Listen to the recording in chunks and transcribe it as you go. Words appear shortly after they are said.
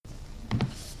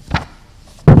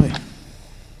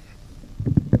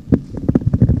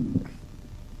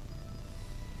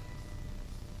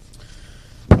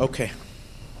Okay.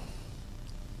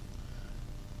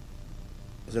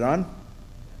 Is it on?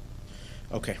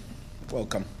 Okay.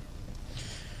 Welcome.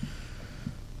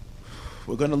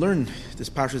 We're going to learn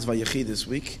this Parshas Vayechi this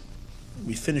week.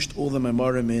 We finished all the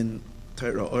Memorim in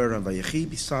Torah, Or, and Vayechi.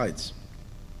 Besides,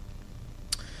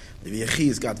 the Vayechi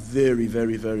has got very,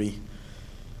 very, very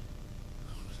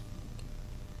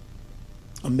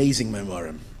amazing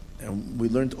Memorim. And we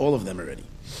learned all of them already.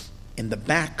 In the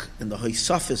back, in the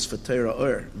Haisafis for Torah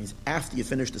Or, means after you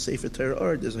finish the Sefer Torah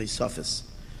Or, there's Haisafis.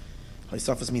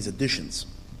 Haisafis means additions.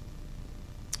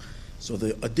 So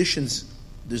the additions,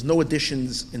 there's no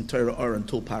additions in Torah Or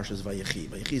until Parshas Vayechi.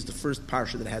 Vayechi is the first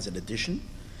parsha that has an addition.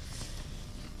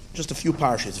 Just a few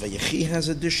parshas. Vayechi has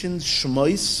additions,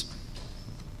 Shmois,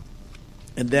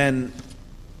 and then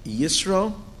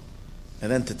Yisro,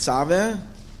 and then Tetzaveh,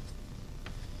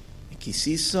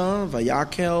 Kisisa,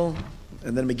 Vayakel,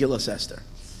 and then Megillas Esther.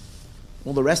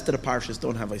 All the rest of the parshas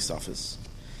don't have Haisafis.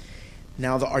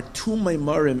 Now there are two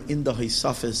Maimarim in the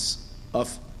Haisafis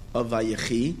of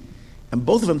Vayechi, and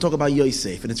both of them talk about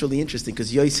Yosef, and it's really interesting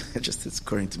because Yosef, it's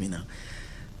occurring to me now,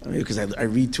 because I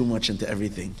read too much into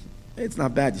everything. It's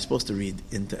not bad, you're supposed to read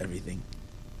into everything.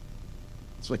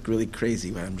 It's like really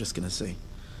crazy what I'm just going to say.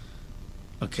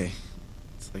 Okay.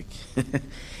 It's like,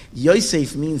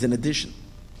 Yosef means an addition.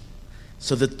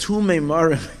 So the two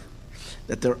Maimarim,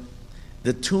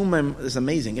 is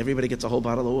amazing. Everybody gets a whole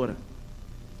bottle of water.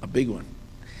 A big one.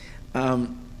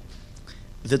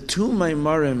 The two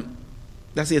Maimarim,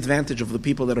 that's the advantage of the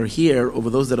people that are here over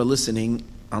those that are listening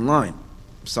online.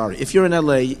 Sorry. If you're in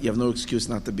LA, you have no excuse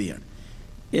not to be here.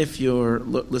 If you're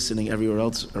listening everywhere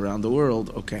else around the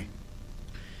world, okay.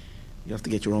 You have to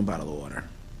get your own bottle of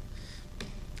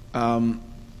water.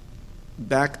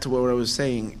 Back to what I was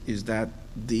saying is that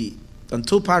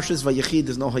until Parshas Vayechi,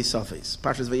 there's no Haisafis.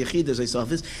 Parshas Vayechi, there's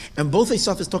Haisafis. And both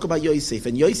Haisafis talk about Yosef.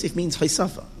 And Yosef means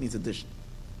Haisafa, means addition.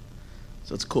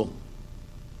 So it's cool.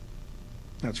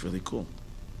 That's really cool.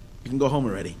 You can go home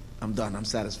already. I'm done. I'm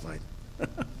satisfied.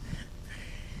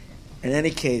 In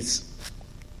any case,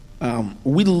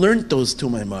 we learned those two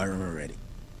Maimarim already.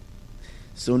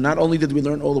 So not only did we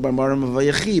learn all the Maimarim of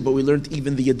Vayechi, but we learned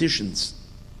even the additions.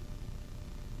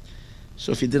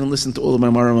 So if you didn't listen to all of my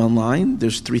Maimarim online,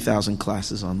 there's 3,000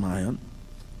 classes on Mayan.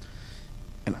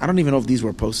 And I don't even know if these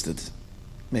were posted.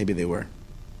 Maybe they were.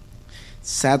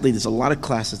 Sadly, there's a lot of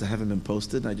classes that haven't been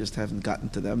posted. I just haven't gotten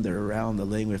to them. They're around the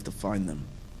lane. We have to find them.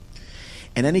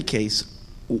 In any case,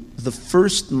 the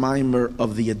first Maimar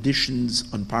of the additions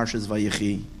on Parshas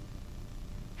Vayechi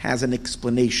has an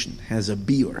explanation, has a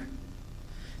biur.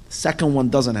 The second one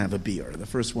doesn't have a biur. The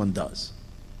first one does.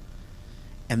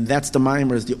 And that's the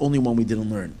Maimer, is the only one we didn't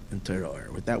learn in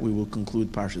Torah. With that, we will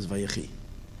conclude Parshas Vayechi.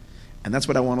 And that's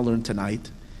what I want to learn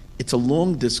tonight. It's a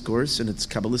long discourse, and it's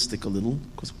Kabbalistic a little,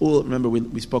 because remember,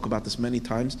 we spoke about this many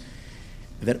times,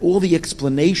 that all the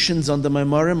explanations on the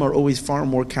Maimarim are always far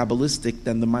more Kabbalistic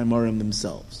than the Maimarim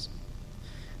themselves.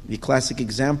 The classic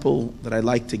example that I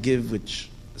like to give, which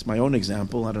is my own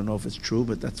example, I don't know if it's true,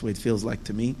 but that's what it feels like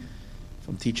to me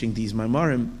from teaching these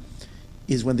Maimarim,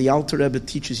 is when the Alter Rebbe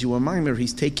teaches you a Maimer,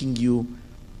 he's taking you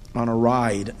on a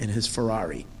ride in his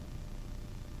Ferrari.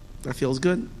 That feels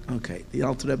good? Okay. The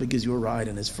Alter Rebbe gives you a ride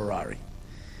in his Ferrari.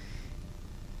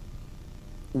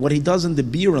 What he does in the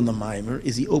biur on the Maimer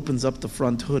is he opens up the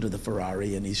front hood of the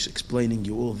Ferrari and he's explaining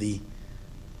you the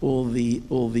whole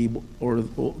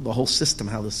system,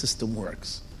 how the system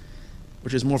works,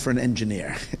 which is more for an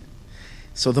engineer.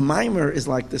 So the Maimer is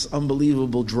like this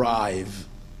unbelievable drive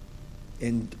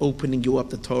in opening you up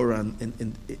the Torah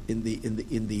in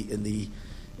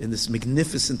this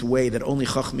magnificent way that only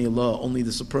Chachmei Allah, only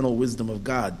the supernal wisdom of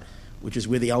God, which is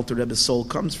where the Alter Rebbe's soul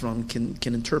comes from, can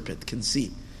interpret, can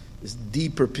see. This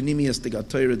deeper, Pnimius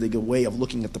Torah way of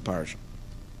looking at the parsha.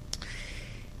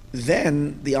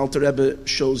 Then the Alter Rebbe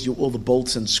shows you all the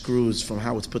bolts and screws from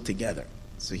how it's put together.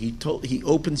 So he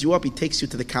opens you up, he takes you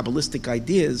to the Kabbalistic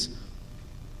ideas,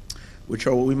 which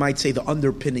are what we might say the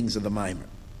underpinnings of the Maimer.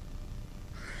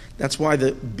 That's why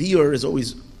the biur is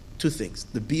always two things.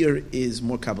 The biur is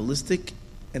more Kabbalistic,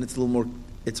 and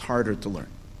it's harder to learn.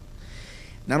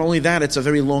 Not only that, it's a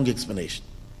very long explanation.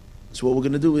 So what we're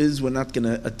going to do is we're not going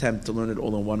to attempt to learn it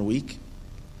all in 1 week,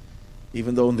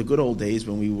 even though in the good old days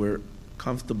when we were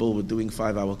comfortable with doing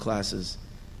 5-hour classes,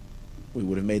 we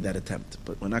would have made that attempt.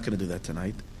 But we're not going to do that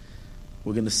tonight.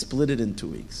 We're going to split it in 2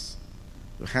 weeks.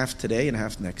 Half today and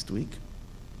half next week.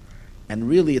 And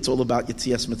really, it's all about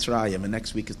Yetzias Mitzrayim, and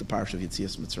next week is the parsha of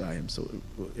Yetzias Mitzrayim, so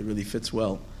it really fits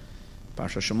well.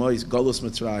 Parsha Shemois, Golus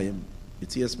Mitzrayim,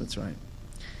 Yetzias Mitzrayim.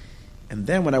 And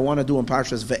then what I want to do in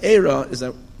Parshas Ve'era is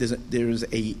that there's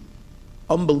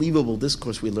unbelievable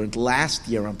discourse we learned last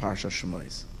year on Parsha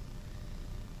Shemos.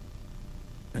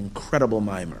 Incredible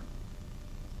mimer.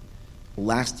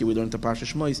 Last year we learned the Parsha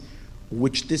Shemos,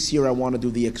 which this year I want to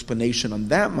do the explanation on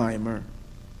that mimer,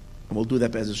 and we'll do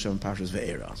that Be'ez Hashem Parshas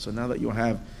Ve'era. So now that you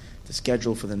have the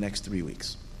schedule for the next 3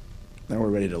 weeks, now we're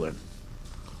ready to learn.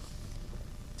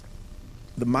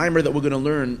 The mimer that we're going to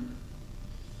learn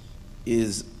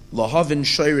is Lahavin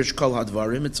Shoirish Kol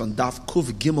Hadvarim. It's on Daf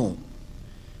Kuv Gimel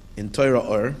in Torah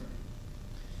Or.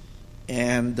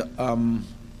 And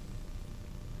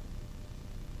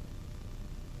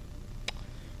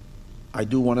I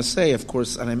do want to say, of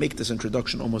course, and I make this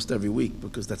introduction almost every week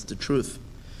because that's the truth.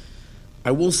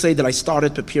 I will say that I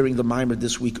started preparing the mimer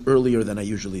this week earlier than I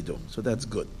usually do, so that's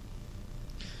good.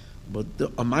 But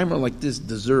a mimer like this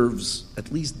deserves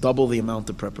at least double the amount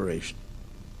of preparation.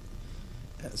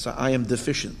 So I am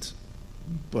deficient,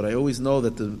 but I always know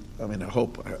that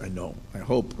I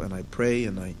hope and I pray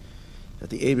that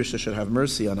the Eibishter should have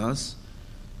mercy on us,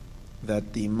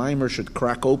 that the mimer should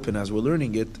crack open as we're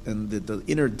learning it, and the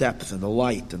inner depth and the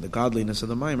light and the godliness of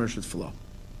the mimer should flow.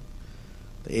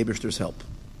 The Eibishter's help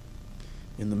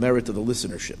in the merit of the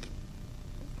listenership.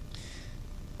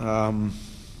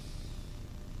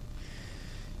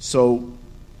 So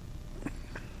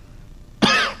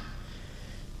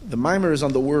the mimer is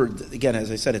on the word, again, as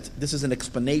I said, this is an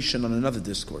explanation on another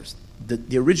discourse.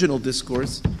 The original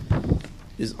discourse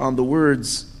is on the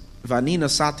words, Vani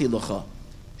nasati lecha,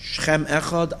 Shchem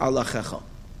echad alachecha.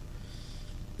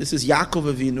 This is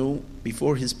Yaakov Avinu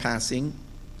before his passing,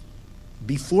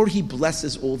 before he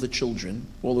blesses all the children,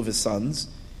 all of his sons.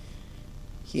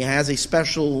 He has a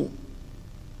special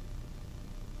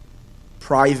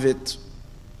private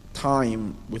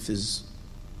time with his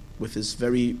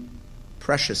very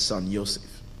precious son,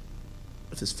 Yosef,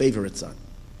 with his favorite son,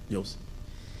 Yosef.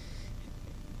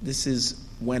 This is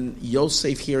when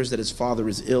Yosef hears that his father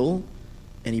is ill,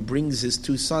 and he brings his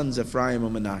two sons, Ephraim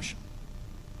and Menashe.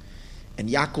 And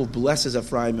Yaakov blesses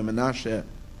Ephraim and Menashe.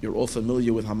 You're all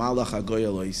familiar with Hamalach Hagoy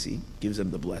Eloisi, gives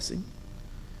them the blessing.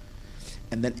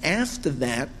 And then after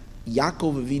that,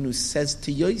 Yaakov Avinu says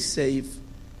to Yosef,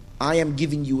 I am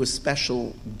giving you a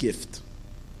special gift.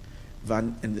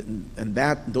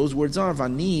 Those words are,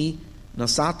 Vani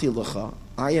nasati lecha,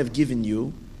 I have given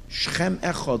you, Shchem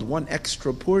echad, one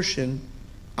extra portion,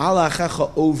 ala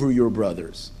achecha, over your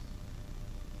brothers.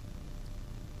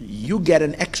 You get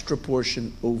an extra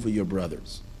portion over your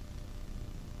brothers.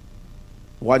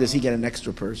 Why does he get an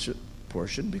extra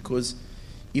portion? Because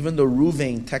even though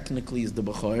Ruvain technically is the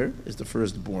Bechor, is the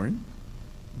firstborn,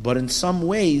 but in some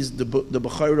ways the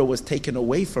Bechorah was taken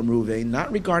away from Ruvain,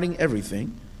 not regarding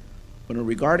everything, but in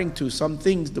regarding to some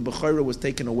things, the Bechorah was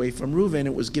taken away from Ruvain,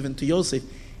 it was given to Yosef.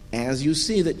 As you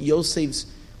see that Yosef's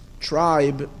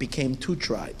tribe became two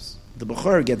tribes. The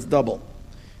Bechor gets double.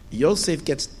 Yosef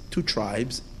gets two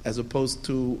tribes, as opposed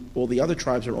to all the other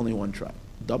tribes are only one tribe.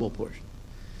 Double portion.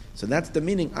 So that's the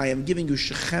meaning. I am giving you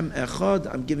Shechem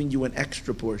Echad, I'm giving you an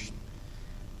extra portion.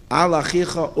 Al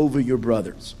Achicha, over your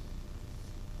brothers.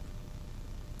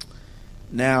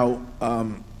 Now,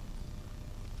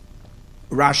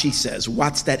 Rashi says,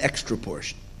 what's that extra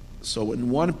portion? So in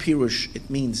one Pirush, it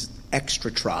means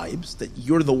extra tribes, that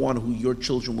you're the one who your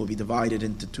children will be divided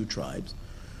into two tribes.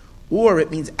 Or it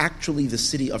means actually the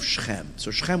city of Shechem.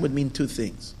 So Shechem would mean two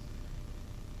things.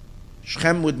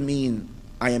 Shechem would mean,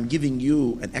 I am giving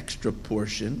you an extra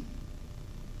portion,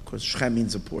 because Shechem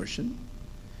means a portion.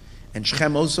 And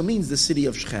Shechem also means the city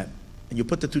of Shechem. And you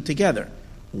put the two together.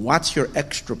 What's your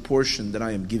extra portion that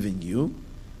I am giving you?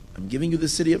 I'm giving you the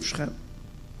city of Shechem.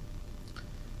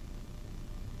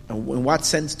 And in what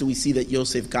sense do we see that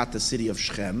Yosef got the city of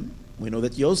Shechem? We know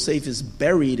that Yosef is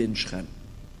buried in Shechem.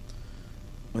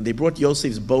 When they brought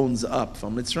Yosef's bones up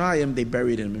from Mitzrayim, they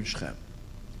buried him in Shechem.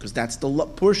 Because that's the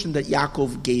portion that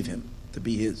Yaakov gave him to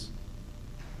be his.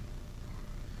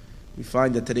 We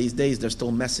find that today's days they're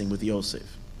still messing with Yosef.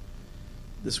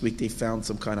 This week they found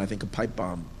some kind, I think, a pipe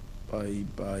bomb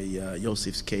by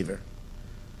Yosef's caver.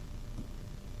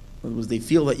 In other words, they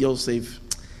feel that Yosef,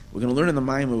 we're going to learn in the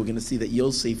Maimah, we're going to see that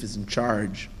Yosef is in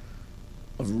charge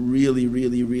of really,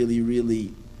 really, really,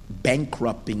 really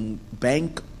bankrupting the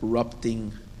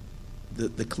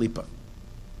Klippa.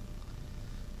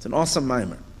 It's an awesome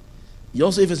Maimah.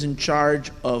 Yosef is in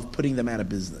charge of putting them out of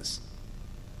business.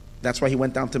 That's why he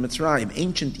went down to Mitzrayim.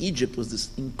 Ancient Egypt was this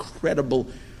incredible,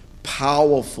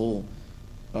 powerful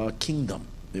kingdom.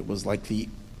 It was like the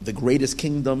greatest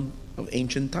kingdom of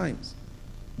ancient times.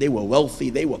 They were wealthy,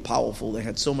 they were powerful, they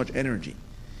had so much energy.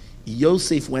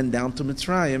 Yosef went down to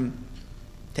Mitzrayim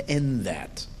to end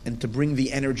that and to bring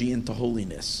the energy into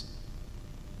holiness.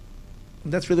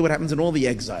 And that's really what happens in all the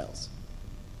exiles.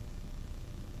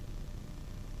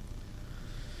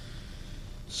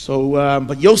 So,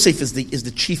 but Yosef is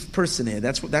the chief person here.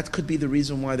 That could be the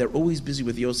reason why they're always busy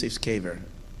with Yosef's kever.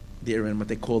 They're in what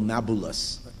they call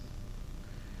Nablus,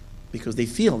 because they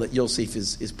feel that Yosef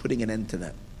is putting an end to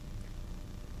that.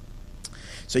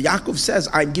 So Yaakov says,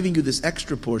 I'm giving you this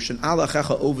extra portion,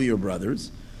 alachecha, over your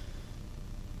brothers,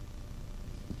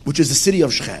 which is the city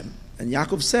of Shechem. And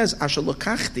Yaakov says, Asher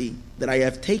lokachti, that I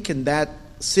have taken that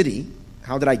city.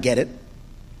 How did I get it?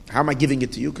 How am I giving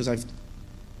it to you? Because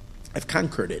I've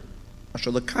conquered it.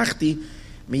 Asher lokachti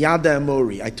miyada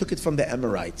Amori. I took it from the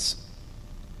Amorites.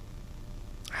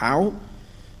 How?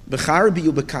 Bechar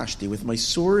biyu bekashti, with my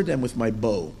sword and with my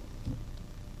bow.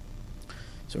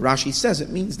 So Rashi says it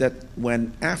means that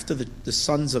when after the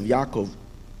sons of Yaakov,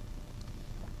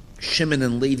 Shimon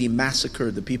and Levi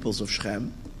massacred the peoples of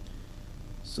Shechem,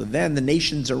 so then the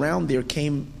nations around there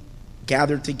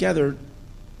gathered together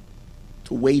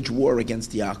to wage war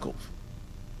against Yaakov.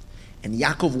 And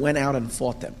Yaakov went out and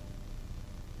fought them.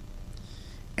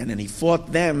 And then he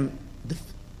fought them,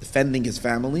 defending his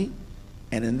family,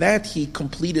 and in that he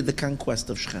completed the conquest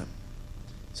of Shechem.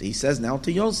 So he says now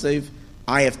to Yosef,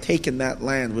 I have taken that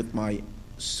land with my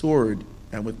sword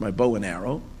and with my bow and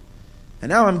arrow, and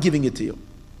now I'm giving it to you.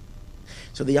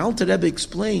 So the Alter Rebbe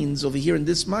explains over here in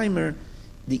this mimer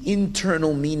the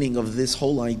internal meaning of this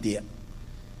whole idea.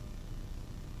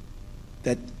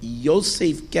 That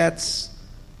Yosef gets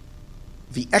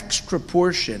the extra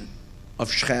portion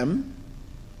of Shechem,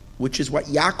 which is what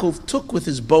Yaakov took with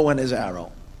his bow and his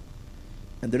arrow.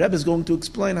 And the Rebbe is going to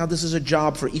explain how this is a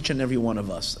job for each and every one of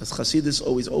us. As Chassidus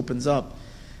always opens up,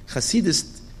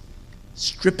 Chassidus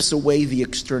strips away the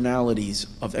externalities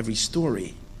of every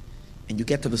story, and you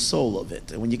get to the soul of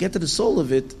it. And when you get to the soul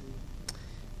of it,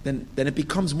 then it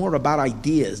becomes more about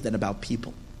ideas than about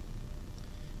people.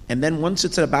 And then once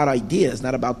it's about ideas,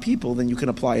 not about people, then you can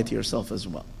apply it to yourself as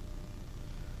well.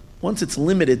 Once it's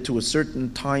limited to a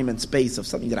certain time and space of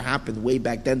something that happened way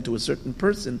back then to a certain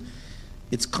person,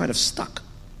 it's kind of stuck.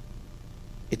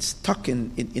 It's stuck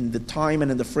in the time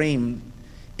and in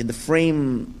the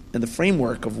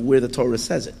framework of where the Torah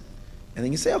says it. And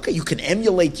then you say, okay, you can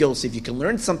emulate Yosef, you can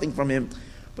learn something from him,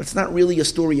 but it's not really a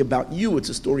story about you, it's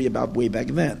a story about way back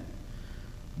then.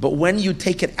 But when you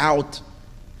take it out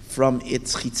from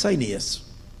its chitzonius,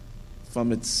 from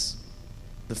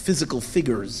the physical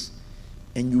figures,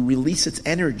 and you release its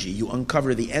energy, you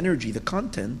uncover the energy, the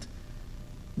content,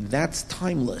 that's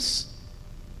timeless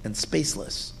and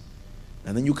spaceless.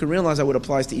 And then you can realize how it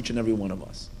applies to each and every one of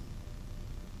us.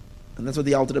 And that's what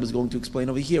the Alter Rebbe is going to explain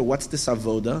over here. What's this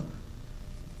avoda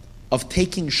of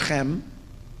taking Shechem?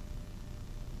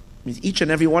 It means each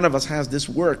and every one of us has this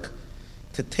work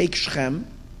to take Shechem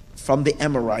from the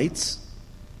Amorites.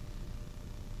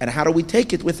 And how do we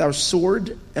take it? With our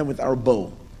sword and with our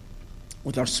bow.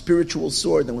 With our spiritual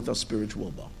sword and with our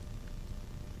spiritual bow.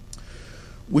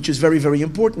 Which is very, very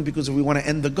important, because if we want to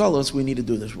end the Gullus, we need to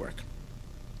do this work.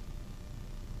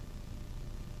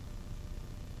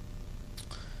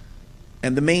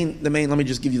 And the main, let me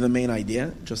just give you the main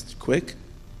idea, just quick,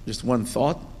 just one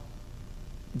thought.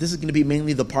 This is going to be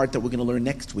mainly the part that we're going to learn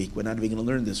next week. We're not even going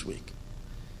to learn this week.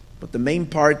 But the main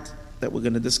part that we're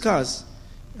going to discuss,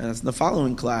 and it's in the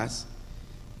following class,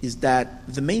 is that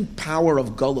the main power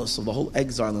of Gullus, of the whole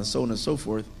exile and so on and so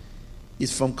forth,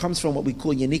 comes from what we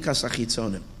call Yenikas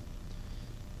Achitzonim.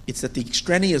 It's that the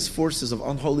extraneous forces of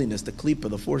unholiness, the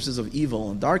klipa, the forces of evil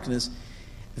and darkness,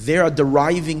 they are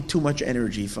deriving too much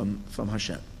energy from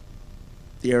Hashem.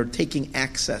 They are taking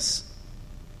access,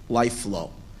 life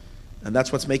flow. And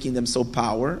that's what's making them so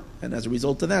power, and as a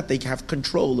result of that, they have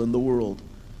control in the world.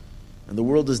 And the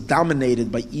world is dominated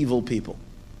by evil people.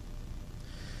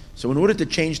 So in order to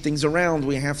change things around,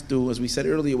 we have to, as we said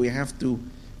earlier, we have to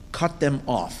cut them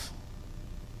off.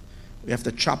 We have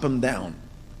to chop them down.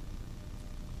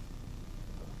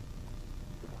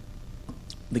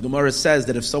 The Gemara says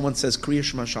that if someone says Kriya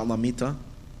Shema Shalamita,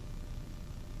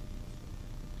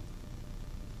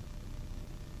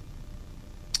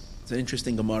 it's an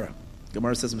interesting Gemara.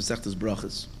 Gemara says Masechtas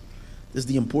Brachas. This is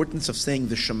the importance of saying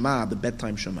the Shema, the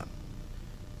bedtime Shema.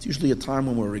 It's usually a time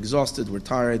when we're exhausted, we're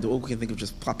tired, all we can think of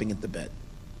just popping into bed.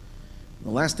 And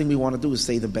the last thing we want to do is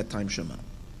say the bedtime Shema.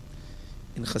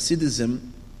 In Hasidism,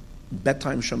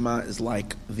 bedtime Shema is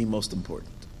like the most important.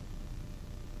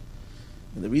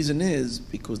 And the reason is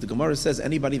because the Gemara says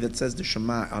anybody that says the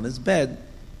Shema on his bed,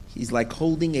 he's like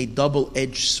holding a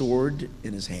double-edged sword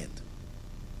in his hand.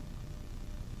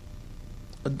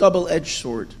 A double-edged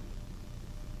sword.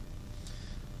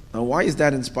 Now why is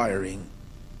that inspiring?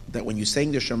 That when you're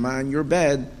saying the Shema in your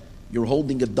bed, you're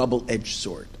holding a double-edged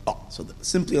sword. So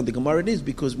simply on the Gemara it is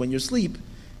because when you sleep,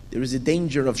 there is a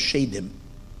danger of shadim.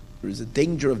 There is a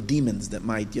danger of demons that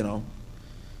might,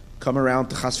 come around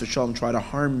to chas v'shalom and try to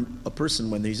harm a person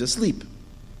when he's asleep.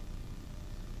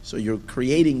 So you're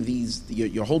creating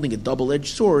you're holding a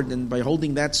double-edged sword, and by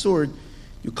holding that sword,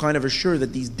 you kind of assure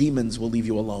that these demons will leave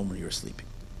you alone when you're sleeping.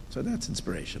 So that's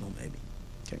inspirational, maybe.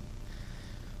 Okay.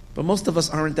 But most of us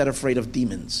aren't that afraid of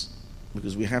demons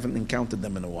because we haven't encountered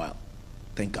them in a while.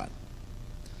 Thank God.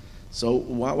 So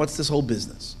what's this whole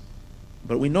business?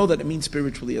 But we know that it means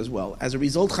spiritually as well. As a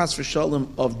result, chas v'shalom,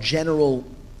 of general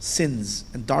sins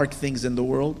and dark things in the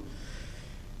world,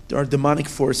 there are demonic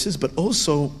forces, but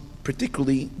also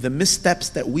particularly the missteps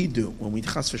that we do when we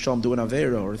chas v'shalom do an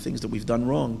avera or things that we've done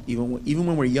wrong, even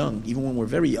when we're young, even when we're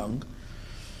very young,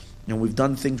 and we've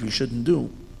done things we shouldn't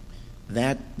do.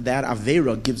 That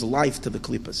avera gives life to the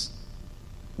klippas.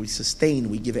 We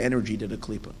give energy to the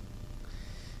klippa,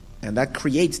 and that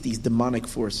creates these demonic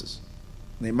forces.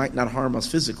 They might not harm us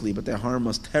physically, but they harm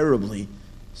us terribly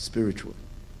spiritually.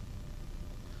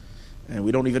 And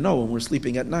we don't even know when we're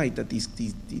sleeping at night that these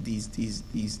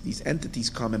entities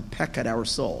come and peck at our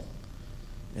soul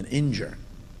and injure.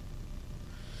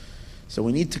 So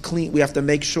we need to clean. We have to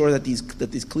make sure that these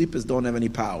klippas don't have any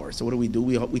power. So what do?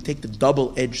 We take the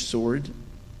double-edged sword.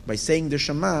 By saying the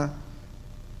Shema,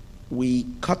 we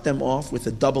cut them off with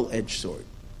a double-edged sword.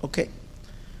 Okay.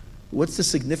 What's the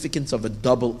significance of a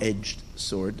double-edged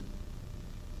sword?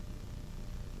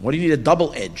 What do you need a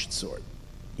double-edged sword?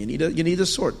 You need a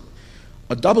sword.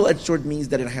 A double-edged sword means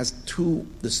that it has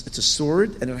it's a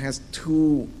sword and it has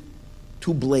two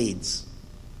blades.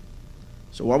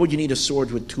 So why would you need a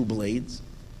sword with two blades?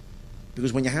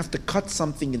 Because when you have to cut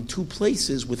something in two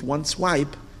places with one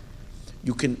swipe,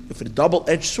 if it's a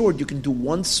double-edged sword, you can do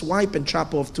one swipe and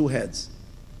chop off two heads.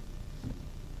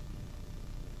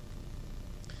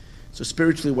 So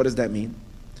spiritually, what does that mean?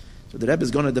 So the Rebbe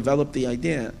is going to develop the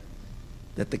idea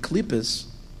that the klippas,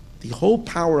 the whole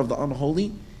power of the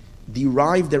unholy,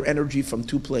 derive their energy from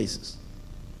two places.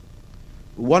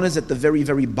 One is at the very,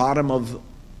 very bottom of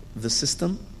the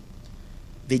system.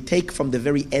 They take from the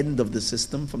very end of the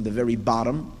system, from the very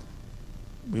bottom.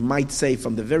 We might say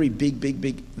from the very big,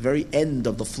 very end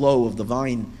of the flow of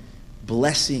divine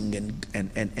blessing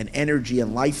and energy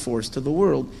and life force to the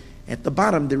world. At the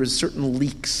bottom, there is certain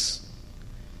leaks.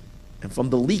 And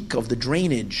from the leak of the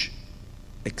drainage,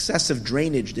 excessive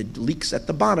drainage that leaks at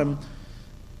the bottom,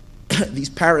 these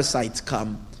parasites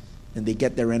come and they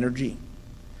get their energy.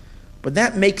 But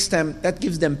that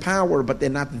gives them power, but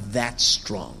they're not that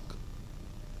strong.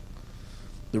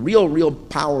 The real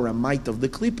power and might of the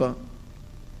klippa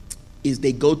is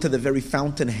they go to the very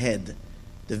fountainhead,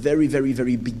 the very, very,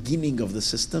 very beginning of the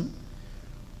system.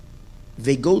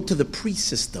 They go to the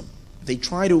pre-system. They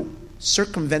try to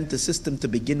circumvent the system to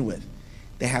begin with.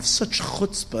 They have such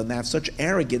chutzpah and they have such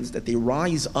arrogance that they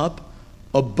rise up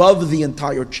above the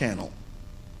entire channel.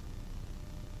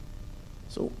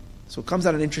 So it comes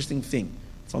out an interesting thing.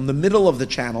 From the middle of the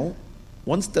channel,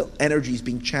 once the energy is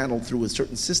being channeled through a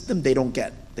certain system, they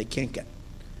can't get.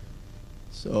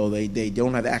 So they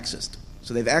don't have access to.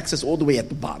 So they have access all the way at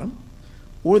the bottom,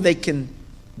 or they can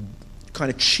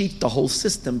kind of cheat the whole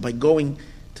system by going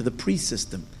to the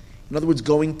pre-system. In other words,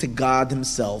 going to God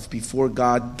himself before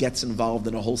God gets involved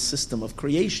in a whole system of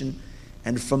creation,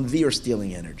 and from there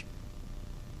stealing energy.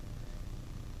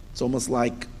 It's almost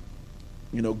like,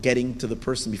 getting to the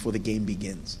person before the game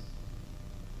begins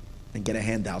and get a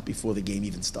handout before the game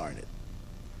even started.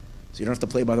 So you don't have to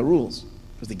play by the rules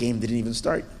because the game didn't even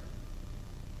start.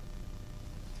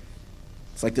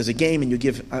 It's like there's a game and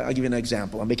I'll give you an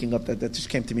example. I'm making up that just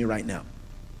came to me right now.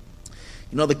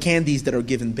 The candies that are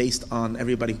given based on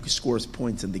everybody who scores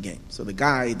points in the game. So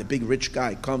the big rich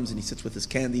guy comes and he sits with his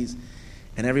candies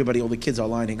and all the kids are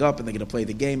lining up and they're going to play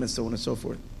the game and so on and so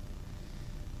forth.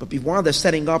 But while they're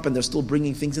setting up and they're still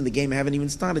bringing things in the game, haven't even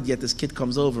started yet, this kid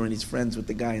comes over and he's friends with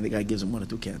the guy and the guy gives him one or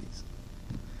two candies.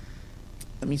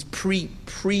 That means pre-system,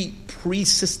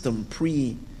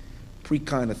 pre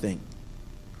kind of thing.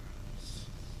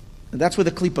 And that's where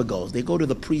the klippa goes. They go to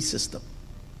the pre-system.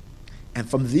 And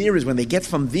from there is when they get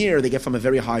from there, they get from a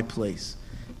very high place.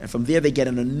 And from there they get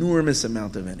an enormous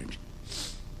amount of energy.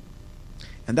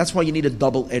 And that's why you need a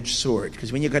double-edged sword.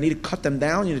 Because when you need to cut them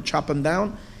down, you need to chop them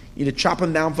down. You need to chop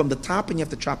them down from the top and you have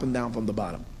to chop them down from the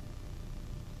bottom.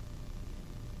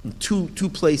 In two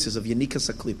places of Yanikas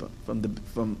HaKlippa.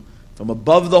 From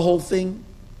above the whole thing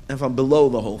and from below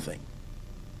the whole thing.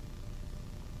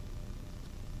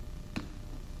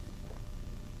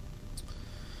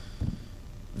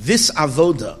 This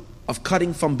avoda of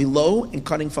cutting from below and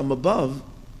cutting from above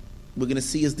we're going to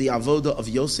see is the avoda of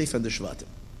Yosef and the Shvatim.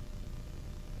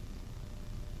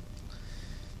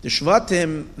 The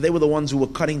Shvatim, they were the ones who were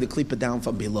cutting the klipa down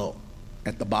from below,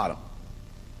 at the bottom.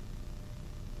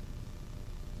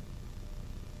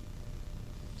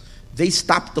 They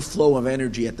stopped the flow of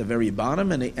energy at the very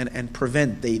bottom and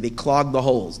prevent, they clog the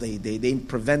holes. They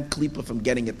prevent klipa from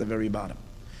getting at the very bottom.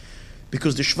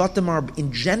 Because the Shvatim are,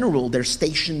 in general, they're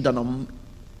stationed on a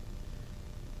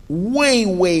way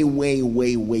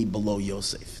below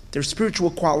Yosef. Their spiritual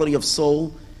quality of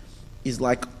soul is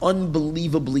like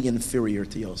unbelievably inferior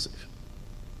to Yosef.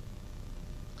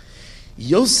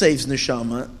 Yosef's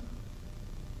neshama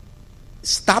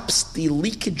stops the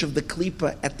leakage of the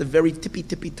klipa at the very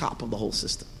tippy top of the whole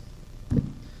system.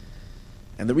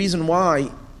 And the reason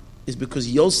why is because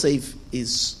Yosef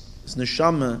his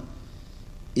neshama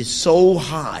is so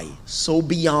high, so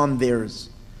beyond theirs.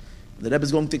 The Rebbe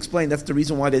is going to explain that's the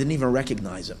reason why they didn't even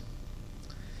recognize him.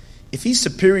 If he's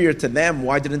superior to them,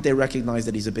 why didn't they recognize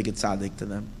that he's a bigger tzaddik to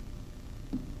them?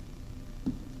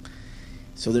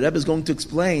 So the Rebbe is going to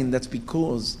explain that's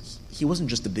because he wasn't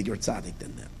just a bigger tzaddik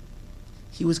than them.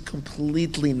 He was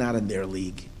completely not in their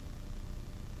league.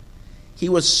 He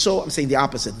was I'm saying the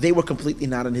opposite. They were completely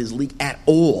not in his league at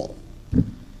all.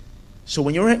 So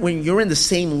when you're in the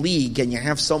same league and you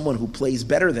have someone who plays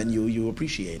better than you, you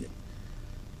appreciate it.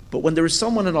 But when there is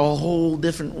someone in a whole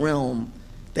different realm,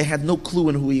 they had no clue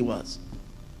in who he was.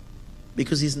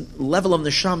 Because his level of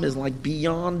neshama is like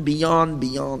beyond.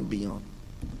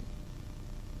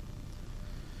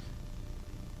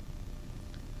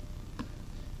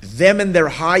 Their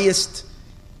highest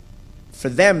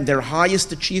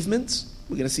achievements,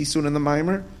 we're going to see soon in the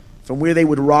Maimer, from where they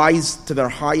would rise to their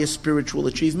highest spiritual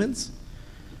achievements.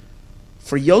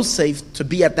 For Yosef to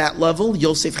be at that level,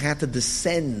 Yosef had to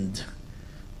descend,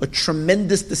 a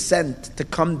tremendous descent, to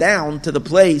come down to the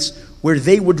place where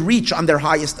they would reach on their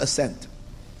highest ascent.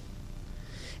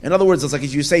 In other words, it's like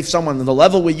if you save someone on the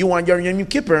level where you are on Yom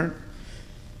Kippur,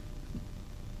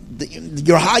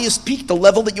 your highest peak, the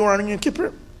level that you are on Yom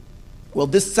Kippur, well,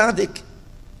 this tzaddik,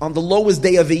 on the lowest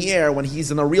day of the year, when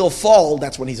he's in a real fall,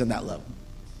 that's when he's in that level.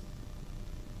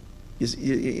 You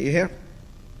hear?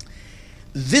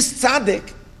 This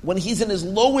tzaddik, when he's in his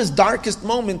lowest, darkest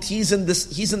moment, he's in the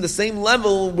same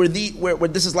level where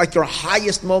this is like your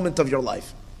highest moment of your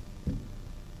life.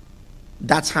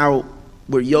 That's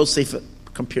where Yosef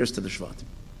compares to the Shvatim.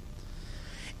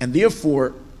 And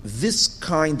therefore, this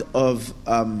kind of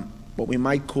what we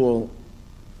might call,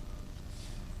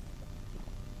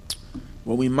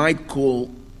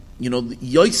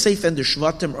 Yosef and the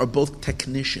Shvatim are both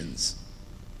technicians.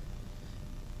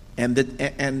 And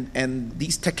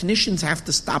these technicians have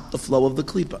to stop the flow of the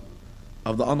klipa,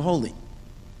 of the unholy.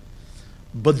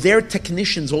 But they're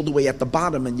technicians all the way at the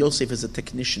bottom, and Yosef is a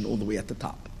technician all the way at the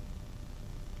top.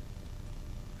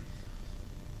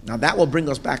 Now that will bring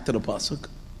us back to the pasuk,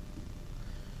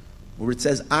 where it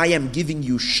says, "I am giving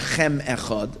you Shechem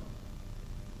echad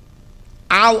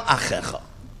al achecha."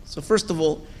 So first of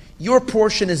all, your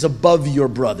portion is above your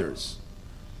brothers.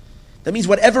 That means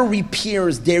whatever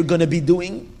repairs they're going to be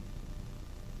doing,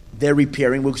 they're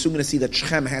repairing. We're soon going to see that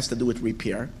Shechem has to do with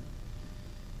repair.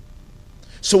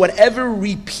 So whatever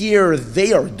repair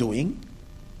they are doing,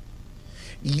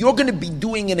 you're going to be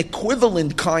doing an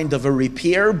equivalent kind of a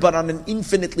repair, but on an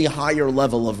infinitely higher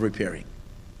level of repairing.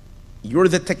 You're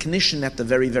the technician at the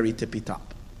very, very tippy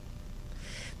top.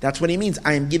 That's what he means.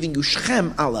 I am giving you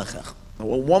Shechem alachech.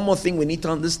 Well, one more thing we need to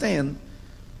understand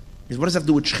is what does that have to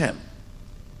do with Shechem?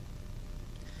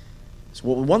 So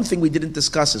one thing we didn't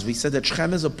discuss is we said that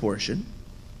Shechem is a portion,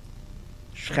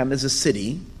 Shechem is a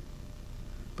city,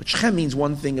 but Shechem means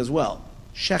one thing as well.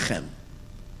 Shechem.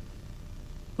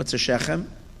 What's a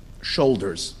Shechem?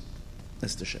 Shoulders.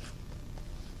 That's the Shechem.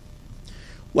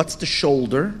 What's the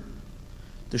shoulder?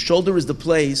 The shoulder is the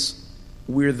place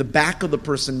where the back of the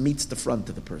person meets the front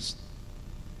of the person.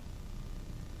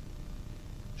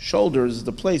 Shoulder is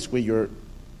the place where you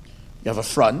have a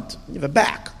front, you have a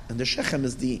back, and the Shechem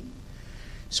is the...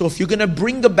 So if you're going to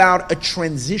bring about a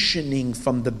transitioning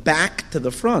from the back to the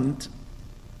front,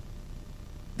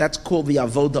 that's called the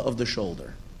avoda of the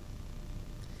shoulder.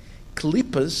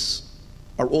 Klippas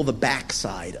are all the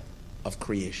backside of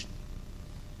creation.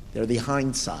 They're the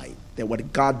hindsight. They're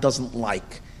what God doesn't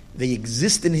like. They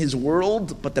exist in His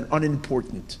world, but they're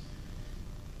unimportant.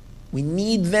 We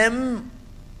need them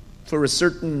for a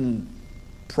certain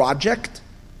project,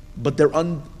 but they're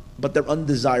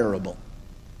undesirable.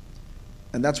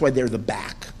 And that's why they're the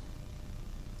back.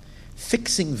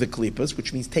 Fixing the klippas,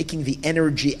 which means taking the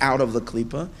energy out of the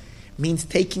klippa, means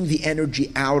taking the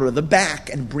energy out of the back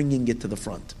and bringing it to the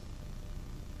front.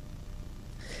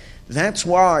 That's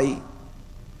why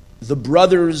the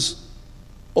brothers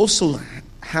also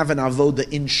have an avoda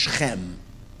in Shechem.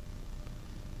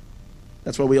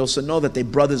 That's why we also know that the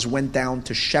brothers went down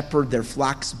to shepherd their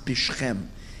flocks b'Shechem.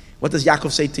 What does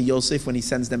Yaakov say to Yosef when he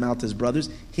sends them out, his brothers?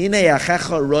 Hine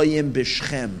achecha royim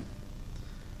b'Shechem.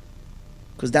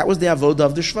 Because that was the avoda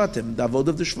of the Shvatim. The avoda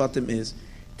of the Shvatim is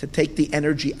to take the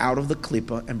energy out of the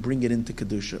Klippa and bring it into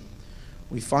Kedusha.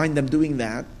 We find them doing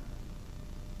that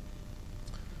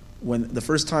when the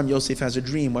first time Yosef has a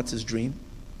dream. What's his dream?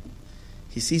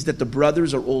 He sees that the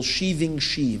brothers are all sheaving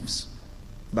sheaves,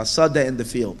 basada in the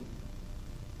field.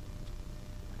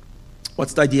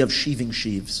 What's the idea of sheaving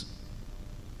sheaves?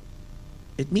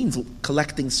 It means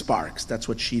collecting sparks. That's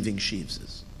what sheaving sheaves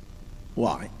is.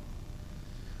 Why?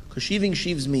 Because sheaving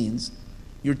sheaves means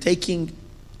you're taking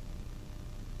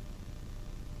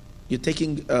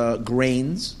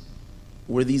grains,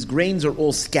 where these grains are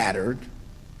all scattered.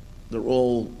 They're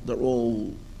all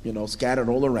scattered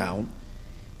all around,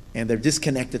 and they're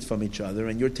disconnected from each other.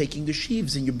 And you're taking the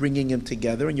sheaves and you're bringing them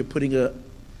together, and you're putting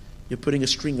a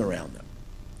string around them.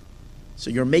 So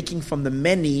you're making from the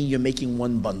many, you're making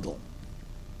one bundle.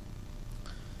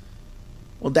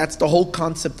 Well, that's the whole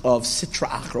concept of Sitra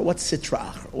Achra. What's Sitra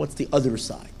Achra? What's the other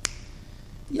side?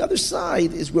 The other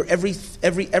side is where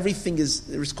everything is.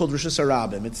 It's called Rosh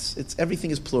Hashanah. It's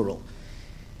everything is plural.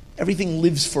 Everything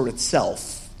lives for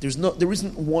itself. There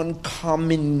isn't one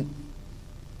common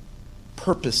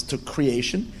purpose to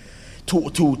creation,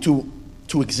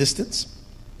 to existence.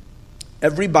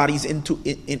 Everybody's in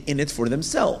it for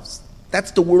themselves.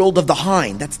 That's the world of the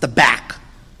hind. That's the back.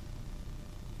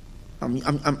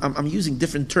 I'm using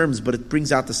different terms, but it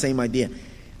brings out the same idea.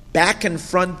 Back and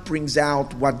front brings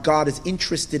out what God is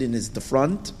interested in is the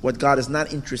front. What God is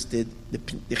not interested, the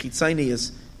chitzoni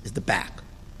is the back.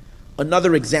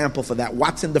 Another example for that,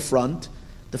 what's in the front?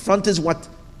 The front is what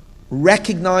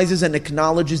recognizes and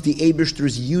acknowledges the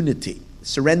Eibishter's unity,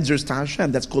 surrenders to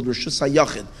Hashem. That's called Reshus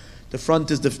HaYachid. The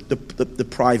front is the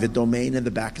private domain, and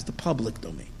the back is the public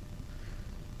domain.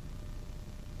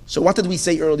 So what did we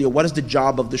say earlier? What is the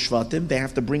job of the Shvatim? They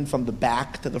have to bring from the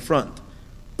back to the front.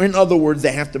 In other words,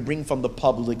 they have to bring from the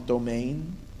public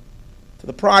domain to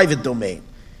the private domain. In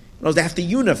other words, they have to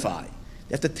unify.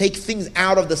 They have to take things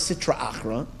out of the Sitra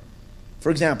Achra. For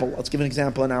example, let's give an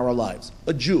example in our lives.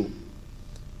 A Jew.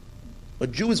 A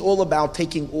Jew is all about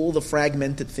taking all the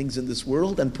fragmented things in this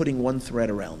world and putting one thread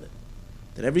around it.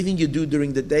 That everything you do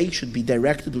during the day should be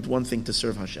directed with one thing, to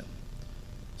serve Hashem.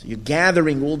 So you're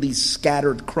gathering all these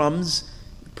scattered crumbs,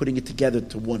 putting it together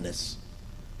to oneness.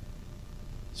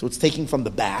 So it's taking from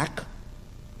the back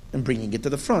and bringing it to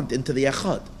the front, into the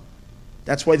Echad.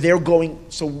 That's why they're going.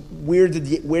 So where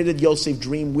did Yosef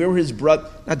dream? Where his brother?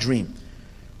 Not dream.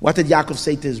 What did Yaakov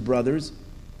say to his brothers?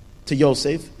 To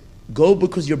Yosef, go,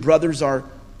 because your brothers are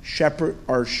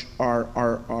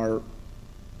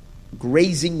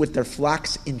grazing with their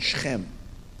flocks in Shechem.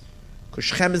 Because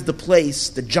Shechem is the place,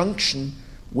 the junction,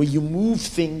 where you move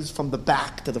things from the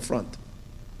back to the front.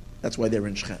 That's why they're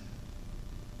in Shechem.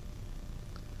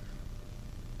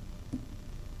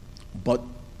 But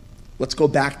let's go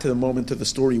back to the moment of the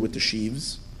story with the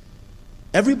sheaves.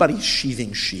 Everybody's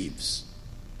sheaving sheaves.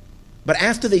 But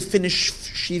after they finish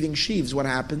sheaving sheaves, what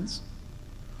happens?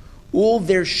 All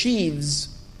their sheaves,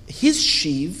 his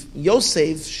sheave,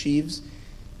 Yosef's sheaves,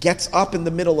 gets up in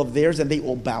the middle of theirs, and they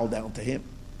all bow down to him.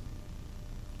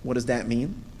 What does that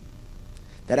mean?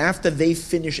 That after they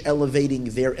finish elevating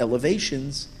their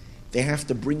elevations, they have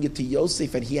to bring it to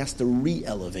Yosef, and he has to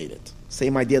re-elevate it.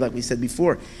 Same idea like we said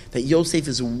before, that Yosef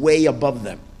is way above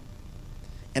them.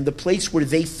 And the place where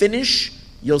they finish,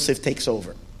 Yosef takes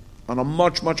over on a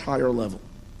much, much higher level.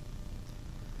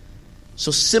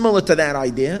 So similar to that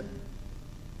idea,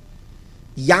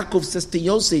 Yaakov says to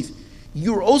Yosef,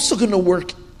 you're also going to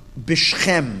work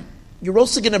b'Shechem. You're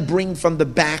also going to bring from the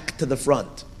back to the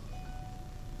front.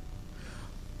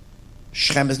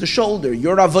 Shechem is the shoulder.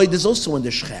 Your avoid is also in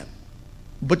the Shechem.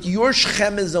 But your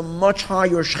Shechem is a much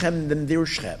higher Shechem than their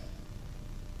Shechem.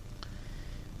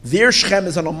 Their Shechem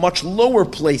is on a much lower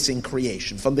place in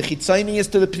creation. From the Chitzonius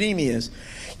to the Pnimius.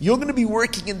 You're going to be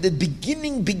working in the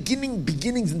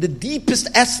beginnings, in the deepest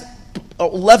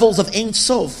levels of Ein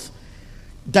Sof,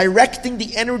 directing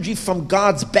the energy from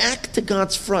God's back to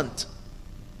God's front.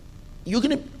 You're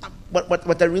going to,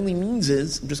 what that really means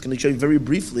is, I'm just going to show you very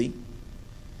briefly,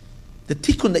 the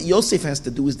tikkun that Yosef has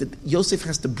to do is that Yosef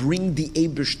has to bring the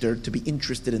Eibishter to be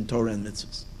interested in Torah and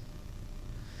mitzvahs.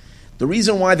 The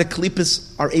reason why the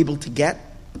Klippas are able to get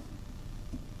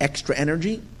extra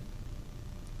energy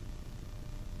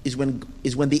is when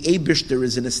the Eibishter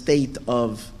is in a state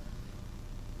of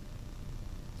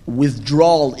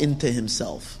withdrawal into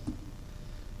himself.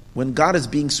 When God is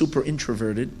being super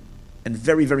introverted and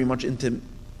very, very much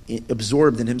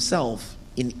absorbed in himself,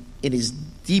 in his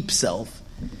deep self,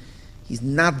 he's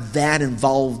not that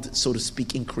involved, so to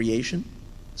speak, in creation,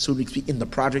 so to speak, in the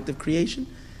project of creation.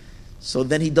 So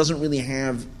then he doesn't really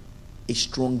have a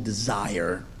strong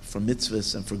desire for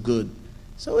mitzvahs and for good.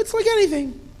 So it's like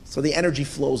anything. So the energy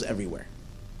flows everywhere.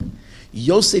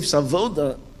 Yosef's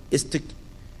avoda is to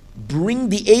bring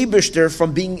the Eibishter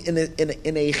from being in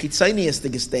a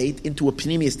chitzoniistic state into a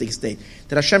pneumistic state.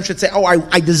 That Hashem should say, oh,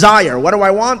 I desire. What do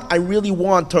I want? I really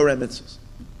want Torah and mitzvahs.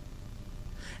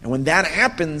 And when that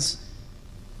happens,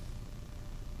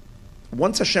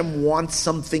 once Hashem wants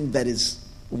something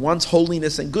wants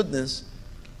holiness and goodness,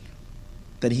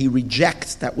 then he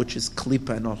rejects that which is klipa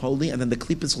and not holy, and then the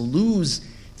klipas lose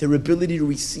their ability to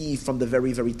receive from the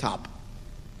very, very top.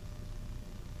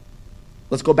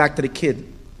 Let's go back to the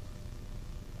kid.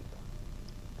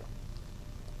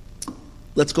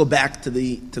 Let's go back to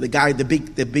the guy, the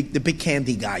big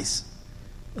candy guys.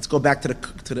 Let's go back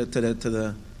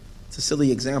to it's a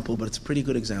silly example, but it's a pretty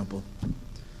good example.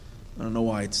 I don't know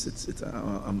why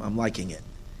I'm liking it.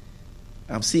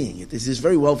 I'm seeing it. There's this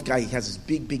very wealthy guy. He has this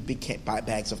big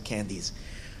bags of candies,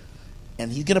 and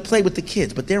he's going to play with the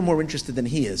kids, but they're more interested than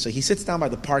he is. So he sits down by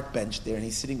the park bench there, and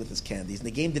he's sitting with his candies. And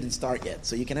the game didn't start yet,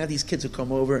 so you can have these kids who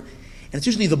come over, and it's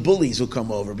usually the bullies who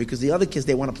come over because the other kids,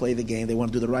 they want to play the game, they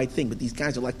want to do the right thing. But these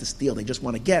guys who like to steal, they just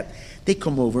want to get. They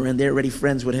come over, and they're already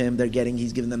friends with him.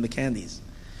 He's giving them the candies.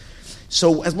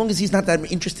 So as long as he's not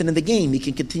that interested in the game, he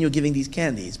can continue giving these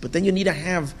candies. But then you need to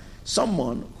have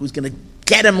someone who's going to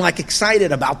get him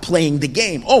excited about playing the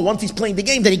game. Oh, once he's playing the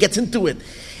game, then he gets into it.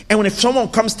 And if someone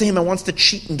comes to him and wants to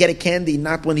cheat and get a candy,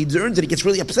 not when he earns it, he gets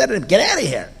really upset at him. Get out of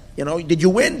here. Did you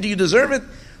win? Do you deserve it?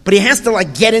 But he has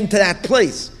to get into that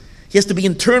place. He has to be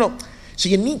internal. So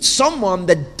you need someone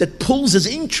that pulls his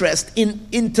interest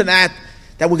into that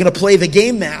we're going to play the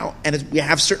game now, and we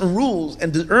have certain rules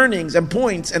and the earnings and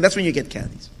points, and that's when you get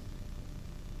candies.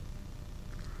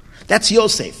 That's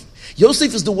Yosef.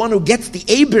 Yosef is the one who gets the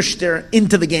Eibishter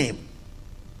into the game.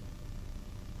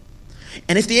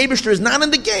 And if the Eibishter is not in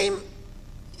the game,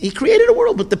 he created a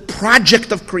world, but the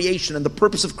project of creation and the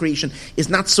purpose of creation is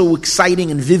not so exciting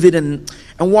and vivid. And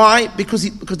why? Because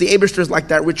the Eibishter is like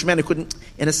that rich man who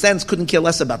couldn't care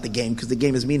less about the game because the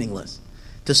game is meaningless.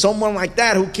 To someone like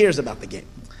that, who cares about the game?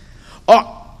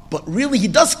 Oh, but really he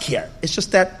does care. It's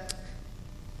just that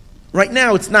right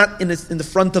now it's not in the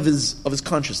front of his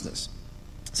consciousness.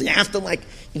 So you have to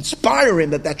inspire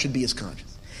him that should be his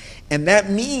conscience. And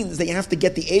that means that you have to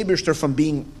get the Eibishter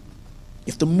you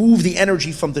have to move the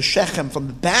energy from the Shechem, from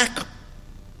the back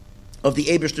of the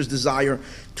Eibishter's desire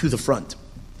to the front.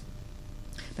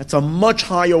 That's a much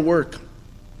higher work,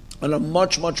 on a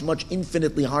much, much, much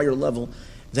infinitely higher level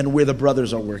than where the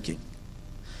brothers are working.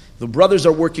 The brothers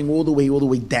are working all the way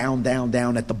down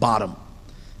at the bottom.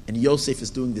 And Yosef is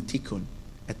doing the tikkun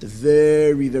at the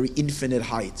very, very infinite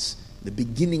heights. The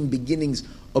beginnings,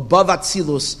 above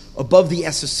Atzilus, above the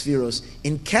Esespheros.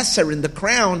 In Keser, in the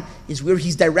crown, is where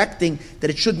he's directing that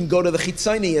it shouldn't go to the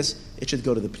Chitzonius, it should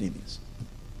go to the Pnimius.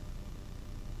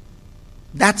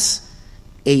 That's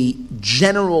a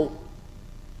general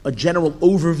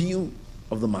overview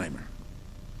of the Maimer.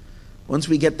 Once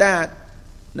we get that,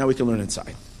 now we can learn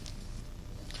inside.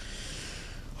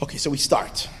 Okay, so we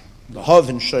start. The Hav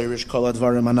and Shoirish Kol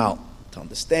Advarim Anal. To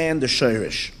understand the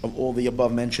Shoirish of all the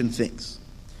above mentioned things.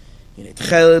 We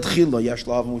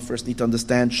first need to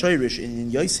understand Shoirish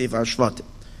in Yosef HaShvatim.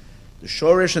 The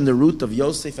Shoirish and the root of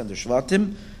Yosef and the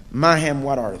Shvatim, Mahem,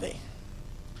 what are they?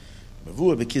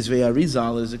 Mavur Bekizvei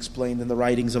Arizal is explained in the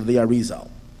writings of the Arizal.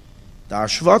 The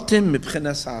Shvatim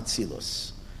Mibchenas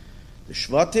HaAtzilus. The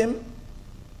Shvatim,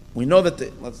 we know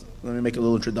that let me make a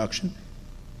little introduction.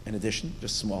 In addition,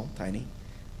 just small, tiny,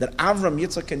 that Avram,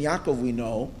 Yitzchak, and Yaakov, we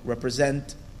know,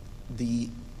 represent they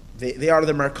are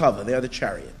the Merkava, they are the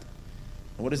chariot.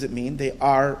 And what does it mean? They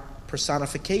are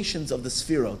personifications of the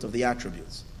Sfirot, of the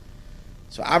attributes.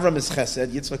 So Avram is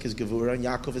Chesed, Yitzchak is Gevura, and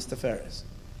Yaakov is Teferes.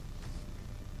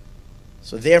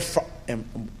 So therefore,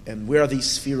 and where are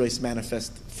these Sfiros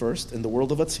manifest first? In the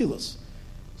world of Atzilus.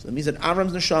 So it means that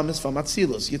Avram's Neshama is from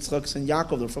Atzilus, Yitzchak's and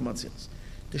Yaakov are from Atzilus.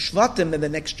 The Shvatim and the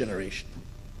next generation.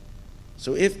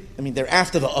 So they're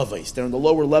after the Avos, they're in the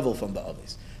lower level from the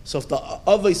Avos. So if the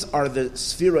Avos are the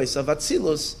Sfiros of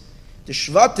Atzilus, the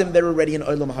Shvatim, they're already in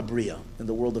Olam Habriya, in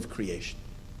the world of creation.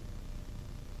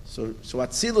 So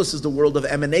Atzilus is the world of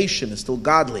emanation, it's still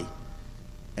godly.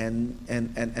 And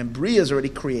Bria is already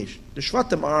creation. The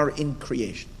Shvatim are in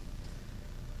creation.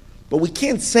 But we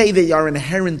can't say they are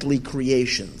inherently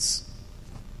creations.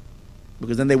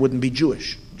 because then they wouldn't be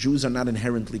Jewish. Jews are not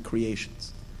inherently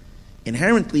creations.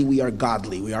 Inherently, we are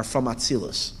godly. We are from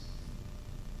Atzilus.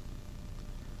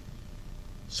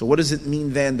 So what does it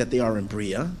mean then that they are in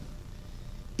Bria?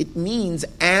 It means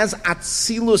as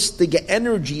Atzilus, the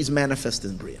energy is manifest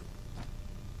in Bria.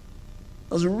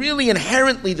 Because really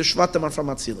inherently the Shvatim are from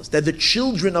Atzilus. They're the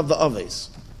children of the Aves.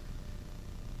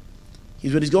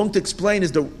 What he's going to explain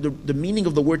is the meaning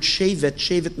of the word Shevet.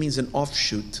 Shevet means an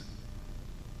offshoot.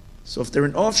 So if they're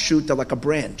an offshoot, they're like a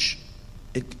branch.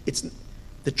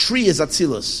 The tree is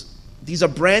Atzilus. These are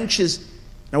branches.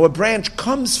 Now a branch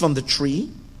comes from the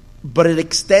tree, but it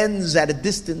extends at a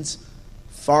distance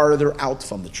farther out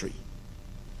from the tree.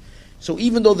 So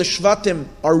even though the Shvatim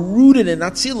are rooted in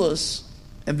Atzilus,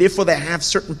 and therefore they have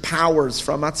certain powers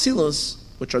from Atzilus,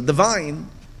 which are divine,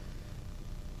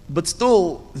 but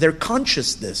still their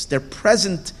consciousness, their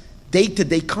present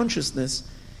day-to-day consciousness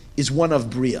is one of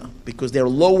Bria, because they're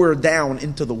lower down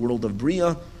into the world of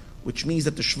Bria, which means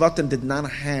that the Shvatim did not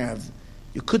have,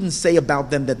 you couldn't say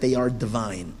about them that they are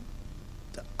divine.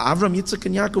 Avram, Yitzchak,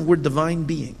 and Yaakov were divine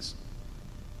beings.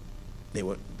 They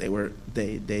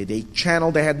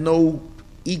channeled, they had no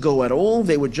ego at all,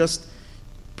 they were just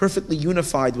perfectly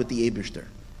unified with the Eibishter.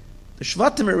 The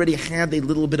Shvatim already had a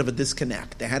little bit of a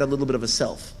disconnect. They had a little bit of a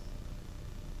self.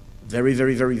 Very,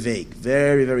 very, very vague.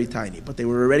 Very, very tiny. But they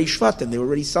were already Shvatim. They were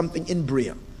already something in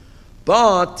Bria.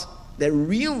 But they're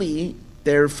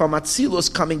from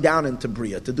Atzilus coming down into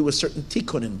Bria to do a certain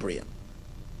tikkun in Bria,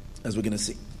 as we're going to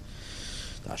see.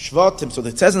 The Shvatim, so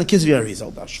it says in the Kisvi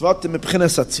Arizal, the Shvatim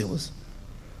mebchinas Atzilus.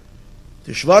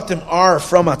 The Shvatim are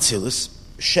from Atzilus,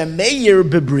 shemeir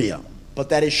bebria, but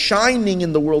that is shining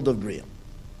in the world of Bria.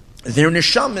 Their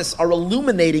neshamas are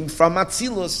illuminating from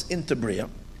Atzilus into Bria.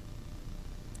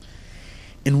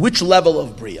 In which level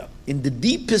of Bria? In the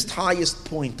deepest, highest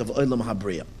point of Olam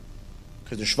HaBria.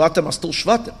 Because the Shvatim are still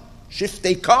Shvatim.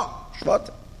 Shiftei Ka,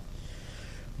 Shvatim.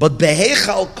 But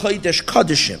Behechal Kodesh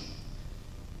Kodeshim.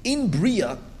 In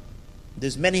Bria,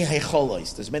 there's many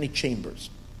Hechalos, there's many chambers.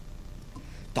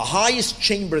 The highest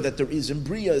chamber that there is in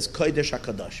Bria is Kodesh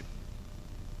HaKadoshim.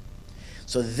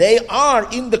 So they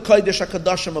are in the Kodesh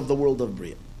HaKadoshim of the world of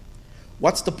Bria.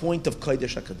 What's the point of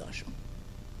Kodesh HaKadoshim?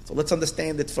 So let's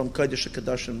understand it from Kodesh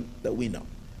HaKadoshim that we know.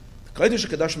 The Kodesh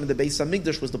HaKadoshim in the Beis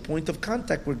HaMikdash was the point of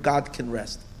contact where God can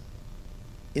rest.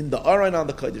 In the Aron on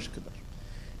the Kodesh HaKadoshim.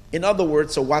 In other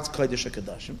words, so what's Kodesh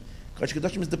HaKadoshim? Kodesh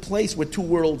HaKadoshim is the place where two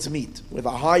worlds meet, where the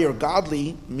higher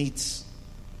godly meets.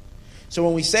 So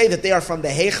when we say that they are from the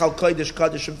Heichal Kodesh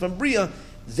Kodeshim from Bria,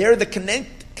 they're the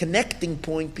connecting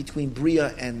point between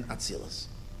Bria and Atzilus,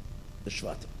 the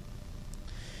Shvatim.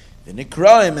 The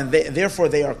Nikraim, and therefore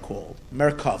they are called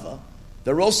Merkava.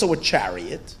 They're also a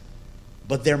chariot,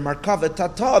 but they're Merkava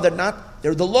Tata.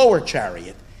 They're the lower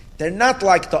chariot. They're not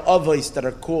like the Avos that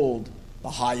are called the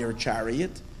higher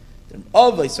chariot. The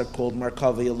Avos are called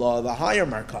Merkava Yalah, the higher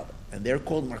Merkava, and they're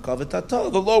called Merkava Tata,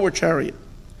 the lower chariot.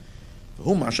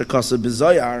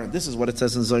 This is what it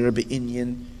says in Zohar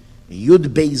Be'inyan Yud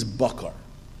Beis Bakar.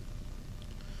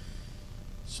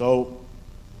 So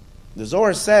the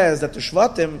Zohar says that the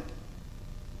Shvatim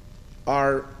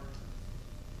are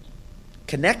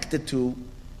connected to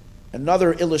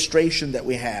another illustration that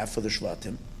we have for the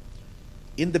Shvatim.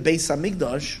 In the Beis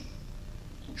HaMikdash,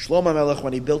 Shlomo Melech,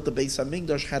 when he built the Beis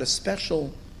HaMikdash, had a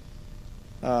special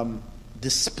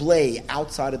display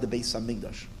outside of the Beis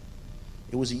HaMikdash.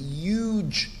 It was a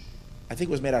huge, I think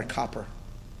it was made out of copper,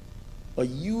 a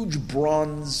huge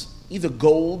bronze, either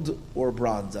gold or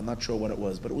bronze. I'm not sure what it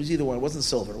was, but it was either one. It wasn't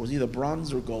silver. It was either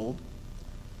bronze or gold.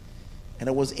 And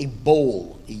it was a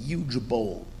bowl, a huge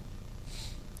bowl.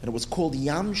 And it was called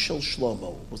Yam Shel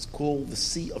Shlomo. It was called the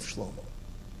Sea of Shlomo.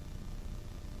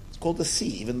 It's called the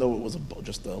sea, even though it was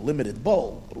just a limited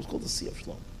bowl, but it was called the Sea of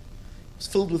Shlomo. It was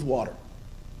filled with water.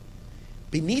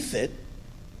 Beneath it,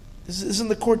 this is in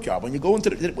the courtyard. When you go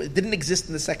into it didn't exist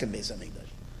in the second Beis HaMikdash.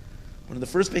 When in the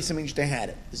first Beis HaMikdash they had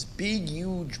it. This big,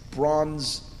 huge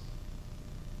bronze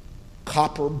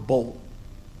copper bowl.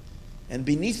 And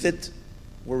beneath it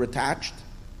were attached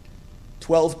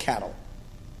 12 cattle.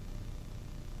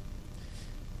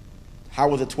 How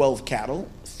were the 12 cattle?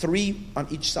 3 on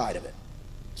each side of it.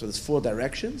 So there's 4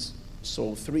 directions.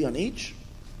 So 3 on each.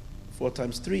 4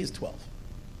 times 3 is 12.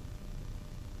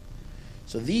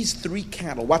 So these 3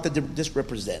 cattle, what did this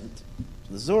represent?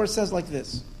 So the Zohar says like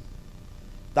this.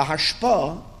 The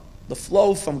hashpah, the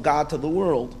flow from God to the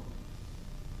world,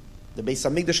 the Beis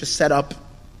HaMikdash is set up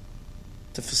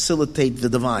to facilitate the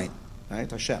divine,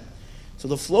 right? Hashem. So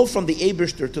the flow from the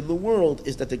Eibishter to the world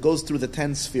is that it goes through the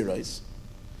 10 spheres.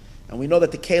 And we know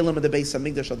that the Kalim of the Beis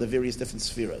HaMikdash are the various different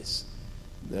spheres.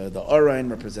 The Orain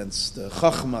represents the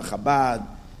Chachma, Chabad,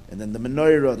 and then the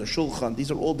Menorah, the Shulchan.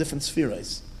 These are all different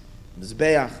spheres.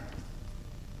 Mizbeach.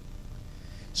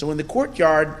 So in the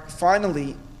courtyard,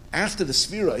 finally, after the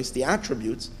spheres, the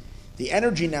attributes, the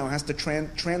energy now has to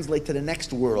translate to the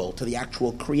next world, to the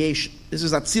actual creation. This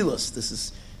is Atzilus. This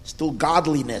is still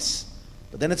godliness.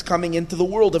 But then it's coming into the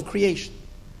world of creation.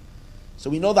 So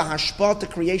we know the Hashpah to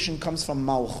creation comes from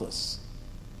Malchus.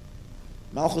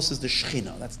 Malchus is the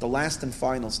Shechina. That's the last and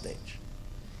final stage.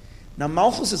 Now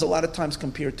Malchus is a lot of times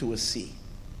compared to a sea,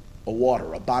 a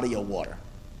water, a body of water.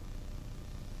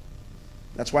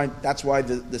 That's why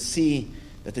the sea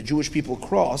that the Jewish people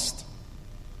crossed,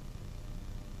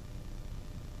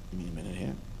 give me a minute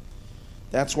here.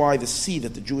 That's why the sea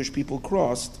that the Jewish people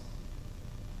crossed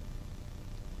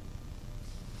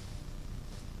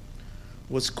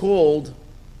was called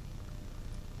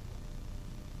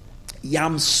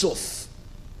Yam Suf.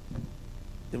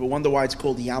 You ever wonder why it's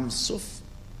called Yam Suf?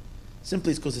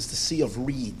 Simply it's because it's the sea of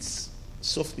reeds.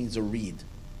 Suf means a reed.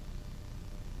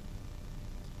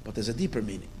 But there's a deeper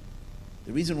meaning.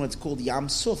 The reason why it's called Yam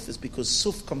Suf is because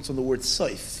Suf comes from the word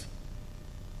Saif.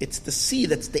 It's the sea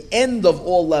that's the end of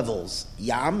all levels.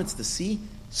 Yam, it's the sea.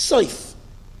 Saif.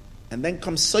 And then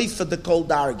comes Saifa de Kol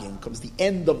Dargin, comes the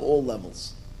end of all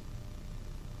levels.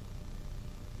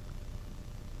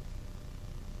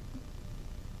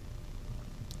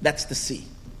 That's the sea.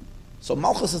 So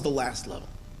Malchus is the last level.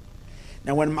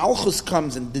 Now when Malchus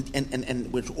comes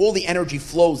and which all the energy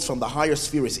flows from the higher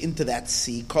spheres into that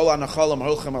sea, Kol Anachalam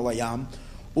Holchem Alayam,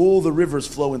 all the rivers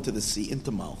flow into the sea,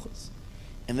 into Malchus.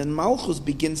 And then Malchus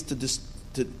begins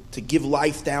to give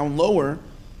life down lower.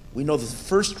 We know the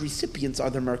first recipients are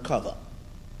the Merkava.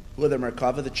 Who are the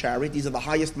Merkava? The chariot. These are the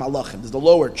highest Malachim. There's the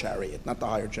lower chariot, not the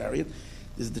higher chariot.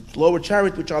 There's the lower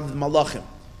chariot, which are the Malachim.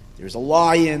 There's a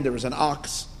lion, there is an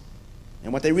ox.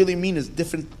 And what they really mean is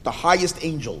the highest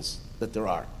angels that there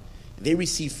are. They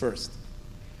receive first.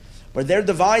 But they're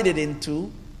divided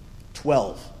into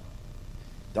 12.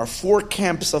 There are 4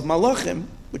 camps of Malachim,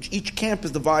 which each camp is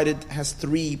divided, has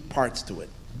 3 parts to it.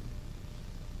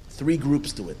 3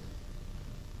 groups to it.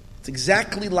 It's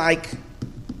exactly like,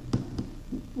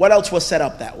 what else was set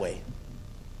up that way?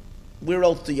 Where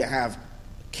else do you have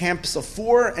camps of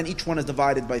 4 and each one is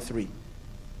divided by 3?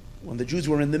 When the Jews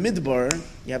were in the Midbar,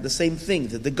 you have the same thing.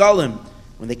 The Golim,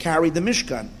 when they carried the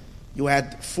Mishkan, you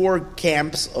had 4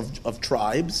 camps of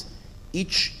tribes,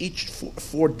 each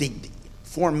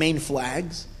 4 main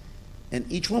flags,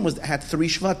 and each one had 3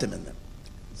 Shvatim in them.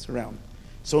 It's around.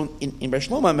 So in Beis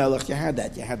Shlomo HaMelech, you had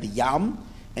that. You had the Yam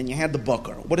and you had the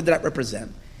Bakar. What did that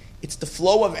represent? It's the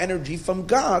flow of energy from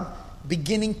God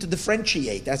beginning to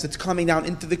differentiate as it's coming down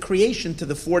into the creation, to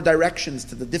the 4 directions,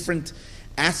 to the different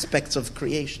aspects of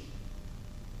creation.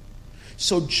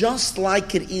 So just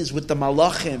like it is with the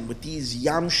Malachim, with these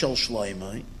Yam Shel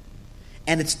Shloimeh,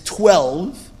 and it's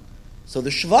 12, so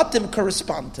the Shvatim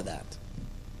correspond to that.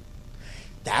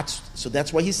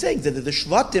 That's why he's saying that the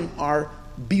Shvatim are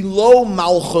below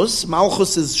Malchus.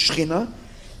 Malchus is Shechina.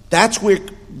 That's where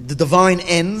the divine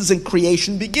ends and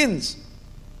creation begins.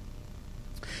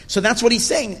 So that's what he's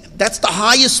saying. That's the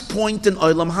highest point in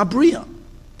Olam HaBriah.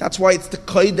 That's why it's the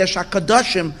Kodesh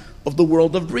HaKadoshim of the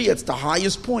world of Bria. It's the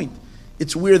highest point.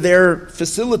 It's where they're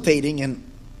facilitating and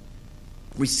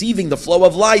receiving the flow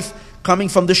of life coming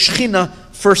from the Shechina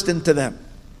first into them.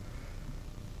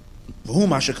 Regarding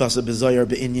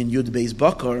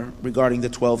the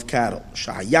 12 cattle.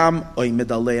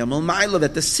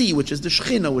 That the sea, which is the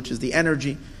Shechina, which is the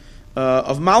energy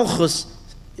of Malchus,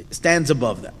 stands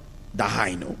above them.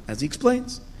 Dahainu, as he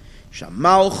explains.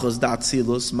 Malchus da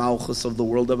Atzilus, Malchus of the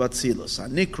world of Atzilus.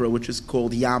 Anikra, which is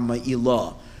called Yama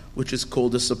Ilah, which is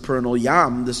called the supernal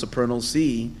Yam, the supernal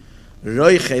sea.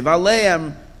 Roichev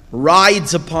Aleim,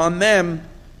 rides upon them.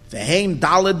 Veheim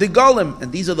Daled Degolim,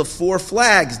 and these are the 4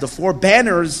 flags, the 4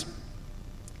 banners.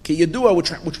 Ki Yedua,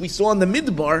 which we saw in the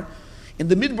Midbar. In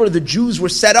the Midbar, the Jews were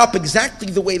set up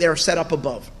exactly the way they are set up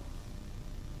above.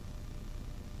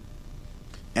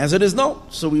 As it is known,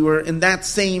 so we were in that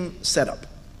same setup.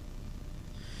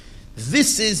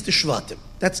 This is the Shvatim.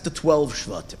 That's the 12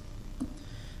 Shvatim.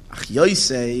 Ach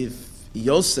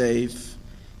Yosef,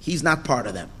 he's not part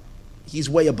of them. He's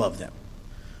way above them.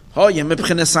 His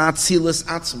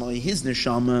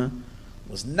neshama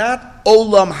was not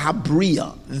Olam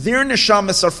Habriya. Their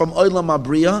neshamas are from Olam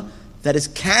Habriya that is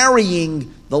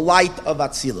carrying the light of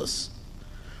Atzilus.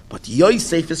 But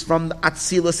Yosef is from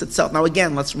Atzilus itself. Now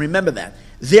again, let's remember that.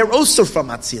 They're also from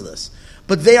Atzilus.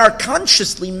 But they are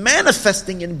consciously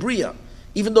manifesting in Bria.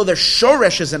 Even though their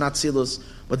Shoresh is in Atzilus,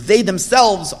 but they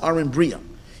themselves are in Bria.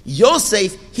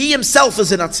 Yosef, he himself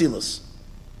is in Atzilus.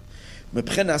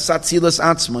 Mebchenas Atzilus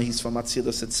Atzma, he's from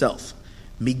Atzilus itself.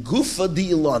 Migufa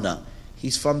di Ilana,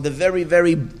 he's from the very,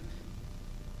 very,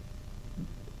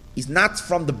 he's not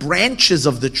from the branches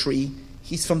of the tree,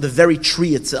 he's from the very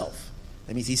tree itself.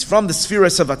 That means he's from the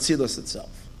spheres of Atzilus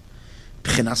itself.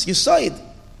 B'chinas Yesod,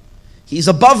 he's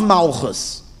above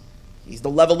Malchus. He's the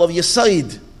level of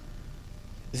Yesod.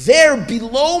 They're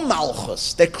below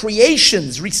Malchus, the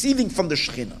creations receiving from the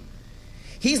Shekhinah.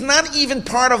 He's not even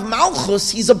part of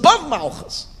Malchus, he's above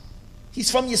Malchus.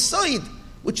 He's from Yesod,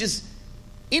 which is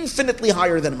infinitely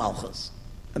higher than Malchus.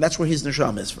 And that's where his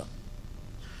Neshama is from.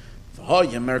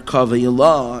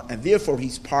 And therefore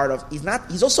he's part of,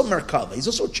 he's also Merkava, he's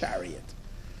also a chariot.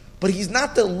 But he's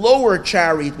not the lower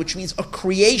chariot, which means a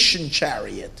creation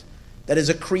chariot. That is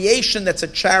a creation that's a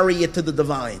chariot to the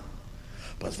divine.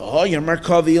 But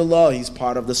he's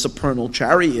part of the supernal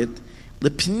chariot, to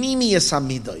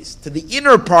the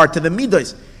inner part, to the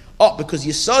midos. Oh, because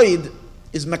Yesod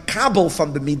is makabel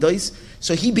from the midos,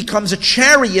 so he becomes a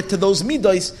chariot to those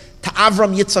midos, to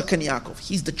Avram, Yitzchak, and Yaakov.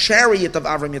 He's the chariot of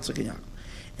Avram, Yitzchak, and Yaakov.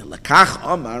 And Lakach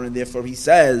Amar, and therefore he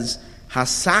says,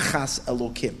 Hasachas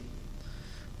Elokim.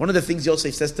 One of the things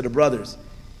Yosef says to the brothers,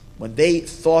 when they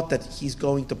thought that he's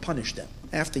going to punish them,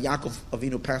 after Yaakov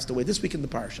Avinu passed away, this week in the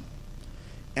parsha,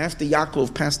 after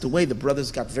Yaakov passed away, the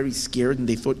brothers got very scared, and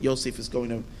they thought Yosef is going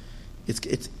to,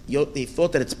 they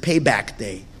thought that it's payback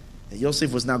day, that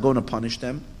Yosef was now going to punish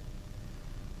them.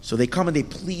 So they come and they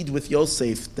plead with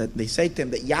Yosef, that they say to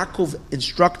him that Yaakov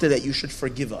instructed that you should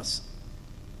forgive us.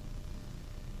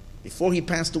 Before he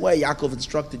passed away, Yaakov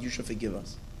instructed you should forgive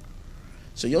us.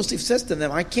 So Yosef says to them,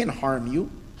 I can't harm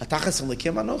you.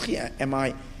 Am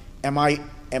I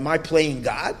playing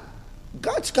God?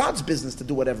 It's God's business to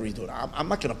do whatever He's doing. I'm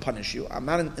not going to punish you. I'm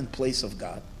not in place of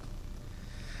God.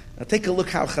 Now take a look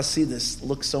how Chassidus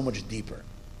looks so much deeper.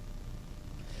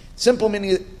 Simple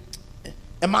meaning,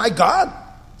 am I God?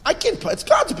 I can't. It's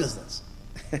God's business.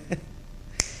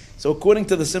 So according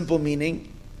to the simple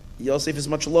meaning, Yosef is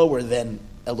much lower than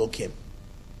Elokim.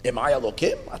 Am I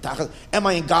Elokim? Am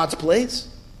I in God's place?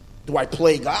 Do I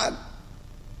play God?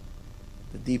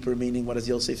 The deeper meaning, what is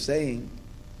Yosef saying?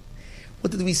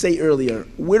 What did we say earlier?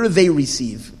 Where do they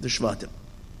receive the Shvatim?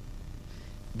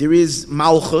 There is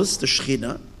Malchus, the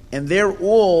Shekhinah, and they're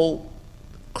all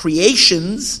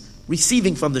creations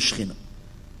receiving from the Shekhinah.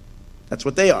 That's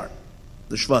what they are,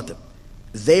 the Shvatim.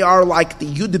 They are like the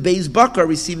Yud Beis Bakar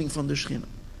receiving from the Shekhinah.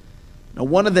 Now,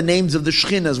 one of the names of the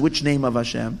Shekhinah is which name of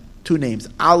Hashem? Two names.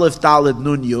 Aleph Daled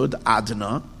Nun Yud,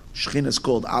 Adna. Shekhinah is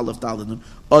called Aleph Daled Nun.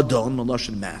 Adon,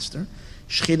 Maloshin Master.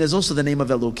 Shekhinah is also the name of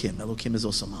Elokim. Elokim is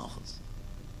also Malchus.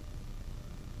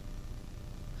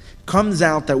 Comes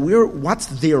out that what's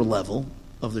their level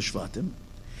of the Shvatim?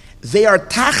 They are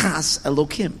Tachas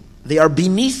Elokim. They are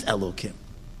beneath Elokim.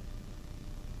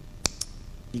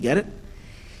 You get it?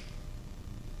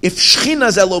 If Shekhinah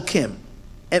is Elokim,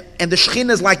 and the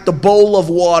Shekhinah is like the bowl of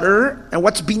water, and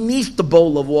what's beneath the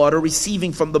bowl of water,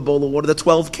 receiving from the bowl of water, the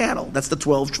 12 cattle. That's the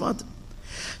 12 Shvatim.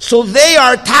 So they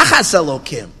are Tachas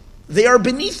Elokim. They are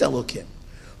beneath Elokim.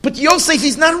 But Yosef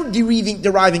is not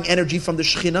deriving energy from the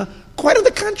Shekhinah. Quite on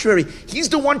the contrary. He's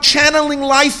the one channeling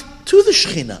life to the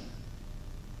Shekhinah.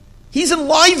 He's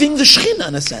enlivening the Shekhinah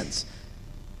in a sense.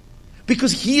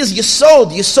 Because he is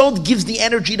Yesod. Yesod gives the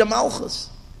energy to Malchus.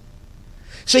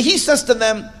 So he says to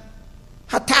them,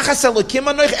 Hatachas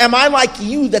Elokim anoich, am I like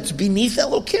you that's beneath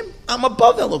Elokim? I'm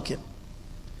above Elokim.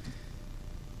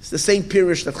 It's the same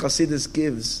pirush that Chassidus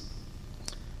gives.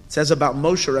 It says about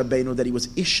Moshe Rabbeinu that he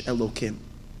was Ish Elokim.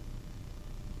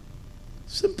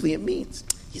 Simply it means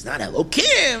he's not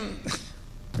Elokim.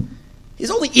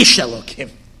 He's only Ish Elokim.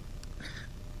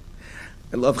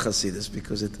 I love Chassidus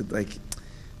because he's not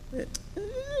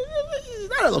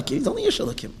Elokim, he's only Ish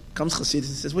Elokim. Comes Chassidus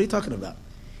and says, what are you talking about?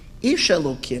 Ish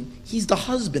Elokim, he's the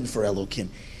husband for Elokim.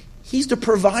 He's the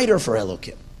provider for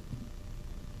Elokim.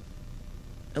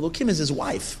 Elokim is his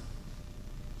wife.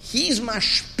 He's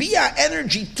mashpia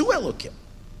energy to Elokim.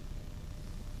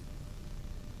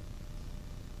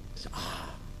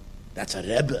 That's a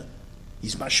Rebbe.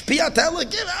 He's mashpia to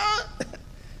Elokim.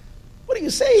 What are you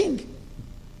saying?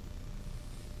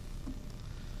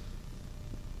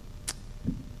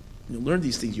 You learn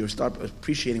these things, you start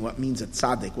appreciating what means a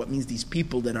tzaddik, what means these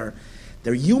people that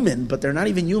they're human, but they're not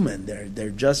even human. They're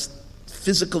just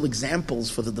physical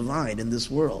examples for the divine in this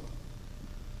world.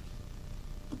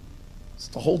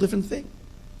 It's a whole different thing.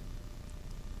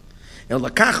 So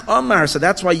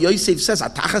that's why Yosef says,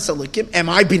 Atachas Elokim, am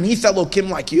I beneath Elokim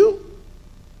like you?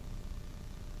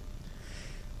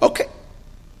 Okay.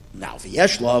 Now,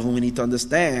 V'yeshlav, we need to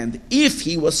understand, if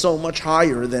he was so much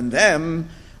higher than them,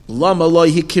 Lama lo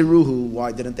hikiruhu.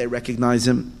 Why didn't they recognize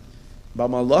him?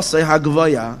 B'malasei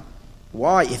hagvaya.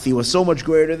 Why, if he was so much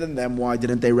greater than them, why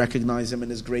didn't they recognize him in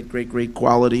his great, great, great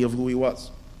quality of who he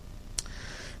was?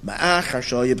 Since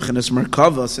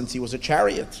he was a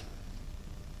chariot.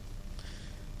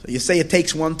 So you say it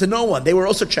takes one to know one. They were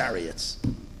also chariots.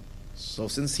 So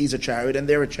since he's a chariot and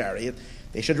they're a chariot,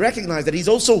 they should recognize that he's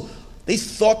also, they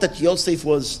thought that Yosef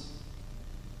was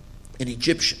an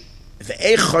Egyptian.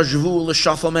 And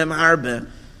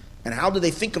how do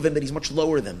they think of him that he's much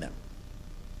lower than them?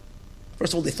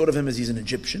 First of all, they thought of him as he's an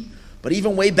Egyptian. But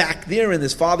even way back there in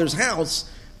his father's house,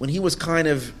 when he was kind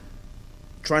of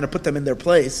trying to put them in their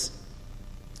place,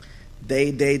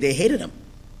 they hated him.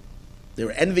 They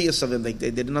were envious of him. They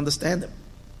didn't understand him.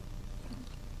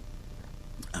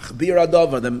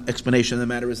 The explanation of the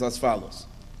matter is as follows.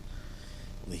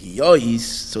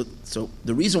 So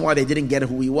the reason why they didn't get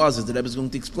who he was, as the Rebbe is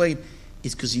going to explain,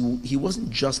 is because he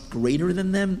wasn't just greater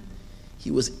than them,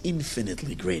 he was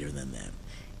infinitely greater than them.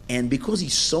 And because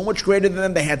he's so much greater than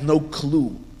them, they had no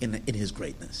clue in his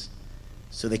greatness.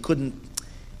 So they couldn't,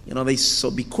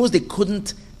 because they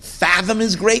couldn't fathom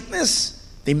his greatness,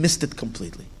 they missed it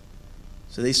completely.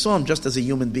 So they saw him just as a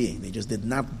human being. They just did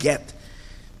not get,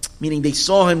 meaning they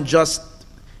saw him just,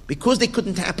 because they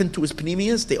couldn't tap into his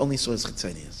panemius, they only saw his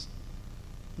chitzonius.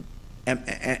 And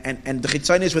the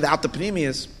chitzonius without the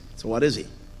panemius, so what is he?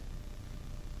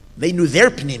 They knew their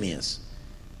panemius.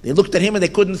 They looked at him and they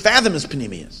couldn't fathom his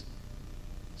panemius.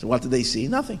 So what did they see?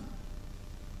 Nothing.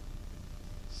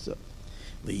 So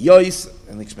the yois,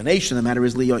 and the explanation of the matter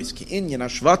is liyois. Ki'inyan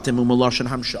hashvatim u'maloshen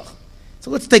hamshach. So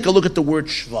let's take a look at the word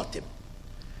shvatim.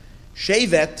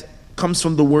 Shevet comes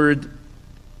from the word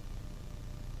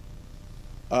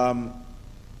a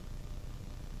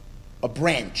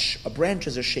branch. A branch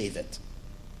is a shevet.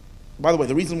 By the way,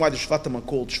 the reason why the shvatim are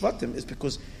called shvatim is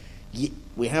because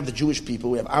we have the Jewish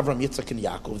people, we have Avram, Yitzchak, and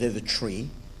Yaakov, they're the tree,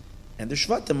 and the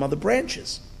shvatim are the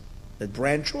branches that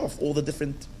branch off all the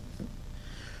different.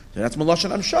 So that's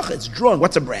Maloshan Amshach. It's drawing.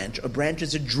 What's a branch? A branch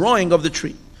is a drawing of the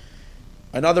tree.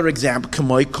 Another example,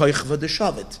 Kamoy Koichva de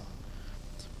Shavit.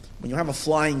 When you have a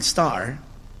flying star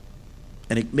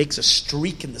and it makes a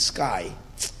streak in the sky,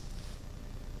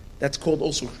 that's called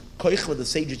also Koichva. The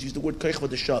sages use the word Koichva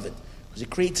de Shavit because it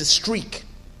creates a streak,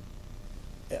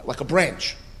 like a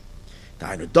branch.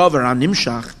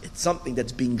 It's something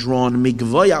that's being drawn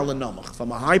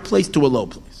from a high place to a low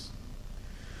place.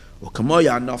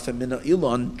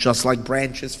 Just like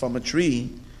branches from a tree,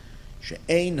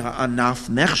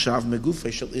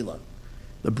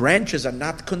 the branches are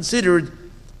not considered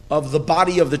of the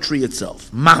body of the tree itself.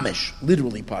 Mamish,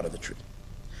 literally part of the tree.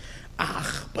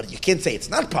 But you can't say it's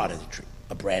not part of the tree.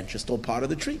 A branch is still part of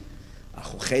the tree.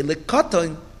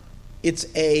 It's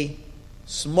a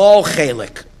small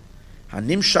chelik.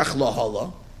 Hanimshach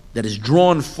lahala, that is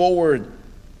drawn forward,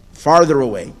 farther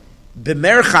away,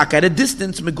 b'merchak, at a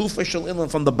distance, megufa shel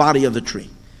ilan, from the body of the tree,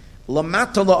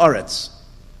 lamata la'aretz,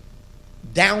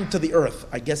 down to the earth.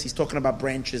 I guess he's talking about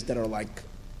branches that are like,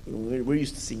 we're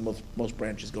used to seeing most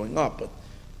branches going up, but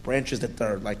branches that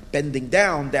are like bending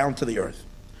down to the earth.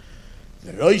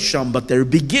 But their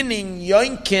beginning,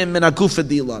 yoinkim and agufa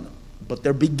dilan, but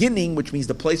their beginning, which means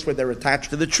the place where they're attached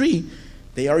to the tree,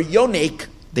 they are yonik.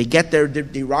 They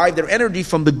derive their energy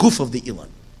from the goof of the ilan,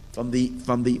 from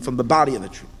the body of the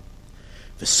tree.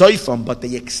 The soifam, but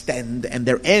they extend, and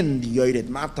their end yored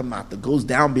mata goes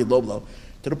down below,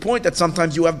 to the point that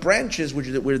sometimes you have branches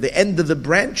where the end of the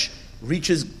branch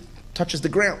touches the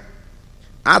ground,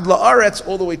 ad la'aretz,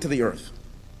 all the way to the earth.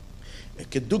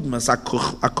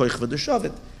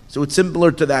 So it's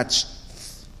similar to that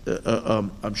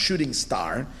shooting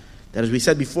star that, as we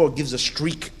said before, gives a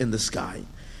streak in the sky.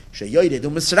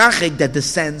 That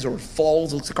descends or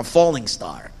falls, looks like a falling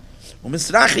star. And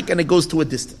it goes to a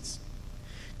distance.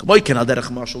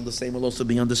 The same will also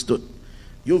be understood.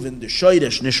 The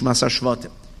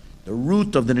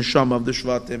root of the neshama of the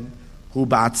shvatim, who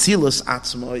ba'atzilus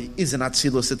atzmai, is an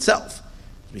atzilus itself.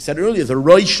 We said earlier, the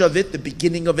roish of it, the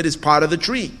beginning of it, is part of the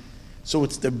tree. So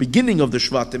it's the beginning of the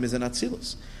shvatim is an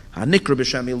atzilus. Hanikra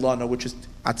b'shem ilana, which is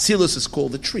atzilus, is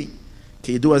called the tree.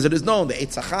 Kedu, as it is known, the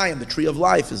Eitz HaChaim, the tree of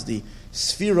life, is the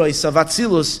Spherois of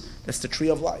Atzilus, that's the tree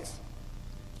of life.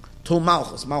 Tul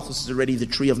Malchus is already the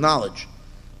tree of knowledge,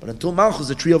 but until Malchus,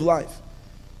 the tree of life.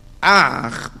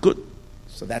 Good.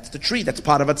 So that's the tree, that's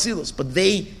part of Atzilus. But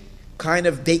they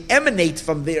emanate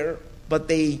from there, but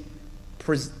they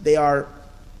are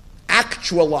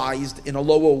actualized in a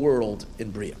lower world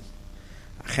in Bria.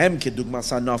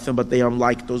 But they are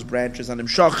like those branches on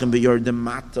Imshachim, the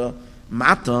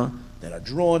mata, that are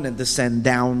drawn and descend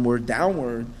downward.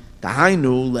 Tahainu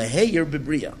leheyer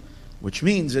b'bria. which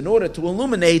means in order to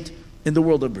illuminate in the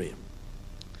world of Bria.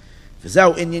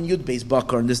 V'zeu inyan yud beis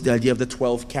bakar, and this is the idea of the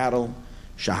 12 cattle,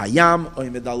 shahayam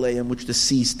oimed aleim, which the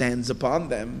sea stands upon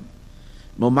them,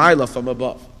 momayla from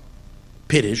above.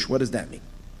 Pirish, what does that mean?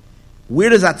 Where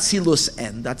does Atzilus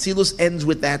end? Atzilus ends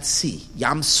with that sea.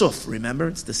 Yam Suf, remember?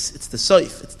 It's the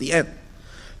Soif, it's the end.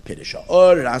 Pirish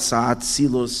ha'or rasa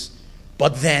Atzilus.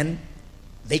 But then,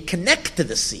 they connect to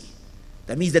the sea.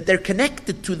 That means that they're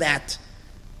connected to that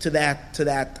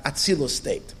Atzilus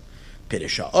state.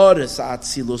 Pirish ha'or rasa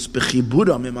Atzilus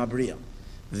b'chibura mimabriya.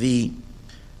 The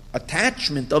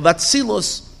attachment of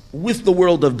Atzilus with the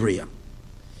world of Bria.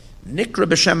 Nikra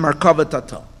b'shem markava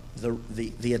tata.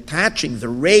 The attaching, the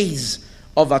rays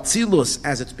of Atzilus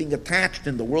as it's being attached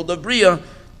in the world of Bria,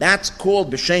 that's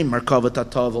called B'Shem Markava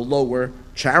Tata, the lower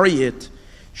chariot.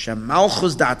 Shem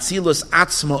Malchus da Atzilus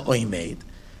Atzma Oimed.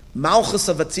 Malchus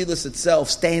of Atzilus itself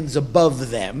stands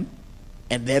above them,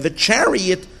 and they're the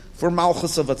chariot for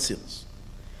Malchus of Atzilus.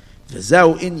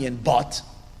 V'zeu inyan, but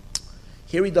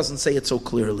here he doesn't say it so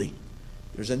clearly.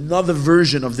 There's another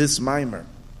version of this mimer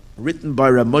written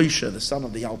by Rav Moshe, the son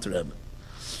of the Alter Rebbe.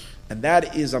 And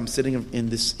that is, I'm sitting in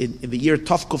the year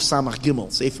Tavkuf Samach Gimel,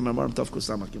 Sefer Mamarim Tavkuf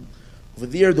Samach Gimel. Over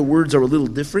there, the words are a little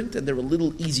different and they're a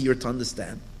little easier to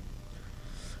understand.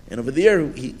 And over there,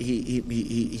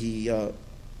 he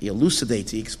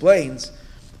elucidates, he explains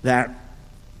that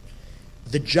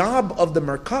the job of the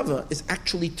Merkava is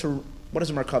actually to, what does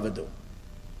a Merkava do?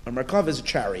 A Merkava is a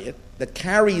chariot that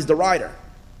carries the rider.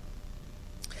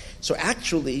 So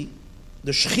actually,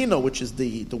 the Shechina, which is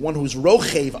the one who's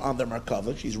rochev on the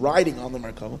Merkava, she's riding on the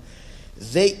Merkava,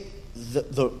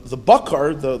 the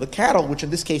bakar, the cattle, which in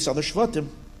this case are the Shvatim,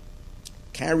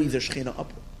 carry the Shechina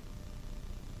upward.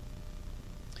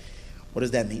 What does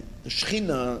that mean? The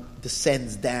Shechina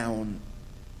descends down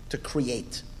to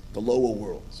create the lower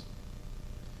worlds.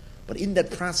 But in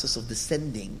that process of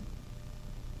descending,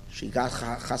 she got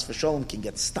chas v'sholem, can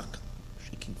get stuck.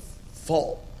 She can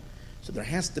fall. So there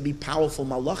has to be powerful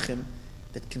malachim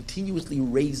that continuously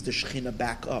raise the Shekhinah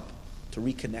back up to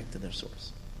reconnect to their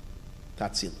source.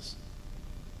 Tatzilus.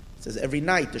 It says every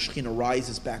night the Shekhinah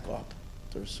rises back up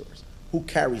to her source. Who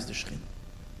carries the Shekhinah?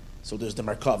 So there's the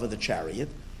Merkava, the chariot,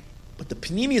 but the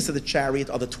Pnimius of the chariot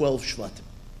are the 12 Shvatim.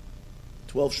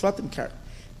 12 Shvatim carry.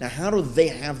 Now how do they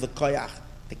have the koyach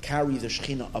to carry the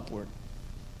Shekhinah upward?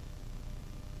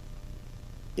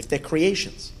 If they're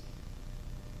creations,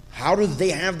 how do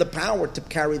they have the power to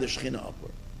carry the Shekhinah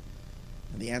upward?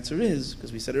 And the answer is,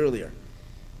 because we said earlier,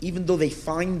 even though they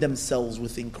find themselves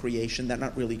within creation, they're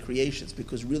not really creations,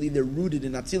 because really they're rooted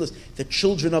in Atzilus, the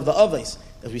children of the Avos.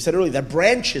 As we said earlier, they're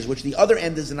branches, which the other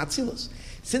end is in Atzilus.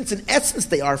 Since in essence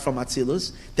they are from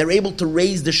Atzilus, they're able to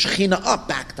raise the Shekhinah up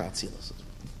back to Atzilus.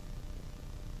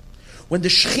 When the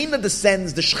Shekhinah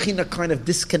descends, the Shekhinah kind of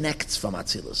disconnects from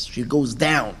Atzilus. She goes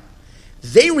down.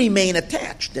 They remain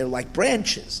attached. They're like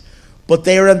branches. But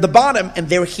they're at the bottom, and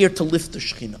they're here to lift the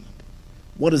Shekhinah up.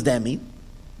 What does that mean?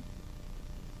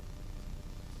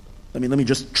 Let me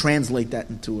just translate that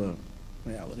into a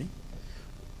reality.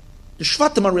 The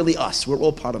Shvatim are really us. We're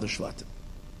all part of the Shvatim.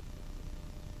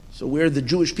 So we're the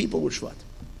Jewish people, we're Shvatim.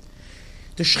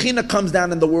 The Shekhinah comes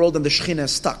down in the world and the Shekhinah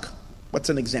is stuck. What's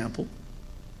an example?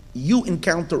 You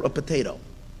encounter a potato.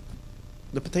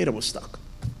 The potato was stuck.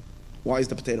 Why is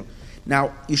the potato?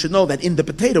 Now, you should know that in the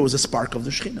potato is a spark of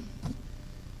the Shekhinah.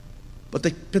 But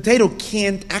the potato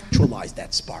can't actualize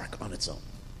that spark on its own.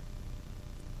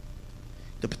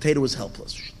 The potato is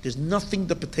helpless. There's nothing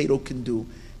the potato can do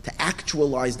to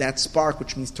actualize that spark,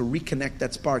 which means to reconnect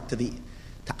that spark to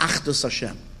Achdus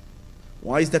Hashem.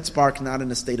 Why is that spark not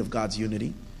in a state of God's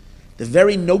unity? The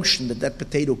very notion that that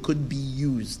potato could be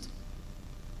used,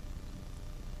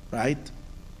 right,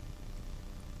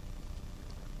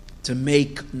 to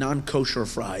make non-kosher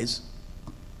fries,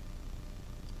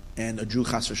 and a Jew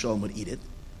chas v'sholom would eat it,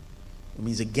 it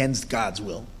means against God's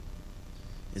will,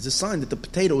 is a sign that the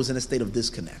potato is in a state of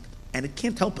disconnect, and it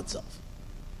can't help itself.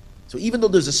 So even though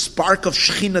there's a spark of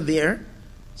Shekhinah there,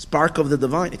 spark of the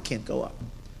divine, it can't go up.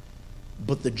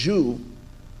 But the Jew,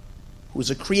 who is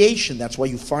a creation, that's why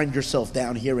you find yourself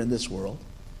down here in this world,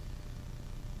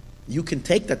 you can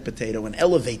take that potato and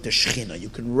elevate the Shekhinah. You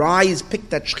can rise, pick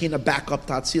that Shekhinah back up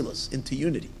to Atzilus, into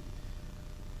unity.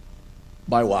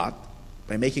 By what?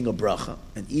 By making a bracha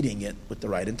and eating it with the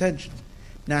right intention.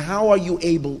 Now how are you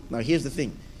able, now here's the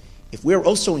thing, if we're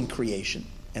also in creation,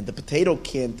 and the potato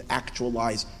can't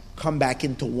actualize, come back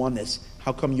into oneness,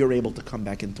 how come you're able to come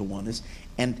back into oneness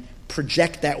and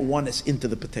project that oneness into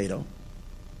the potato?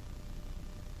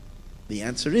 The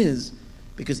answer is,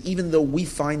 because even though we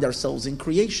find ourselves in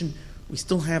creation, We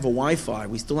still have a Wi-Fi.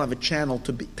 We still have a channel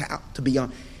to be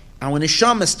on. Our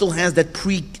neshama still has that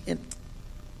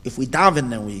if we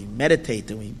daven and we meditate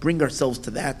and we bring ourselves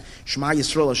to that, Shema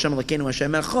Yisrael, Hashem Elokeinu,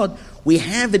 Hashem Echad, we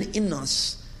have it in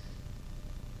us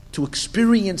to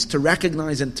experience, to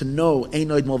recognize, and to know,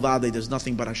 Einoid Movade, there's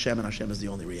nothing but Hashem, and Hashem is the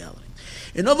only reality.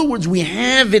 In other words, we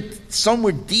have it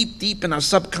somewhere deep, deep in our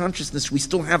subconsciousness. We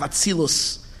still have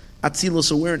Atzilus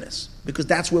awareness, because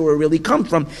that's where we really come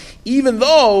from, even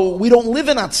though we don't live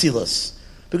in Atzilus.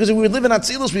 Because if we would live in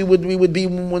Atzilus, we would be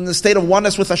in the state of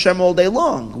oneness with Hashem all day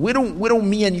long. We don't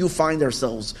me and you find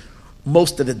ourselves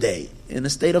most of the day in a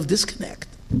state of disconnect,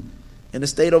 in a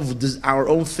state of our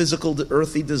own physical,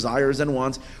 earthly desires and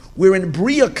wants. We're in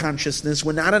Bria consciousness.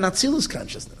 We're not in Atzilus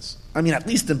consciousness. I mean, at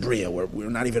least in Bria, we're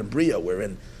not even in Bria. We're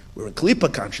in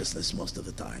Klippa consciousness most of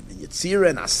the time, in Yetzirah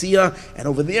and Asiya, and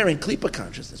over there in Klippa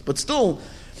consciousness. But still,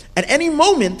 at any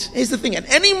moment, here's the thing: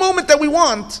 at any moment that we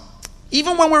want,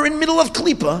 even when we're in the middle of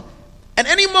Klippa, at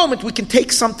any moment we can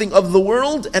take something of the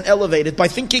world and elevate it by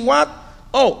thinking what?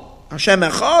 Oh, Hashem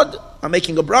Echad, I'm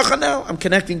making a bracha now, I'm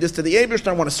connecting this to the Eibishter,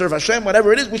 I want to serve Hashem,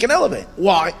 whatever it is, we can elevate.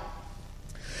 Why?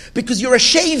 Because you're a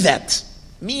shevet.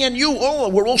 Me and you,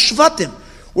 we're all shvatim.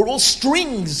 We're all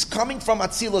strings coming from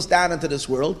Atzilus down into this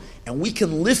world, and we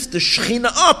can lift the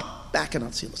Shekhinah up back in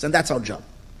Atzilus. And that's our job.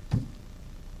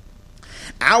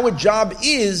 Our job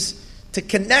is to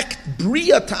connect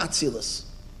Bria to Atzilus.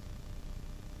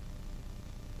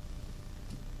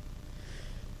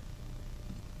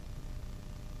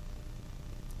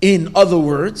 In other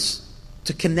words,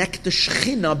 to connect the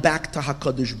Shekhinah back to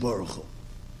HaKadosh Baruch Hu.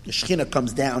 The Shekhinah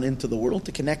comes down into the world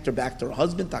to connect her back to her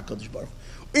husband, to HaKadosh Baruch Hu.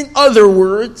 In other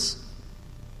words,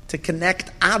 to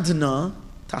connect Adna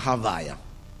to Havaya.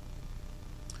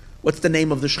 What's the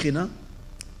name of the Shekhinah?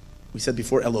 We said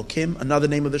before Elokim. Another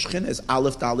name of the Shekhinah is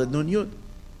Aleph Daled Nun Yud.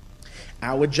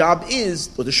 Our job is,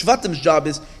 or the Shvatim's job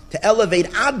is, to elevate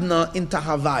Adna into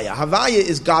Havaya. Havaya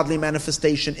is godly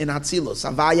manifestation in Atzilus.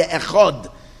 Havaya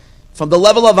Echad. From the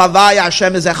level of Havaya,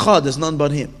 Hashem is Echad. There's none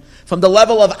but Him. From the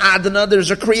level of Adna,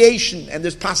 there's a creation, and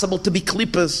there's possible to be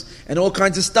klippas and all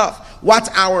kinds of stuff. What's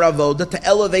our avoda? To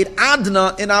elevate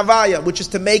Adna in Havaya, which is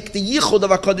to make the yichud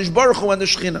of HaKadosh Baruch Hu and the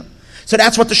Shekhinah. So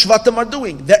that's what the Shvatim are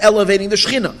doing. They're elevating the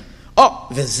Shekhinah. Oh,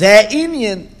 v'zeh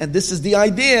inyan, and this is the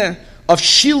idea of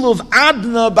shiluv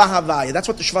Adna b'Havaya. That's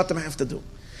what the Shvatim have to do.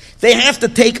 They have to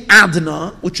take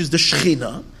Adna, which is the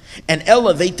Shekhinah, and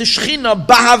elevate the Shekhinah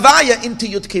b'Havaya into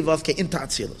Yud Kei Vav Kei, into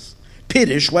Atzilus.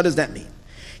 Pirish, what does that mean?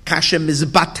 Kashem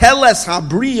mizbateles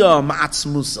habriya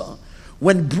ma'atzmusa.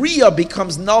 When Bria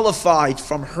becomes nullified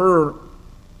from her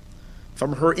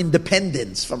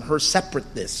independence, from her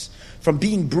separateness, from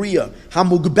being Bria,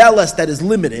 hamugbeles, that is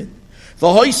limited,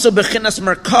 v'hoisa bechinas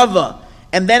merkava,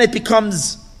 and then it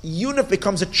becomes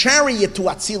a chariot to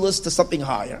Atzilus, to something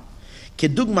higher.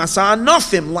 Kedugmas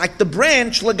ha'anofim, like the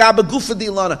branch lagaba gufa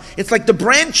dilana. It's like the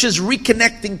branches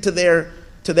reconnecting to the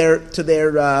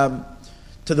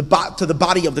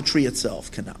body of the tree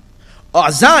itself.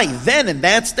 Azai, then in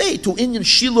that state, to inyan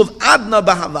shiluv Adna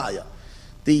b'Havaya,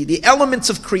 the elements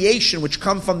of creation which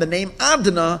come from the name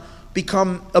Adna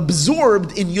become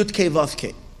absorbed in Yud Kei Vav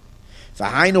Kei.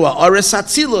 V'hainu ha'ares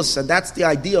Atzilus, and that's the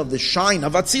idea of the shine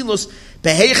of Atzilus.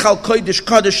 Beheichal kodesh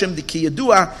kadeshim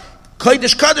dikiyadua.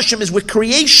 Kodesh kadeshim is where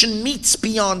creation meets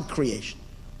beyond creation,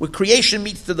 where creation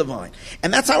meets the divine,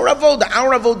 and that's our avoda.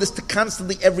 Our avoda is to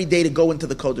constantly, every day, to go into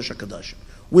the kodesh hakadashim.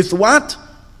 With what?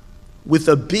 With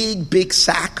a big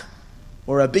sack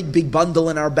or a big bundle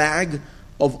in our bag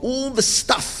of all the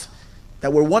stuff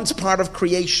that were once part of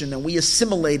creation, and we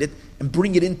assimilate it and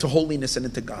bring it into holiness and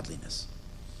into godliness.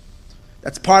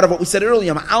 That's part of what we said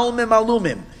earlier. Almim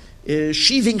alumim,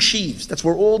 sheaving sheaves. That's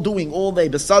what we're all doing all day.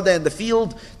 Basada in the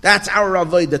field. That's our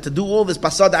avodah, to do all this.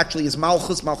 Basada actually is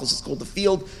Malchus. Malchus is called the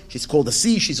field. She's called the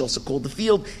sea. She's also called the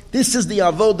field. This is the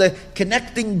avodah,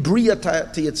 connecting Bria to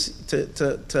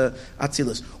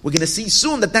Atzilus. We're going to see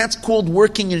soon that that's called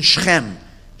working in Shechem.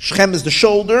 Shechem is the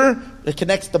shoulder that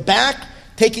connects the back,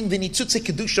 taking the Nitzutze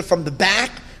Kedusha from the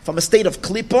back, from a state of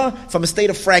klippa, from a state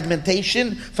of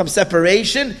fragmentation, from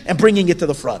separation, and bringing it to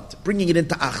the front, bringing it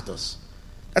into Achdus.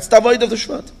 That's the avodah of the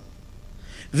Shvat.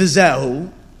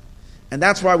 V'zehu, and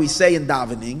that's why we say in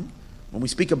davening, when we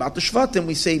speak about the Shvatim,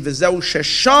 we say V'zehu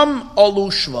shesham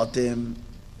olu Shvatim.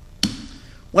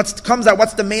 What's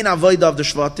the main avodah of the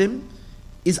Shvatim?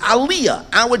 Is aliyah.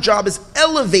 Our job is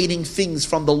elevating things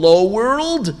from the low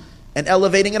world and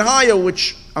elevating it higher,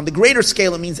 which on the greater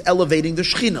scale it means elevating the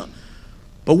Shekhinah.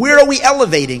 But where are we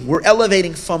elevating? We're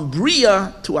elevating from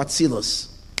Bria to Atzilus.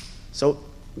 So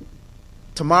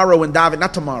tomorrow in davening,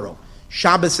 not tomorrow,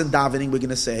 Shabbos in davening, we're going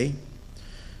to say,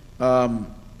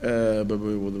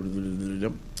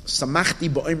 Samachti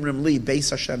ba'omrim li beis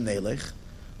Hashem nelech.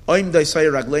 Oim daisay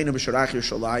ragleinu b'sharach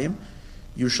Yerushalayim.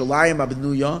 Yerushalayim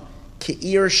abnuya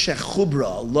ke'ir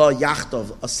shechubra la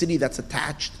yachtov, a city that's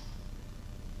attached.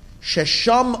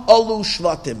 Shesham alu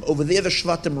shvatim, over there the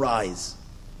shvatim rise.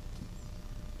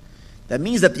 That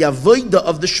means that the avodah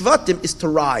of the shvatim is to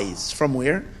rise from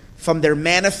where? From their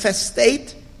manifest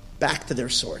state back to their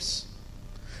source.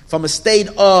 From a state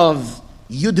of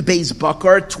Yud Beis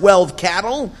Bakar, 12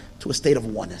 cattle, to a state of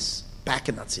oneness, back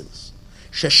in Atzilus.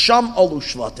 Shesham alu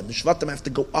shvatim. The shvatim have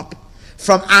to go up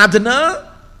from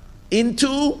Adna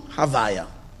into Havaya.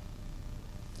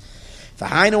 They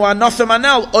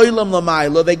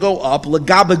go up,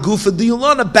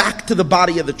 back to the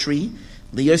body of the tree,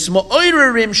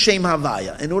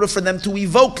 in order for them to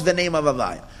evoke the name of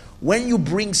Havaya. When you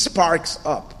bring sparks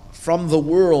up from the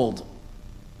world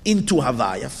into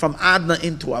Havaya, from Adna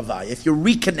into Havaya, if you're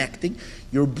reconnecting,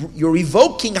 you're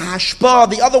evoking Hashpa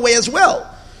the other way as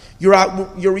well.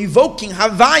 You're evoking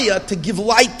Havaya to give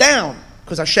light down,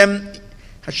 because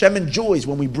Hashem enjoys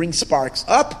when we bring sparks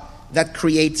up. That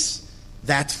creates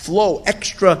that flow,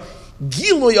 extra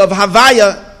giluy of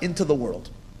Havaya into the world.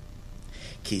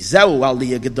 And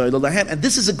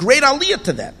this is a great aliyah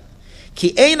to them.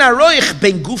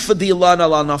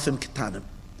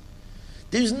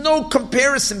 There's no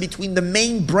comparison between the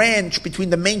main branch, between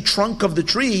the main trunk of the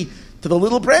tree to the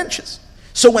little branches.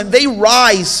 So when they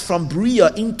rise from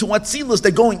Bria into Atzilus,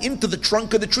 they're going into the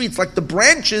trunk of the tree. It's like the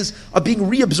branches are being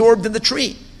reabsorbed in the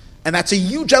tree. And that's a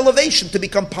huge elevation to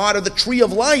become part of the tree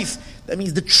of life. That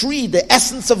means the tree, the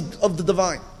essence of the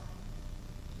divine.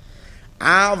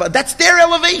 That's their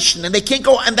elevation. And they can't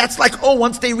go, and that's like,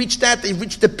 once they reach that, they've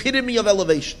reached the epitome of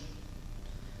elevation.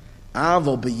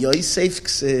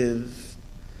 The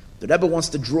Rebbe wants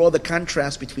to draw the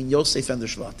contrast between Yosef and the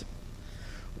Shvatim.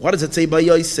 What does it say by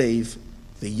Yosef?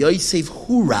 The Yosef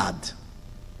Hurad.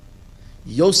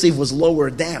 Yosef was lower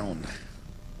down.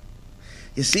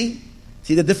 You see?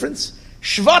 See the difference?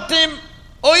 Shvatim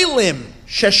oilim.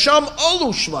 Shesham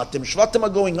olu shvatim. Shvatim are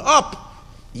going up.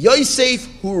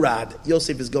 Yosef hurad.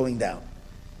 Yosef is going down.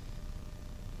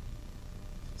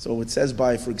 So it says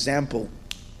for example,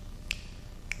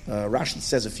 Rashi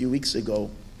says a few weeks ago,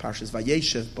 Parshas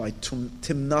Vayeshev, by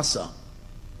Timnasa,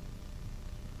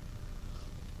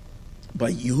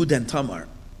 by Yehud and Tamar.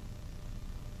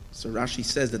 So Rashi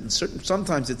says that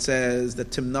sometimes it says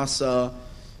that Timnasa,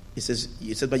 it says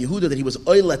by Yehuda that he was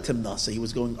oile Timnasa, he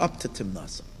was going up to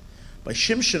Timnasa. By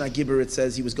Shimshon Agibur it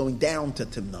says he was going down to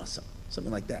Timnasa,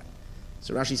 something like that.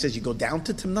 So Rashi says you go down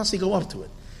to Timnasa, you go up to it.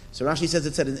 So Rashi says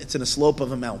it's in a slope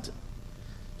of a mountain.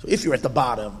 So if you're at the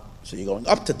bottom, so you're going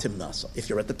up to Timnasa. If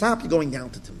you're at the top, you're going down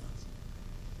to Timnasa.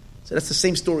 So that's the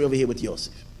same story over here with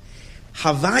Yosef.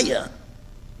 Havaya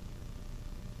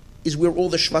is where all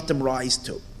the Shvatim rise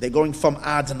to. They're going from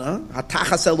Adna,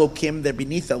 Hatachas Elokim, they're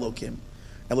beneath Elokim.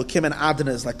 Elokim and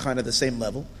Adna is like kind of the same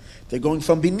level. They're going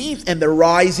from beneath and they're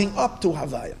rising up to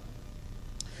Havaya.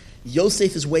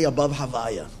 Yosef is way above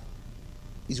Havaya.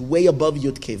 He's way above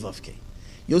Yud Kei Vav Kei.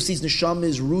 Yosef's neshama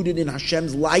is rooted in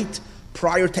Hashem's light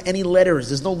prior to any letters.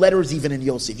 There's no letters even in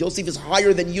Yosef. Yosef is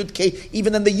higher than Yud Kei,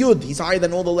 even than the Yud. He's higher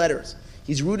than all the letters.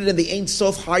 He's rooted in the Ein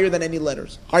Sof, higher than any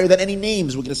letters, higher than any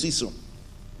names. We're going to see soon.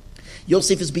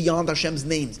 Yosef is beyond Hashem's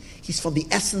names. He's from the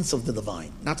essence of the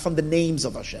divine, not from the names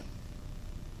of Hashem.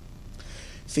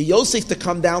 For Yosef to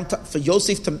come down, for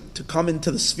Yosef to come into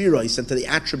the spherois and to the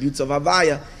attributes of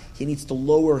Havaya, he needs to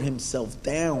lower himself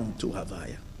down to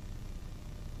Havaya.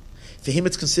 For him,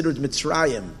 it's considered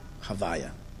Mitzrayim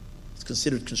Havaya. It's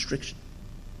considered constriction.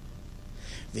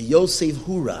 The Yosef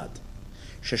Hurad,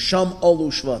 Shesham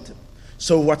Olu Shvatim.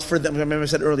 So what for them? Remember I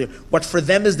said earlier, what for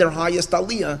them is their highest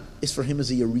aliyah is for him as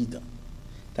a yerida.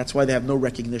 That's why they have no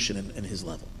recognition in his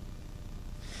level.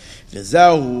 And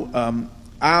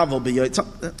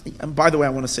by the way, I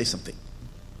want to say something.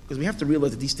 Because we have to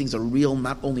realize that these things are real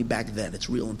not only back then, it's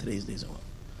real in today's days as well.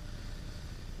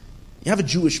 You have a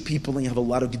Jewish people and you have a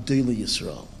lot of Gedolei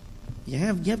Yisrael. You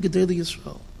have Gedolei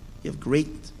Yisrael. You have great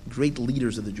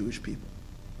leaders of the Jewish people.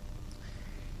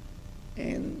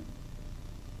 And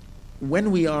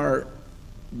when we are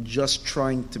just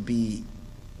trying to be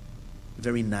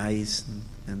very nice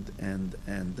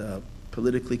and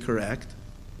politically correct,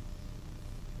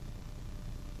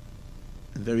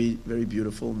 and very, very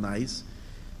beautiful, nice.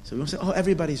 So we want to say,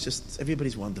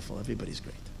 everybody's wonderful, everybody's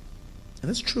great. And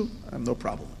that's true. I have no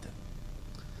problem with that.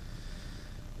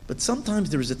 But sometimes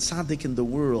there is a tzaddik in the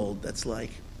world that's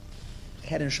like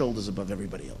head and shoulders above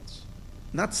everybody else.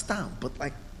 Not stam, but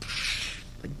like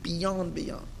beyond.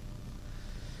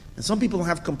 And some people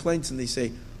have complaints and they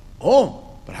say, oh,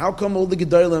 but how come all the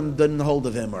Gedolim didn't hold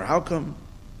of him? Or how come,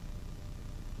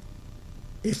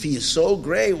 if he is so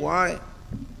great, why?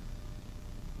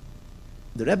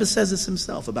 The Rebbe says this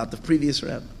himself about the previous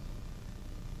Rebbe.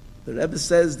 The Rebbe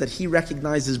says that he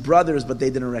recognized his brothers, but they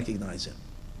didn't recognize him.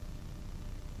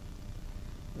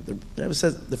 The Rebbe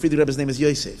says, the Friedrich Rebbe's name is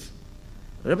Yosef.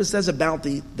 The Rebbe says about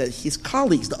that his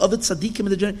colleagues, the Ovid Tzaddikim in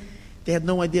the generation, they had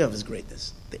no idea of his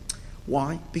greatness.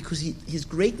 Why? Because his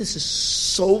greatness is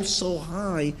so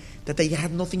high that they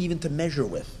had nothing even to measure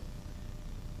with.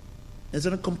 It's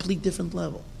on a complete different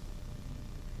level.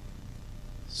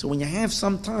 So when you have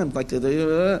sometimes like it's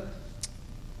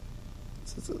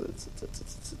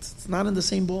not in the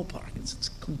same ballpark. It's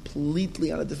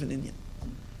completely out of different Indian.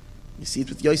 You see it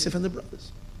with Yosef and the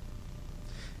brothers.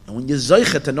 And when you're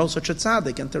zoicha to know such a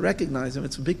tzaddik and to recognize him,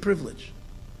 it's a big privilege.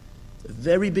 It's a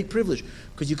very big privilege.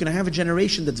 Because you can have a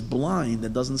generation that's blind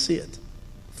and doesn't see it.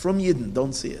 From Yidden,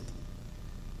 don't see it.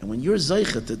 And when you're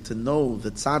zoicha to know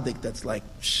the tzaddik that's like,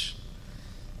 shh.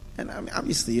 And I mean,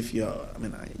 obviously, if you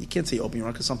can't say open your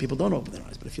eyes because some people don't open their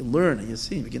eyes. But if you learn and you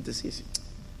see, you begin to see.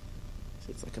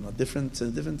 It's like a different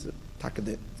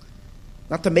takadeh.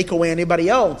 Not to make away anybody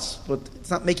else, but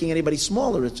it's not making anybody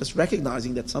smaller. It's just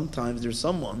recognizing that sometimes there's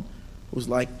someone who's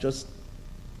like just.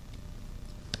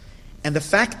 And the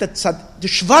fact that the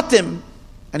Shvatim,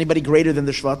 anybody greater than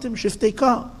the Shvatim, Shiftei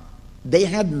Ka, they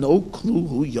had no clue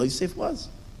who Yosef was.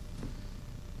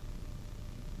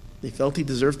 They felt he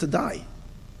deserved to die.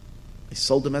 They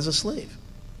sold him as a slave.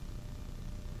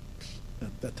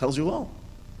 That tells you all.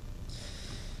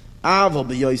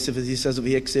 Aval Yosef, as he says over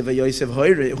here, Yosef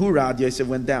Hurad, Yosef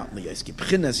went down.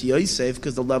 Yosef,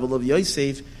 because the level of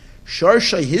Yosef,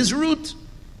 Sharsha, his root,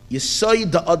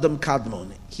 Yesod the Adam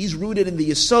Kadmon. He's rooted in the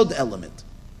Yesod element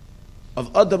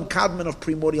of Adam Kadmon, of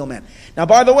primordial man. Now,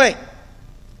 by the way,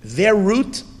 their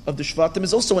root of the Shvatim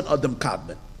is also in Adam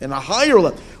Kadmon. In a higher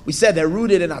level, we said they're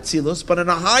rooted in Atzilus, but in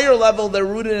a higher level, they're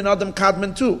rooted in Adam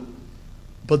Kadmon too.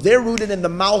 But they're rooted in the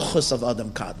Malchus of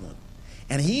Adam Kadmon.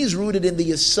 And he's rooted in the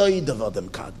Yesod of Adam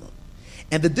Kadmon.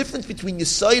 And the difference between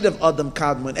Yesod of Adam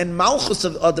Kadmon and Malchus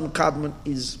of Adam Kadmon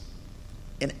is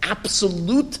an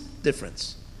absolute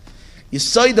difference.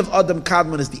 Yesod of Adam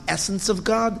Kadmon is the essence of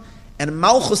God, and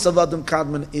Malchus of Adam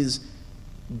Kadmon is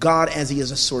God as he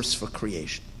is a source for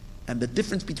creation. And the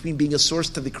difference between being a source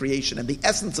to the creation and the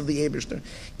essence of the Eibishter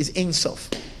is Ein Sof.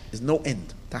 There's no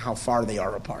end to how far they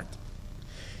are apart.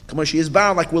 Kamoshi is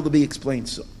bound, like will be explained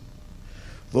so.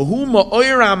 And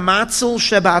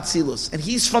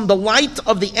he's from the light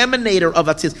of the emanator of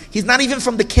Atzilus. He's not even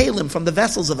from the Kalim, from the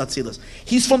vessels of Atzilus.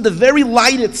 He's from the very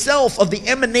light itself of the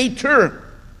emanator.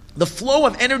 The flow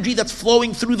of energy that's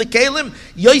flowing through the Kalim,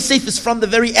 Yosef is from the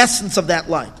very essence of that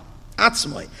light.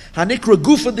 Atzmai. Hanikra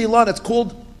Gufa Dilan, it's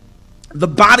called the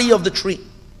body of the tree.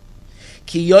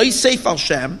 Ki Yosef al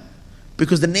Shem,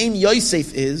 because the name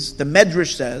Yosef is, the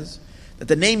Medrash says, that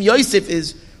the name Yosef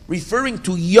is referring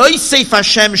to Yosef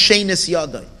Hashem Shenis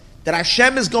Yadai. That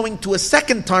Hashem is going to a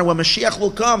second time, when Mashiach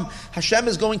will come, Hashem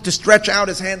is going to stretch out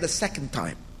his hand a second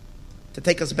time to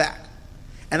take us back.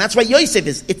 And that's why Yosef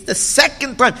is. It's the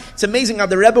second time. It's amazing how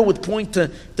the Rebbe would point to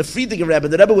the Friedrich Rebbe.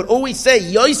 The Rebbe would always say,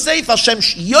 Yosef Hashem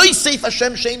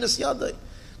Shenis Yadai.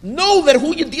 Know that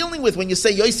who you're dealing with when you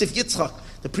say Yosef Yitzchak,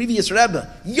 the previous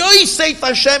Rebbe. Yosef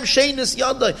Hashem Shenis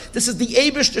Yadai. This is the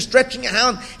Eibishter stretching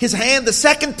out his hand the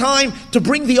second time to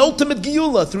bring the ultimate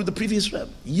Geula through the previous Rebbe.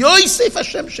 Yosef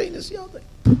Hashem Shenis Yadai.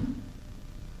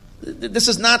 This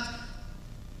is not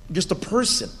just a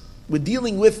person. We're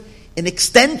dealing with an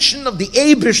extension of the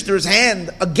Eibishter's hand,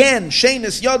 again,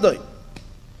 Shenis Yadai.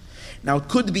 Now it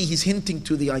could be he's hinting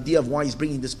to the idea of why he's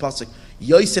bringing this pasuk,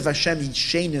 Yosef Hashem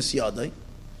Shenis Yadai,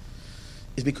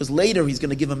 is because later he's going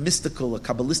to give a mystical, a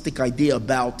Kabbalistic idea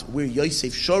about where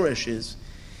Yosef Shoresh is.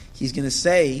 He's going to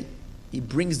say, he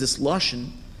brings this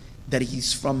lashon, that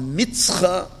he's from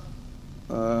Mitzcha,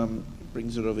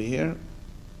 brings it over here,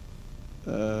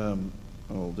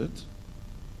 hold it.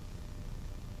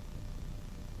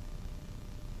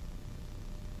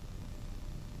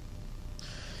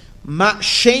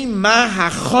 Shem ma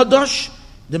hachodosh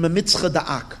de mitzcha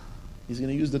da'ak. He's going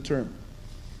to use the term.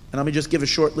 And let me just give a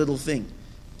short little thing.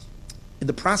 In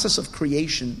the process of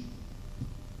creation,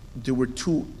 there were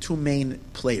two main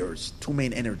players, two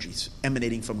main energies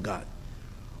emanating from God.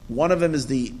 One of them is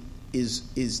the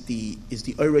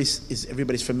Oires, is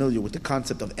everybody's familiar with the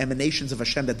concept of emanations of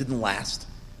Hashem that didn't last.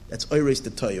 That's Oires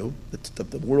de Toyu,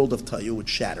 the world of Toyu, which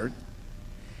shattered.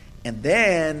 And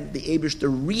then the Eibishter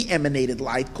re-emanated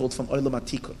light called from Olam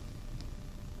HaTikun.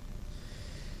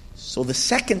 So the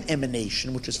second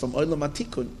emanation, which is from Olam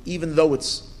HaTikun, even though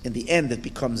it's in the end it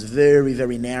becomes very,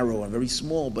 very narrow and very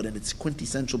small, but in its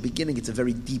quintessential beginning, it's a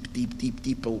very deep, deep, deep,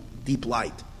 deep, deep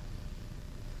light.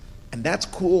 And that's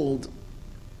called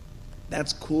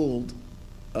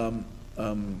Shem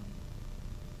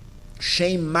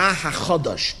Ma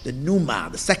HaChodosh, the new Ma,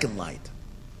 the second light.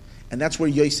 And that's where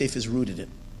Yosef is rooted in.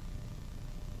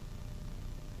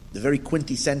 The very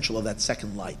quintessential of that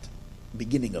second light,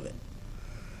 beginning of it.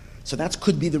 So that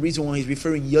could be the reason why he's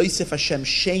referring Yosef Hashem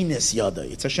Shenis Yada.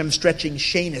 It's Hashem stretching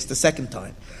Shenis the second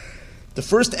time. The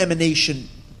first emanation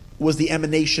was the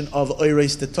emanation of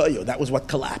Oires the Toyo. That was what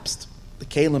collapsed. The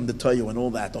Kalim, the Toyo, and all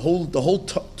that. The whole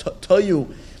Toyo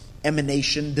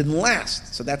emanation didn't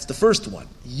last. So that's the first one.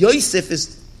 Yosef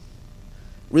is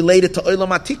related to Olam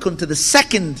HaTikun, to the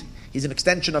second. He's an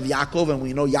extension of Yaakov, and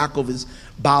we know Yaakov is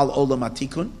Baal Olam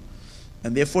HaTikun.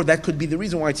 And therefore, that could be the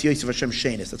reason why it's Yosef Hashem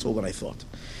Shenis. That's all that I thought.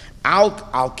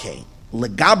 Okay.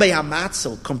 Legabe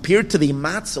HaMatzel, compared to the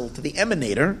Matzel, to the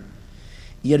emanator,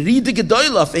 Yerida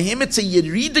Gedoyla, for him it's a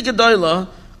Yerida Gedoyla,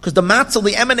 because the Matzel,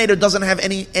 the emanator, doesn't have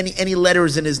any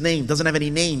letters in his name, doesn't have any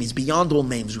name. He's beyond all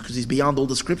names, because he's beyond all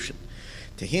description.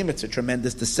 To him, it's a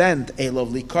tremendous descent.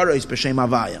 Elov Likaros B'Shem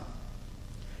Havaya.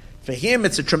 For him,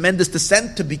 it's a tremendous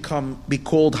descent to be called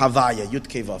Havaya,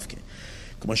 Yudke Vavke.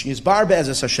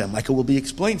 Like it will be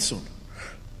explained soon.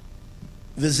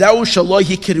 That's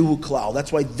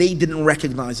why they didn't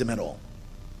recognize him at all.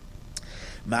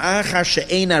 There's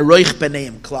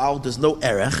no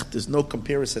erech, there's no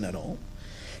comparison at all.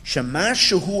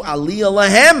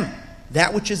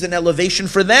 That which is an elevation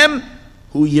for them,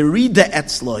 who yerida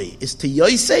etzloi, is to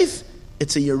Yosef,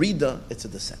 it's a yerida, it's a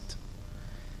descent.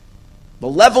 The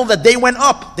level that they went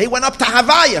up to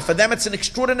Havaya. For them, it's an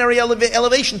extraordinary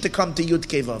elevation to come to Yud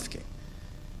Kei Vav Kei,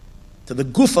 to the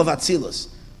Guf of Atzilus.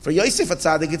 For Yosef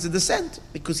HaTzadik, it's a descent,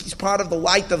 because he's part of the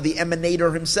light of the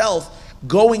emanator himself.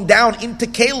 Going down into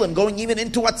Kalim, going even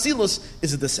into Atzilus,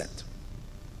 is a descent.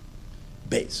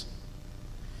 Beis.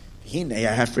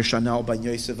 Now,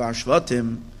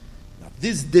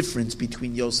 this difference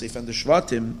between Yosef and the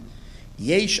Shvatim,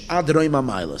 Yesh Ad Roima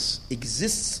Mailas,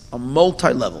 exists on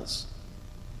multi-levels.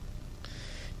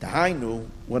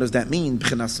 What does that mean?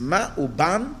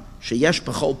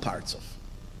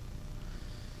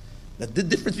 That the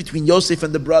difference between Yosef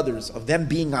and the brothers, of them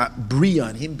being Bria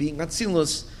and him being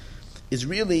Atzilus, is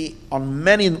really on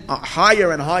many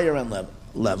higher and higher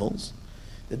levels.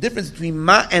 The difference between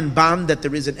Ma and Ban that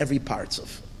there is in every parts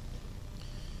of.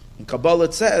 In Kabbalah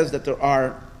it says that there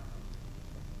are,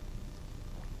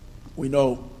 we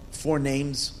know, 4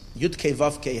 names. Yud Kei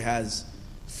Vav Kei has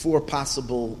 4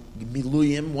 possible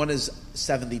miluyim. One is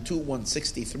 72,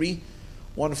 163,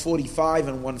 145,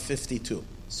 and 152.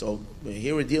 So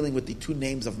here we're dealing with the 2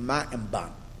 names of Ma and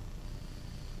Ban.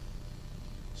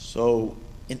 So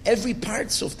in every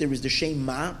partsuf there is the Shem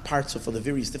Ma, partsuf for the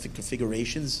various different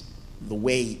configurations, the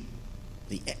way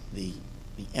the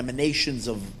emanations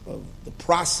of the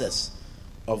process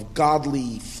of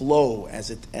godly flow as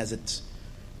it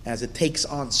takes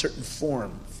on certain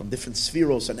form from different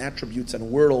spheros and attributes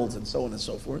and worlds and so on and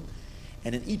so forth.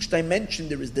 And in each dimension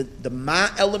there is the Ma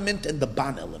element and the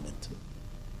Ban element.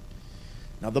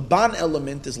 Now the Ban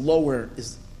element is lower,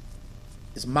 is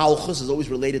Malchus, is always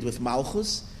related with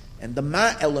Malchus, and the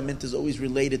Ma element is always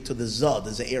related to the Zod,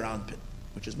 the Ze'er Anpin,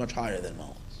 which is much higher than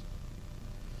Malchus.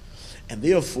 And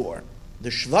therefore, the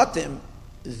Shvatim,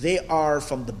 they are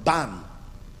from the Ban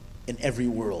in every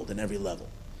world, in every level.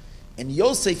 And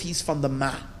Yosef, he's from the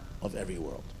Ma of every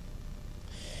world.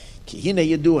 Kihine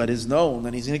Yedua, it is known,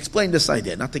 and he's going to explain this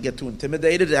idea, not to get too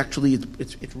intimidated. Actually,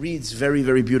 it reads very,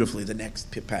 very beautifully, the next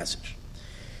passage.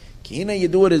 Kihine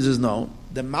Yedua, it is known,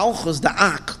 the Malchus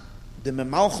Da'ak,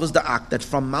 that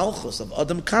from Malchus of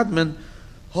Adam Kadmon,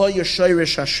 Hoya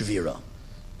Shoirish HaShvira,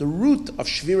 the root of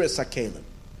Shviras HaKelim,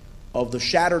 of the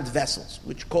shattered vessels,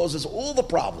 which causes all the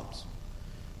problems.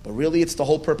 But really it's the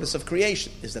whole purpose of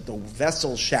creation, is that the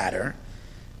vessels shatter,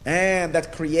 and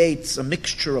that creates a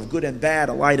mixture of good and bad,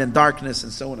 a light and darkness,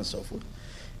 and so on and so forth.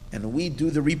 And we do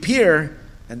the repair,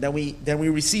 and then we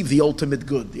receive the ultimate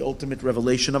good, the ultimate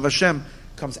revelation of Hashem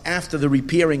comes after the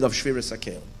repairing of Shviras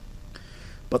HaKelim.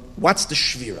 But what's the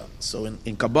Shvira? So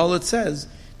in Kabbalah it says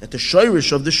that the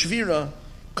Shoirish of the Shvira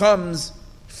comes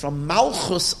from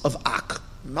Malchus of Ak,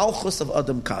 Malchus of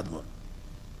Adam Kadmon.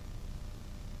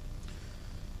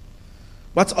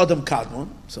 What's Adam Kadmon?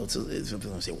 So it's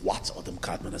people say, what's Adam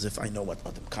Kadmon? As if I know what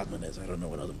Adam Kadmon is. I don't know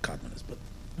what Adam Kadmon is, but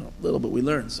a little bit we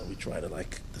learn, so we try to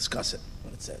discuss it,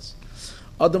 what it says.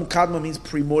 Adam Kadmon means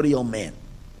primordial man.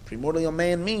 Primordial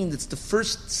man means it's the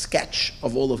first sketch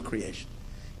of all of creation.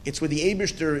 It's where the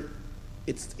Eibishter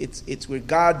It's where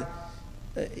God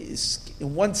is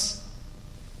in once.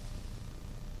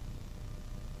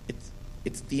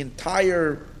 It's the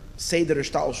entire Seder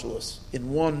Ishtalshalos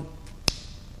in one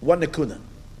nekuna.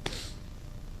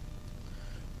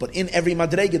 But in every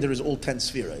madrega there is all 10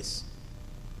 spheres.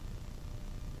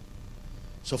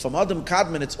 So from Adam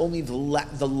Kadmon, it's only the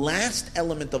last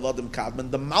element of Adam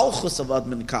Kadmon, the Malchus of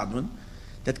Adam Kadmon,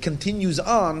 that continues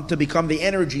on to become the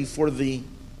energy for the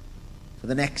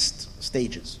next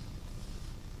stages.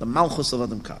 The Malchus of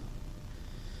Adam Kadmon.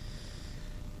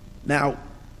 Now,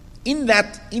 in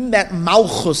that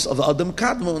Malchus of Adam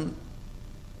Kadmon,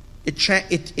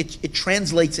 it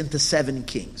translates into 7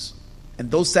 kings.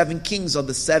 And those 7 kings are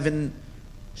the 7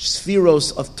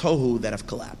 spheros of Tohu that have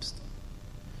collapsed.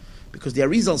 Because the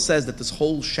Arizal says that this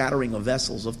whole shattering of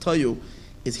vessels of Tohu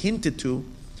is hinted to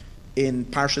in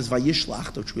Parshas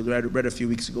Vayishlach, which we read a few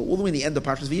weeks ago. All the way in the end of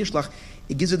Parshas Vayishlach,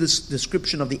 it gives you this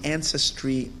description of the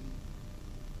ancestry,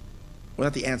 well,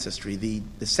 not the ancestry, the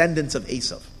descendants of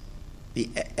Esav, the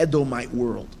Edomite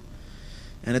world.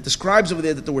 And it describes over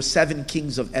there that there were 7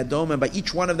 kings of Edom, and by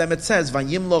each one of them it says,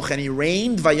 Vayimloch, and he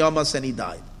reigned, Vayamas, and he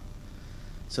died.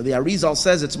 So the Arizal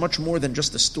says it's much more than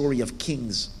just a story of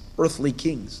kings, earthly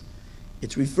kings.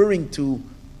 It's referring to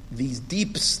these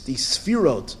deeps, these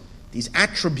sphirot, these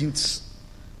attributes,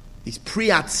 these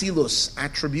pre-Atzilus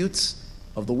attributes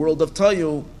of the world of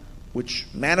Tohu, which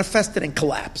manifested and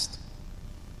collapsed.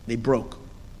 They broke.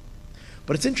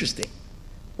 But it's interesting.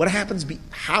 What happens?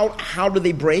 How do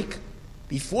they break?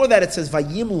 Before that, it says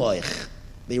Vayimloich.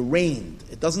 They reigned.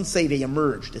 It doesn't say they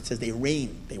emerged. It says they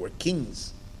reigned. They were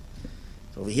kings.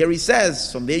 So over here he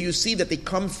says, from there you see that they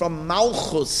come from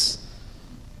Malchus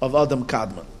of Adam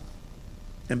Kadmon.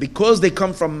 And because they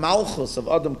come from Malchus of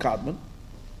Adam Kadmon,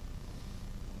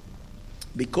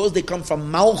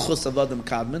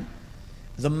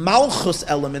 the Malchus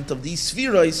element of these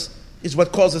spheres is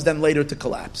what causes them later to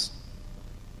collapse.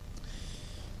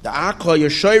 Because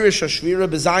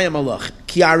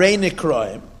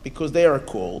they are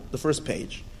called, the first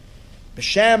page,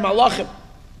 B'Shem Malachim.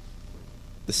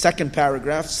 The second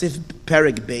paragraph, Sif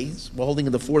Perig Beis, we're holding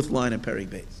in the 4th line of Perig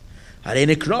Beis.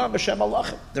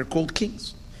 They're called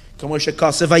kings. That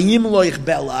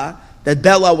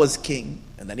Bela was king,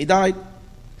 and then he died.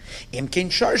 They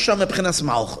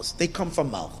come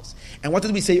from Malchus. And what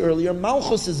did we say earlier?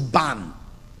 Malchus is Ban.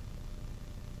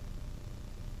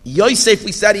 Yosef,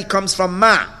 we said he comes from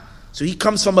Ma. So he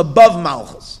comes from above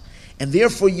Malchus. And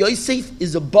therefore Yosef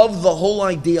is above the whole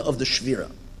idea of the Shvira.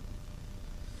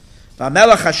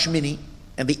 V'amelach Hashmini,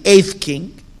 and the 8th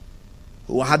king,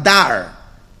 who Hadar.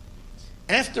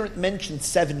 After it mentioned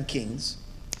 7 kings,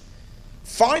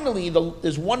 finally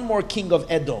there's one more king of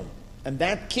Edom. And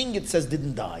that king, it says,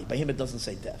 didn't die. By him it doesn't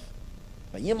say death.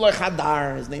 By Yimloch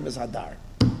Hadar, his name is Hadar.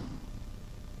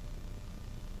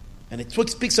 And it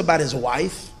speaks about his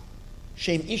wife,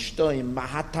 Shem Ishtoim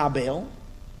Mahatabel,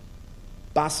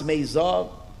 Bas Meizav,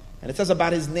 and it says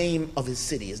about his name of his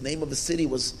city. His name of the city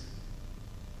was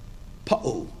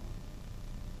Pa'u.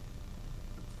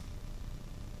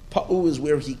 Pa'u is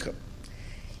where he comes.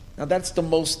 Now that's the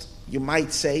most, you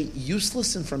might say,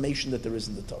 useless information that there is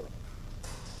in the Torah.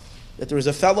 That there is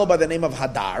a fellow by the name of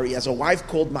Hadar. He has a wife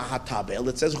called Mahatabel.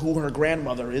 It says who her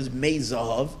grandmother is,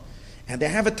 Meizav. And they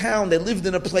have a town, they lived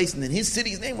in a place, and then his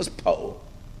city's name was Pa'u.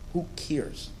 Who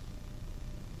cares?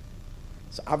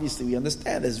 So obviously we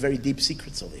understand there's very deep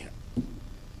secrets over here.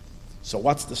 So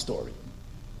what's the story?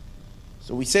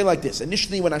 So we say like this.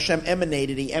 Initially when Hashem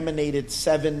emanated, he emanated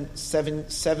seven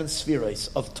spheres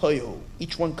of Tohu.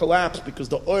 Each one collapsed because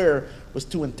the oir was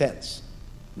too intense.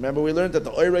 Remember we learned that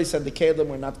the oiros and the kelim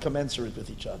were not commensurate with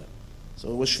each other.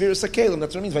 So it was shviras hakelim.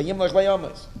 That's what it means. Vayimloch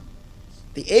vayamas.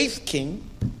 The 8th king,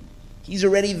 he's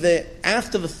already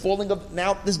after the falling of,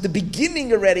 now this is the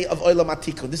beginning already of Olam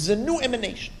Atikun. This is a new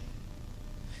emanation.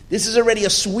 This is already a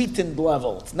sweetened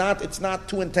level. It's not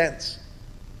too intense.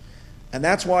 And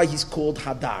that's why he's called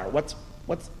Hadar. What's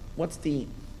the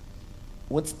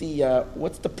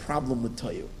problem with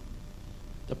Tohu?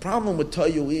 The problem with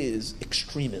Tohu is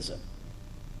extremism.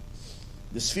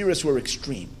 The spheres were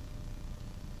extreme.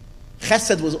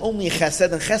 Chesed was only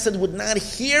Chesed, and Chesed would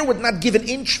not give an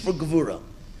inch for Gevura.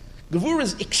 Gevura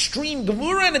is extreme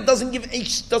Gevura, and it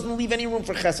doesn't leave any room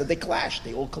for Chesed. They clashed.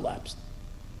 They all collapsed.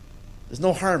 There's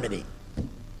no harmony.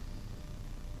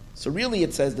 So really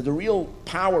it says that the real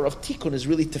power of Tikkun is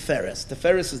really Tiferes.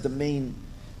 Tiferes is the main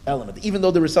element. Even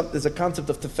though there's a concept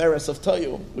of Tiferes of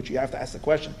Tohu, which you have to ask the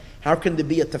question, how can there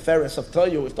be a Tiferes of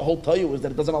Tohu if the whole Tohu is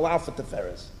that it doesn't allow for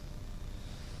Tiferes?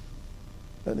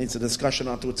 That needs a discussion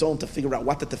onto its own to figure out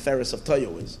what the Tiferes of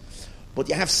Tohu is. But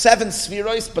you have 7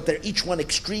 spheroids, but they're each one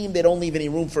extreme. They don't leave any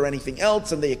room for anything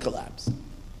else, and they collapse.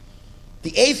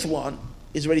 The 8th one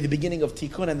is already the beginning of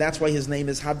Tikkun, and that's why his name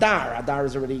is Hadar. Hadar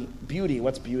is already beauty.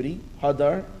 What's beauty?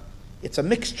 Hadar. It's a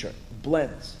mixture. It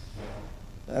blends.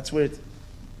 That's where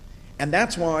and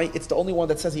that's why it's the only one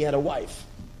that says he had a wife.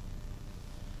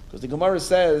 Because the Gemara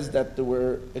says that there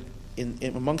were,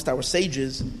 amongst our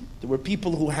sages, there were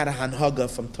people who had a Hanhaga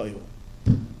from Toyu,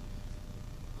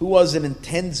 who was an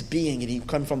intense being, and he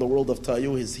came from the world of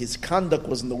Toyu. His conduct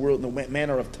was in the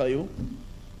manner of Toyu,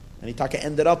 and he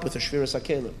ended up with a Shviras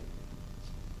HaKelim.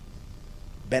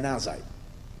 Ben Azai.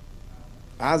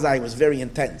 Azai was very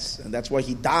intense, and that's why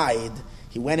he died.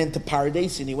 He went into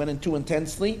Paradise, and he went in too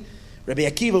intensely. Rabbi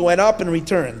Akiva went up and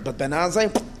returned, but Ben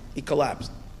Azai, he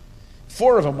collapsed.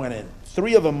 4 of them went in.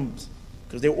 3 of them,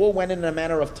 because they all went in a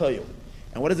manner of Toyu.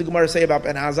 And what does the Gemara say about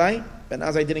Ben Azai? Ben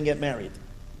Azai didn't get married.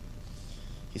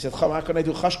 He said, how can I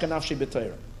do chashka nafshi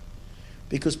b'Torah?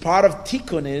 Because part of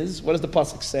Tikkun is, what does the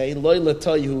pasuk say? Lo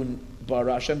l'toyu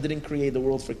bara. Hashem didn't create the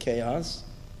world for chaos.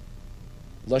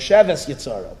 L'sheves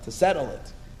yitzara, to settle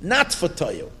it, not for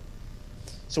Toyu.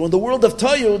 So in the world of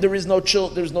Toyu, there is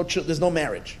no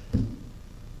marriage.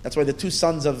 That's why the 2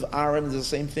 sons of Aaron is the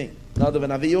same thing. Nadav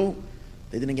and Avihu,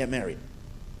 they didn't get married.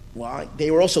 Why? They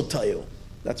were also Toyu.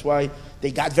 That's why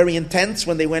they got very intense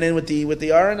when they went in with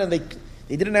the Aaron, and they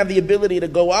didn't have the ability to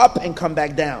go up and come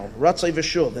back down. Ratzai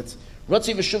v'shuv.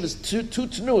 Ratzai v'shuv is two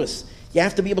tenuous. You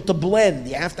have to be able to blend.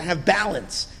 You have to have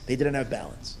balance. They didn't have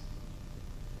balance.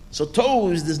 So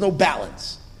Tohu, there's no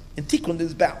balance. In Tikkun,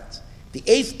 there's balance. The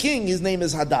 8th king, his name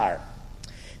is Hadar.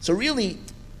 So really,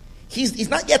 he's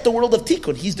not yet the world of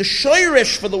Tikkun. He's the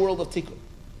shoresh for the world of Tikkun.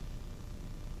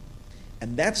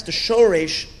 And that's the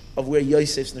shoresh of where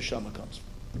Yosef's neshama comes from.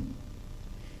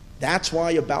 That's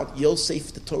why about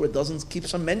Yosef, the Torah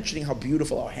keeps on mentioning how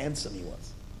beautiful, how handsome he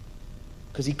was.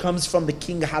 Because he comes from the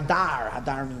king Hadar.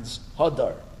 Hadar means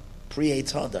Hadar,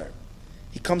 creates Hadar.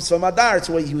 He comes from Hadar,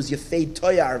 so he was Yefei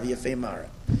Toyar, Yefei Mara.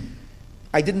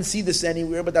 I didn't see this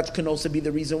anywhere, but that can also be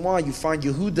the reason why. You find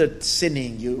Yehuda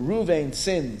sinning, Reuven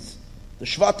sins, the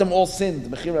Shvatim all sinned,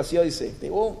 Mechiras Yosef.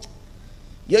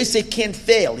 Yosef can't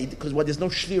fail, because there's no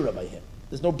shvira by him.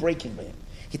 There's no breaking by him.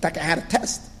 He had a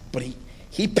test, but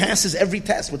he passes every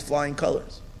test with flying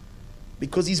colors.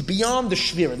 Because he's beyond the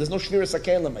shvira. There's no shvira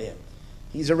sakelim by him.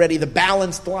 He's already the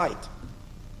balanced light.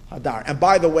 Hadar. And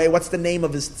by the way, what's the name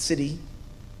of his city?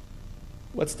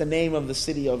 What's the name of the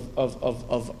city of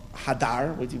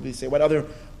Hadar? What do you say?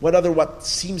 What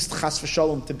seems chas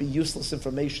v'shalom to be useless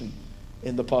information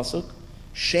in the pasuk?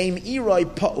 Shem Iroi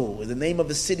Pa'u. The name of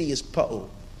the city is Pa'u.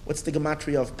 What's the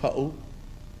gematria of Pa'u?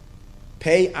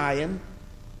 Pei Ayin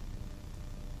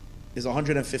is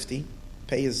 150.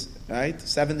 Pei is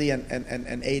 70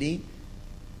 and 80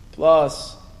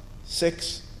 plus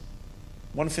 6,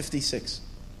 156.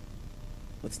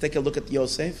 Let's take a look at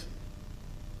Yosef.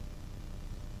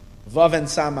 Vav and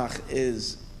Samach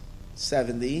is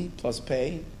 70 plus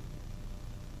Pei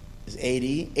is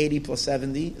 80. 80 plus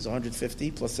 70 is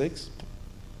 150 plus 6.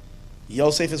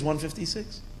 Yosef is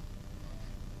 156.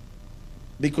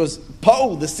 Because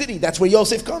Pa'u, the city, that's where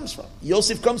Yosef comes from.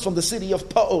 Yosef comes from the city of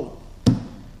Pa'u.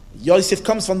 Yosef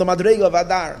comes from the Madrega of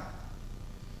Adar.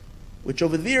 Which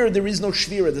over there is no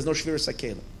Shvira, there's no Shvira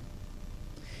Sakela.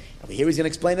 Over here he's going to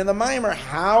explain in the Maimer,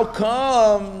 how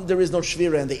come there is no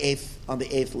Shvira on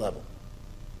the eighth level?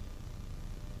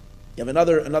 You have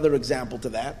another example to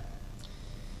that.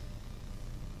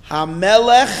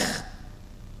 HaMelech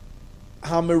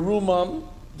HaMerumam,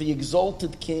 the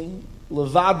exalted king,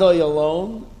 Levadoi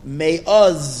alone,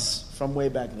 Me'az, from way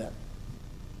back then.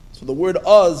 So the word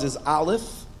Uz is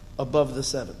Aleph, above the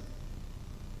 7.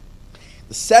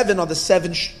 The 7 are the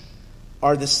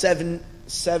seven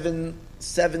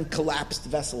collapsed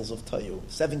vessels of Tayu,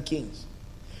 7 kings.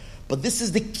 But this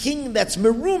is the king that's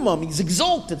Merumam, he's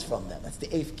exalted from them. That's the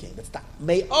 8th king. That's the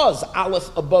Me'az,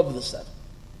 Aleph, above the 7.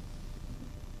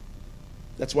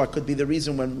 That's why it could be the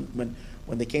reason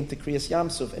when they came to Kriyas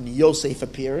Yamsuf and Yosef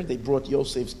appeared, they brought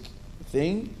Yosef's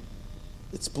thing.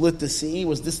 It split the sea. It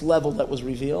was this level that was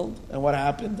revealed. And what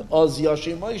happened? Oz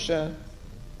Yashim Moshe,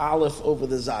 Aleph over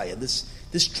the Zayah.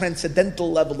 This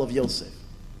transcendental level of Yosef.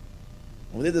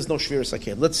 Well, there's no Shvira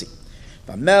Sakeh. Let's see.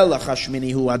 V'melech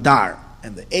Hashmini hu Adar.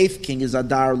 And the 8th king is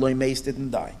Adar, Loi Meis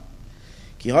didn't die.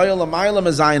 Ki hoya l'mayla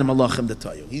mezayin malachim de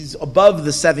Toyu. He's above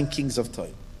the 7 kings of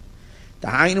Toyu.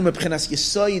 Dahainu mebchinas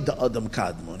Yesod de Adam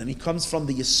Kadmon. And he comes from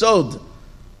the Yesod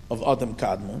of Adam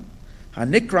Kadmon.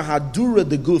 Hanikra Hadura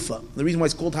de Gufa. The reason why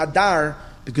it's called Hadar,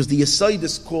 because the Yesod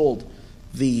is called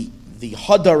the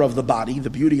Hadar of the body,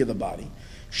 the beauty of the body.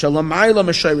 Shalamayla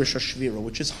Meshayrish Hashvira,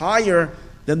 which is higher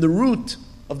than the root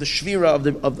of the shvira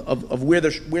of where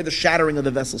the shattering of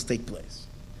the vessels take place.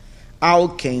 Al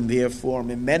kain, therefore,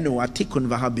 mimenu atikun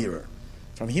v'habira.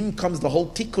 From him comes the whole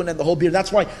tikkun and the whole bir.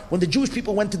 That's why when the Jewish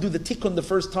people went to do the tikkun the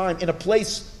first time in a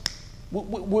place,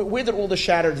 where did all the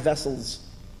shattered vessels,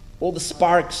 all the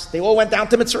sparks, they all went down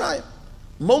to Mitzrayim.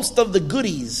 Most of the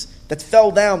goodies that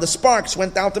fell down, the sparks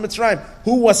went down to Mitzrayim.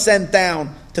 Who was sent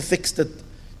down to fix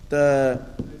the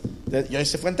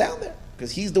Yosef went down there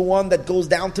because he's the one that goes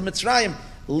down to Mitzrayim.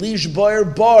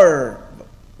 Lishbar bar.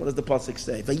 What does the pasuk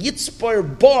say?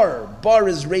 Vayitzbar bar. Bar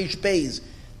is Reish Beis.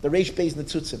 The Reish Beis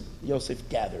Netzutzim. Yosef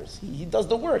gathers. He does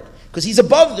the work because he's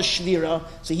above the Shvira,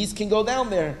 so he can go down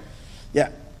there. Yeah.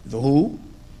 The who?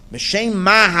 Meshem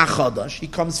Ma HaChadash. He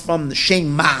comes from the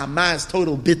Shem Ma. Ma is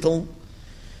total bittul.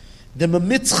 The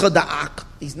Memitzcha Da'ak.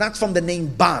 He's not from the name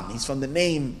Ban. He's from the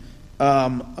name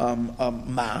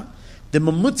Ma. The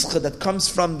Memitzcha that comes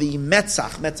from the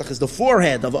Metzach. Metzach is the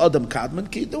forehead of Adam Kadmon.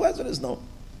 Ki do as it is known.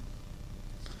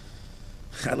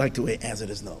 I like the way as it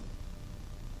is known.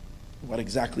 What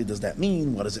exactly does that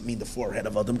mean? What does it mean, the forehead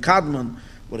of Adam Kadmon?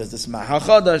 What is this Ma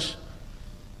HaChadash?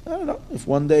 I don't know. If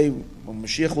one day when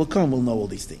Mashiach will come, we'll know all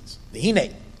these things. The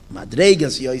Hine,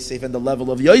 Madregas Yosef, and the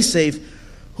level of Yosef,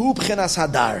 Hu B'chinas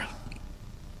Hadar.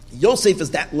 Yosef is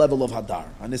that level of Hadar,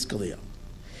 Aniskaliyah.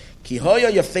 Ki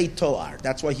hoya yafei toar.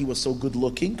 That's why he was so good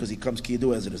looking, because he comes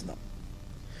kidu as it is now.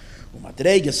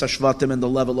 Madregas Shvatim, and the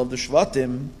level of the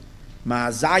Shvatim,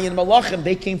 Ma'azayin Malachim,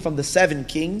 they came from the 7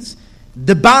 kings.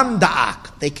 The Ban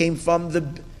Da'ak, they came from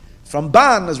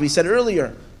Ban, as we said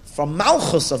earlier, from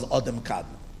Malchus of Adam Kadmon,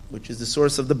 which is the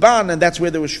source of the Ban, and that's where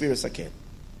there was Shvira Sakel.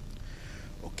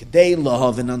 Okay,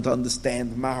 lahav, and to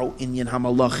understand Mahu Inyan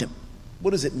Hamalachim.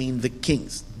 What does it mean, the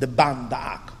kings, the Ban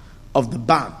Da'ak, of the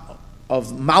Ban,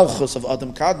 of Malchus of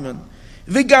Adam Kadmon,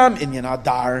 Vigam Inyan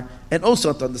Hadar, and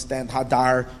also to understand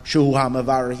Hadar, Shehu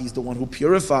HaMavar, he's the one who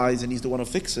purifies, and he's the one who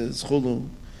fixes, Chulu.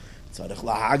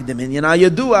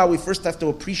 We first have to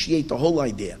appreciate the whole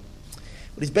idea.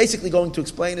 What he's basically going to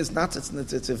explain is not,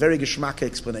 it's a very geschmacke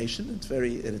explanation,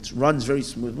 it runs very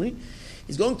smoothly.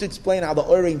 He's going to explain how the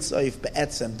Orein Soif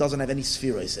Be'etzem doesn't have any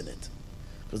spheres in it.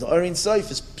 Because the Orein Soif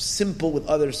is simple with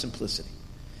utter simplicity.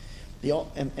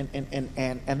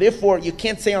 And therefore, you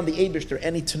can't say on the Eibishter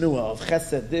any tenuah of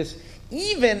chesed, this,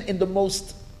 even in the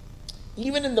most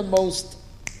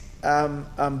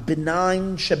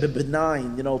benign,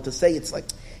 to say it's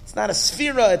not a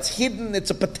sphera, it's hidden,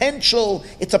 it's a potential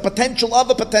of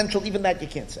a potential, even that you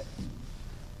can't say.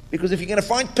 Because if you're going to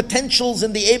find potentials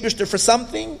in the Eibishter for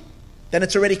something, then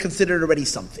it's already considered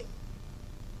something.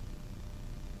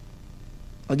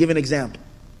 I'll give you an example.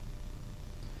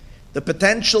 The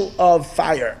potential of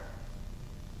fire.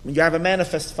 When you have a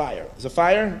manifest fire. Is a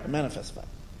fire? A manifest fire.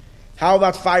 How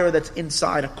about fire that's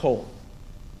inside a coal?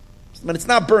 When it's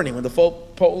not burning, when the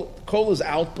coal is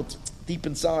out, but deep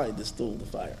inside there's still the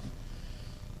fire.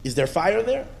 Is there fire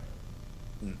there?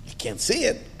 You can't see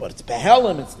it, but it's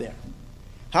behelim, it's there.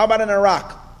 How about in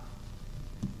Iraq?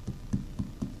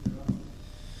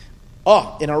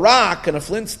 In Iraq, in a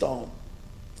flintstone,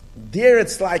 there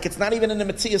it's not even in the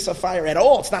Metzias of fire at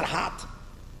all. It's not hot.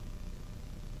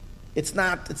 It's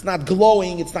not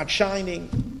glowing, it's not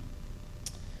shining.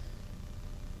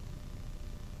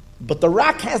 But the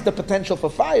rock has the potential for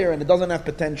fire, and it doesn't have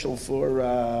potential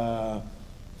for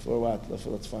what?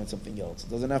 Let's find something else. It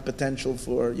doesn't have potential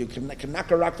for, you can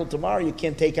knock a rock till tomorrow, you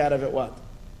can't take out of it what?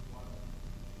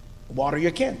 Water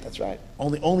you can't, that's right.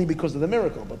 Only because of the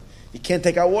miracle, but you can't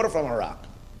take out water from a rock.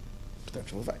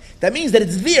 Potential for fire. That means that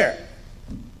it's there.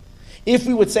 If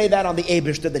we would say that on the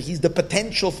Eibishter, that he's the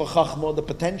potential for Chachma, the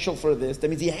potential for this, that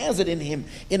means he has it in him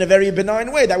in a very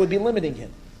benign way. That would be limiting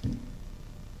him. So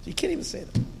you can't even say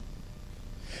that.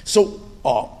 So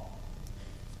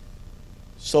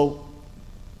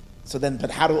then,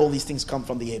 but how do all these things come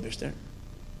from the Eibishter?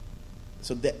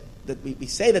 So that we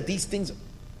say that these things,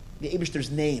 the Eibishter's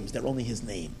names, they're only his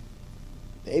name.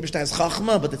 The Eibishter has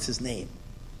Chachma, but it's his name.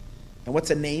 And what's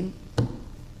a name?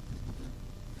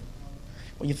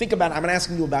 When you think about it, I'm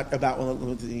asking you about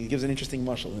he gives an interesting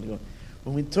mashal.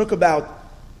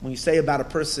 When you say about a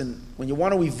person, when you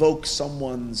want to evoke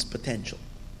someone's potential.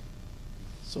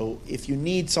 So if you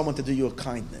need someone to do you a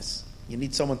kindness, you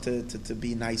need someone to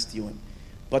be nice to you,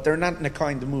 but they're not in a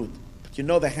kind mood, but you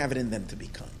know they have it in them to be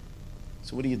kind.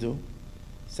 So what do?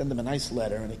 Send them a nice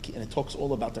letter, and it talks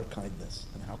all about their kindness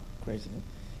and how crazy,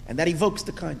 and that evokes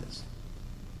the kindness.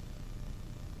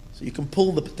 So you can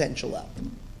pull the potential out.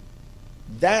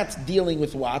 That's dealing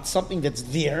with what? Something that's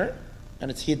there and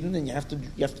it's hidden, and you have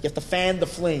to fan the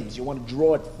flames. You want to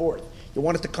draw it forth. You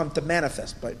want it to come to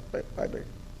manifest by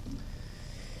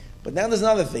But now there's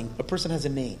another thing. A person has a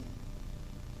name.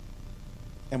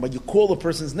 And when you call a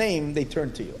person's name, they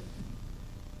turn to you.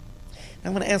 Now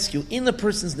I'm going to ask you, in the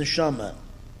person's neshama,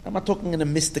 I'm not talking in a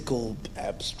mystical,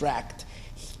 abstract,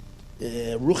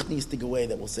 ruchnistic way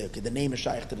that will say, okay, the name is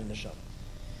shaykh to the neshama.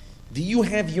 Do you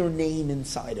have your name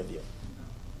inside of you?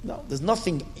 No, there's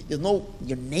nothing,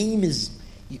 your name is,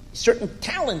 certain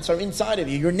talents are inside of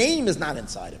you. Your name is not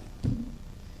inside of you.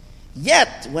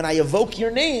 Yet, when I evoke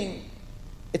your name,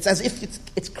 it's as if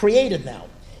it's created now.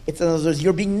 It's as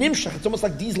you're being nimshach. It's almost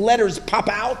like these letters pop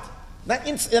out.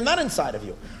 They're not inside of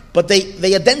you, but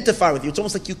they identify with you. It's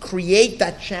almost like you create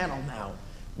that channel now.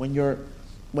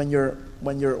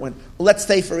 Let's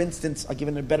say, for instance, I'll give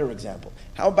it a better example.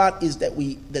 How about is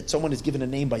that someone is given a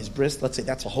name by his bris? Let's say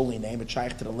that's a holy name, it's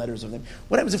shaykh to the letters of the name.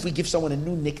 What happens if we give someone a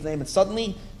new nickname and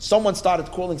suddenly someone started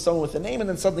calling someone with a name and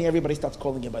then suddenly everybody starts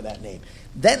calling him by that name?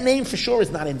 That name for sure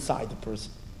is not inside the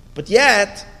person. But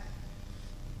yet,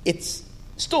 it's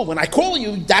still, when I call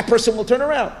you, that person will turn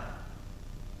around.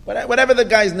 Whatever the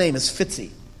guy's name is, Fitzy.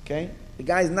 Okay?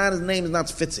 His name is not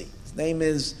Fitzy. His name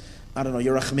is, I don't know,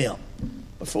 Yerachmiel.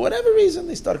 But for whatever reason,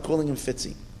 they started calling him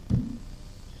Fitzy.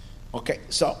 Okay,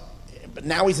 so, but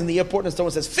now he's in the airport and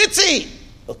someone says, Fitzy!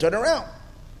 He'll turn around.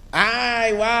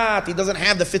 What? He doesn't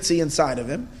have the Fitzy inside of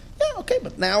him. Yeah, okay,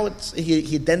 but now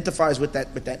he identifies with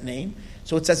that name.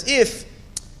 So it's as if, in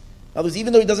other words,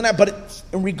 even though he doesn't have, but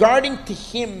in regarding to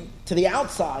him, to the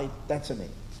outside, that's a name.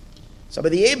 So by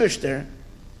the Eibishter,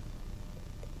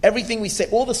 everything we say,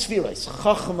 all the spheres,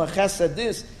 Chachma, Chesed,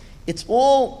 this, it's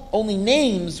all only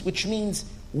names, which means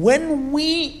when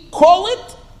we call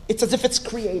it, it's as if it's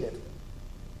created.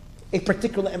 A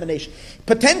particular emanation.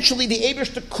 Potentially, the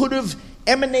Eibishter could have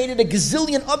emanated a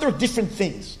gazillion other different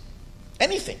things.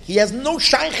 Anything. He has no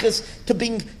shaykhs to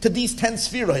these 10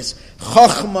 spheres.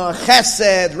 Chachma,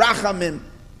 Chesed, Rachamim.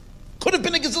 Could have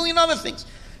been a gazillion other things.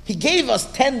 He gave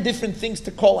us 10 different things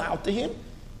to call out to him.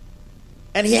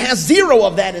 And he has 0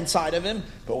 of that inside of him.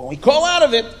 But when we call out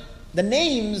of it, the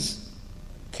names,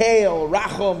 Kale,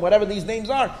 Racham, whatever these names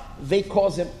are, they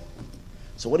cause him.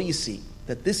 So what do you see?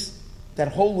 That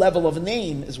whole level of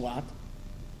name is what?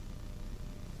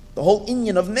 The whole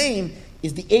inyan of name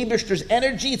is the Eibishter's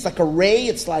energy. It's like a ray.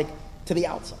 It's like to the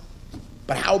outside.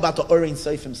 But how about the Orein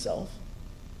Seif himself?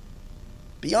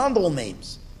 Beyond all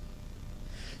names.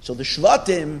 So the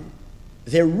Shvatim,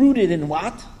 they're rooted in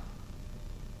what?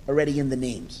 Already in the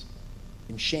names.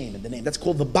 In Shem, in the name. That's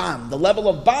called the Ban. The level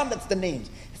of Ban, that's the names.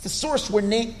 It's the source where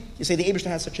name, you say the Eibishter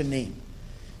has such a name.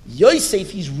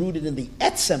 Yosef, he's rooted in the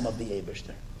Etzem of the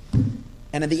Eibishter.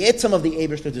 And in the Etzem of the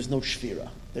Eibishter, there's no Shvira.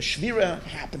 The Shvira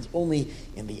happens only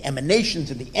in the emanations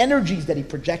and the energies that he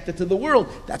projected to the world.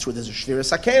 That's where there's a Shvira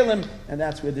Sakelim, and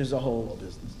that's where there's a whole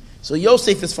business. So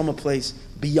Yosef is from a place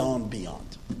beyond.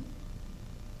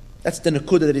 That's the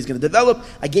Nakuda that he's going to develop.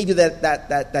 I gave you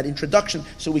that introduction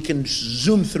so we can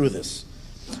zoom through this.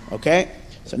 Okay?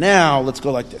 So now, let's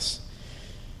go like this.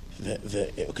 In order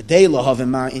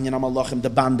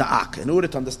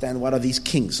to understand what are these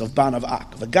kings of Ban of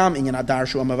Ak,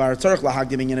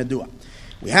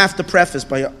 we have to preface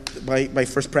by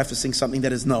first prefacing something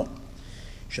that is known.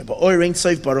 In the Orein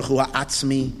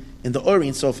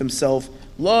Sof himself,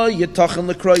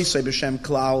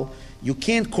 you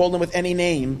can't call him with any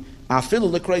name,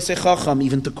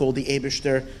 even to call the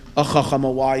Eibishter a Chacham, a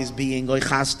wise being, or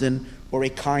a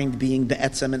kind being, the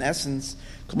Etzem in essence.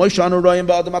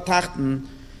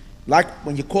 Like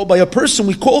when you call by a person,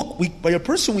 we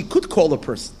could call a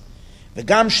person.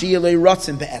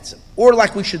 Or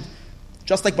like we should,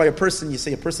 just like by a person, you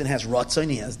say a person has ratzon,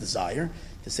 he has desire.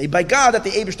 To say by God that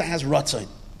the Eibishter has ratzon.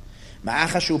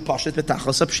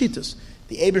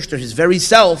 The Eibishter, his very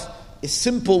self, is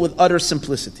simple with utter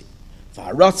simplicity.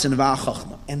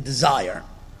 And desire.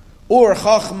 Or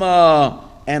chachma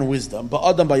and wisdom, but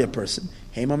adam by a person.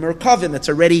 Hema merkavim,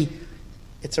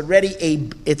 it's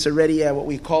already what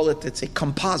we call it, it's a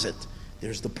composite.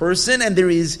 There's the person and there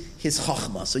is his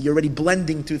chachma. So you're already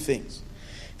blending two things.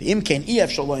 You can't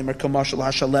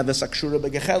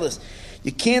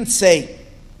say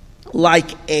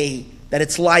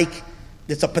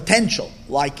it's a potential,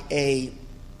 like a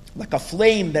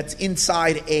flame that's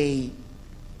inside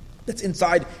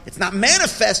it's not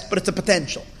manifest, but it's a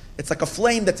potential. It's like a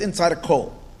flame that's inside a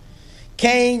coal.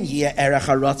 And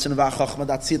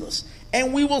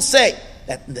we will say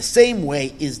that in the same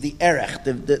way is the erech,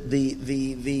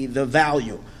 the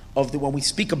value of when we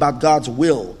speak about God's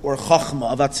will or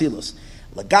chachma of Atzilus,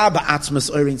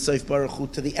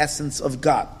 to the essence of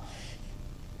God.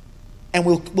 And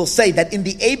we'll say that in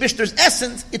the Eibishter's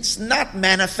essence, it's not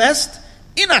manifest.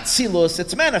 In Atzilus,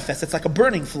 it's manifest. It's like a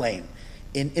burning flame.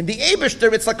 In the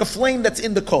Eibishter, it's like a flame that's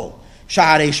in the coal.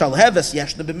 Sha'arei shalheves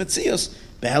yeshna b'metzios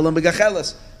behelam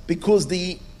b'gacheles. Because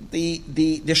the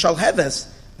shalheves,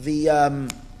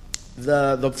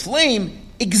 the flame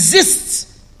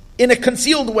exists in a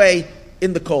concealed way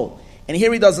in the coal. And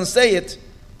here he doesn't say it,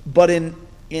 but in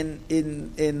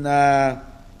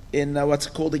what's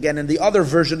it called again, in the other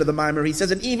version of the Maimer, he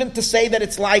says, and even to say that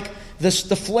it's like the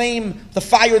flame, the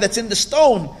fire that's in the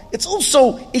stone, it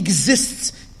also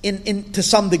exists in to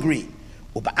some degree.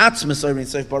 When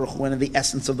in the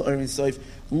essence of the Orin Soif,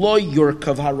 lo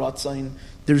yurkav haratzain,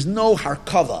 there's no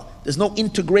harkava, there's no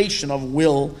integration of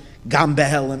will, gam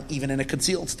behelim, even in a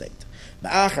concealed state.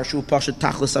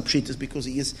 Is because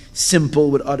he is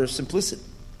simple with utter simplicity.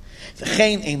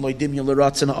 And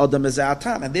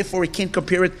therefore we can't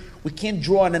compare it, we can't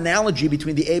draw an analogy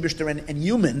between the Eibishter and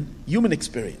human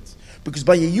experience. Because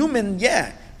by a human,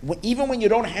 even when you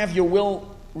don't have your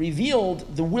will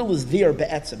revealed, the will is there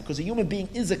be'etzem, because a human being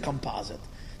is a composite.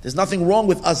 There's nothing wrong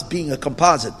with us being a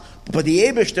composite. But by the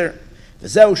Eibishter,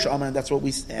 and that's what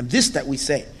we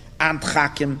say, Ant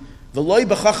Chakim, V'loi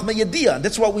b'chachma yediyah.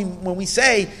 That's what when we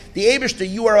say, the Eibishter,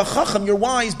 you are a chacham, you're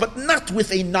wise, but not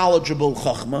with a knowledgeable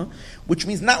chachma, which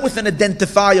means not with an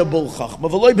identifiable chachma.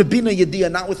 V'loi b'bina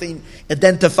yediyah, not with an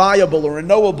identifiable or a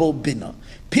knowable bina.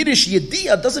 Pirish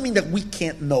yediyah doesn't mean that we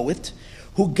can't know it.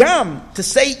 Hugam, to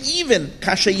say even,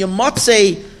 kasha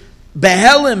yematzei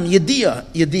behelim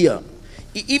yediyah.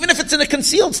 Even if it's in a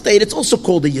concealed state, it's also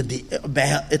called a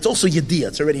yediyah. It's also yediyah,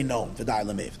 it's already known. But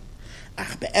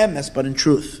in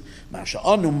truth, it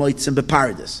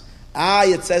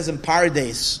says in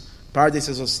Paradise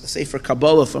is a Sefer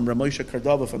Kabbalah from Ramosha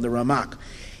Cordova, from the Ramak.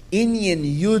 Inyan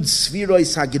Yud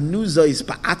Svirois Hagenuzois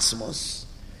Ba'atzmos.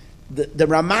 The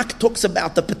Ramak talks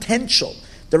about the potential.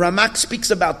 The Ramak speaks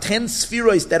about 10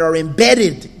 spheroids that are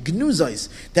embedded, gnuzois,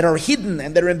 that are hidden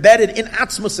and that are embedded in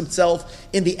Atzmos himself,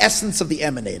 in the essence of the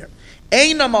emanator.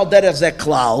 Einam al derech zeh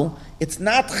klal. It's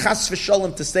not chas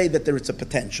v'shalom to say that there is a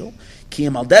potential. Ki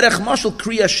al derech mashal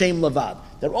kriya shem levad.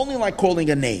 They're only like calling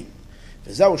a name.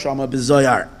 V'zeu shama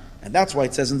b'zoyar. And that's why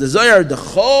it says in the Zoyar, the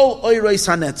chol oireis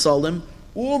hanetzalim,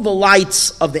 all the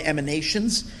lights of the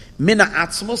emanations, mina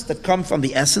atzmos, that come from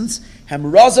the essence, hem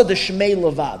raza de shmei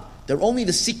levad. They're only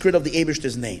the secret of the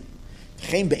Eibishter's name.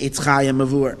 And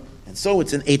so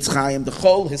it's in Eitz Chaim, the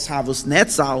chol his havus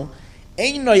netzal,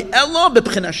 einoi elo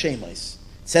b'bchina shemos.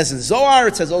 It says in Zohar,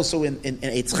 it says also in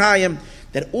Eitz Chaim,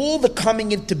 that all the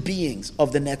coming into beings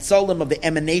of the netzalim, of the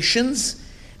emanations,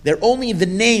 they're only the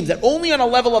names, they're only on a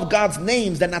level of God's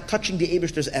names, they're not touching the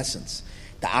Eibishter's essence.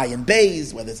 The Ayin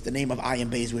Beis, whether it's the name of Ayin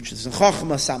Beis, which is in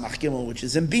Chochmah, Samach Gimel, which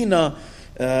is in Bina,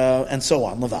 and so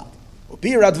on, Levad. And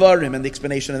the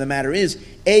explanation of the matter is,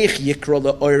 if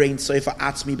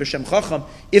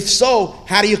so,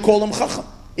 how do you call him Chacham?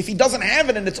 If he doesn't have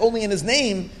it and it's only in his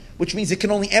name, which means it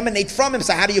can only emanate from him,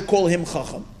 so how do you call him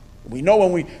Chacham? We know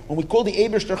when we call the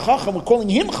Eibishter Chacham, we're calling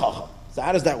him Chacham. So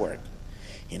how does that work?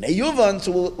 In Eyuvan,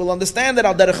 so we'll understand that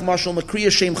al derech mashal makriya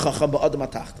shem Chacham ba'adam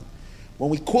atachton. When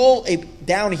we call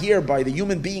down here by the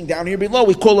human being down here below,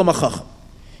 we call him a Chacham.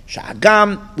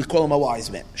 Sha'agam, we call him a wise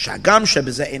man. Sha'agam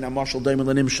shebezeh ein mashal daimel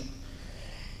l'nimshal.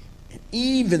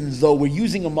 Even though we're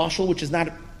using a mashal which is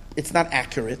not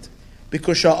accurate,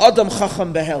 because sha'adam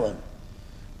chacham behelim,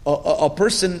 a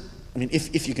person, I mean,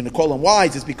 if you're going to call him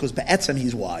wise, it's because be'etzem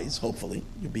he's wise. Hopefully,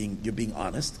 you're being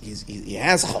honest. He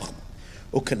has chacham.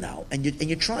 Okay, now, and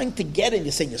you're trying to get in.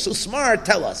 You're saying you're so smart.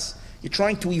 Tell us. You're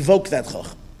trying to evoke that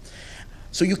chacham.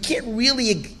 So you can't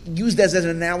really use that as an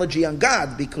analogy on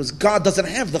God, because God doesn't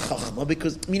have the chachma,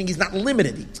 meaning he's not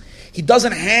limited. He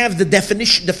doesn't have the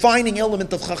defining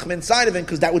element of chachma inside of him,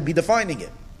 because that would be defining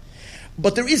it.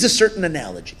 But there is a certain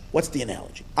analogy. What's the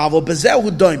analogy?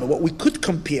 What we could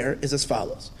compare is as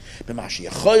follows. By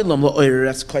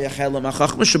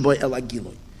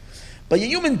a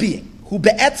human being who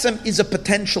be'etzem is a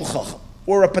potential chacham,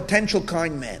 or a potential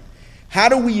kind man, how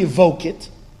do we evoke it?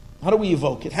 How do we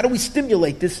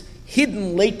stimulate this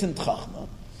hidden, latent chachma?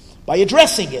 By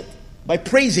addressing it, by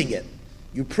praising it.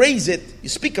 You praise it, you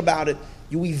speak about it,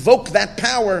 you evoke that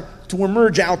power to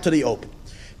emerge out to the open.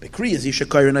 With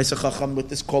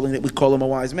this calling that we call him a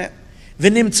wise man.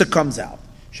 V'nimtza comes out.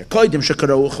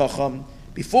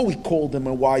 Before we called him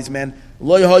a wise man,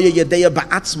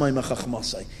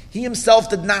 he himself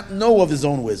did not know of his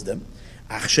own wisdom.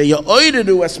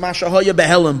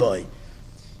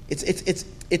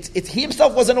 He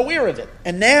himself wasn't aware of it.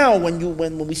 And now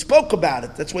when we spoke about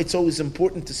it, that's why it's always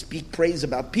important to speak praise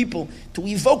about people, to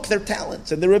evoke their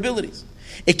talents and their abilities.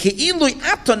 It's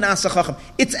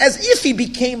as if he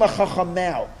became a chacham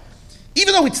now.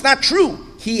 Even though it's not true,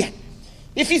 he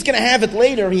If he's going to have it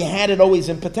later, he had it always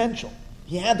in potential.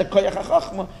 He had the koyach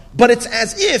hachachma, but it's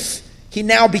as if he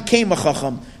now became a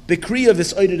chacham. Bekriya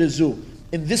v'soiderezu,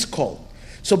 in this kol.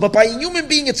 So, but by a human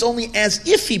being, it's only as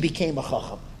if he became a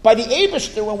chacham. By the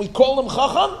Eibishter, when we call him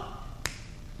chacham,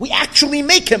 we actually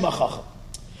make him a chacham.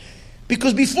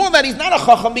 Because before that, he's not a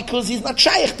chacham, because he's not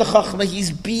shaykh to chachma.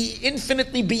 He's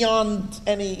infinitely beyond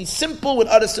any, he's simple with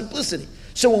utter simplicity.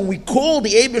 So when we call the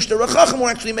Eibishter a chacham,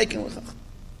 we're actually making him a chacham.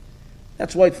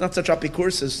 That's why it's not such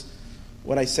apikurus as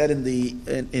what I said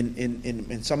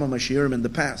in some of my shiurim in the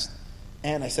past.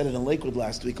 And I said it in Lakewood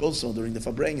last week also during the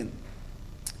Fabrengen.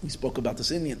 We spoke about this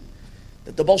Indian.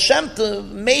 That the Baal Shem Tov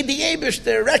made the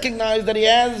Eibishter recognize that he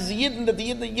has Yidden, that the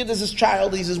Yid is his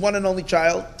child, he's his one and only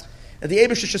child. And the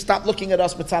Eibishter should stop looking at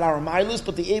us mitzad our milas,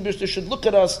 but the Eibishter should look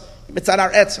at us mitzad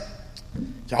our etzah.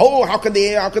 So, how can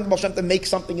the Baal Shem Tov make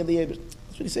something in the Eibishter?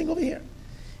 That's what he's saying over here.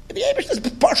 And the Eibishter is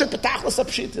parshat petachlas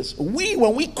apshitis.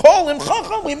 When we call him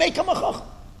chacham, we make him a chacham.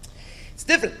 It's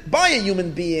different. By a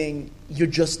human being, you're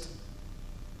just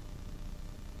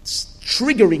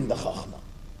triggering the chachma.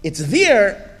 It's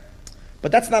there,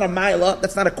 but that's not a maila,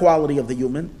 that's not a quality of the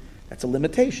human, that's a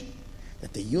limitation.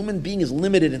 That the human being is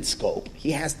limited in scope. He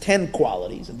has 10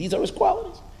 qualities, and these are his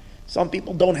qualities. Some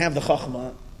people don't have the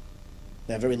chachma,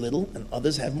 they have very little, and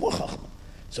others have more chachma.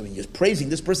 So when you're praising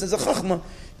this person as a chachma,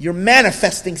 you're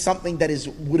manifesting something that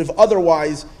would have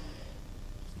otherwise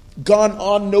gone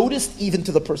unnoticed even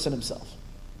to the person himself.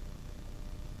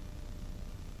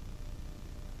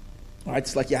 All right,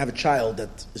 it's like you have a child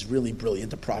that is really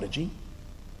brilliant, a prodigy.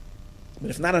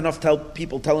 But if not enough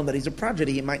people tell him that he's a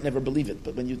prodigy, he might never believe it.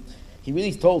 But when he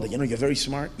really told it, you're very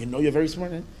smart, you're very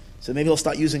smart, eh? So maybe he'll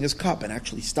start using his cup and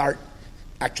start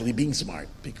being smart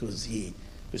because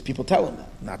people tell him that.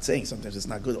 I'm not saying sometimes it's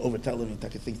not good to overtell him.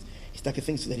 He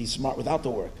thinks that he's smart without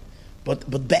the work. But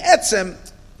be'etzem,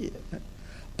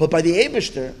 but by the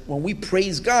Eibishter, when we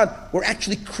praise God, we're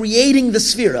actually creating the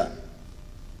sphera.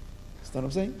 You know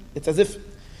what I'm saying? It's as if it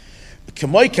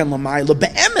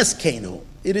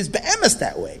is be'emes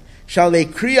that way. Shall they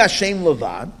kri Hashem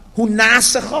levad hu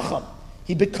nasa chacham?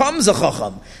 He becomes a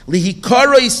chacham.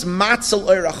 Lihikaros matzel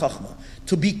oira chachma,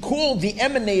 to be called the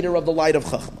emanator of the light of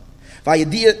chachma.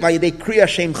 Vayidei kri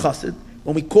Hashem chassid.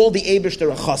 When we call the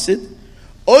Eibishter a chassid,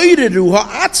 oireru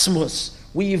ha'atzmus,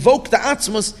 we evoke the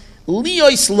atzmus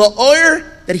lios la'or,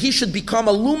 that he should become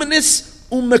a luminous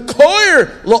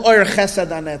umekoir la'or chesed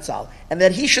hanetzal, and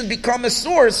that he should become a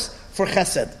source for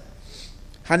chesed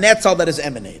hanetzal that is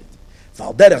emanated.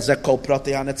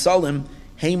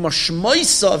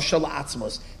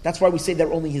 That's why we say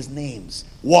they're only his names.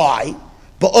 Why?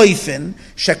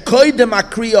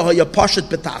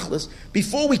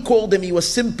 Before we called him, he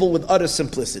was simple with utter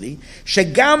simplicity.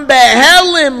 Because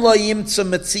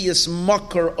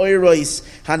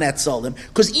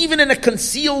even in a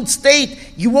concealed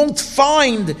state, you won't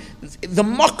find the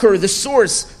makar, the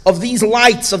source of these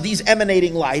lights, of these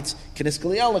emanating lights.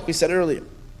 Like we said earlier.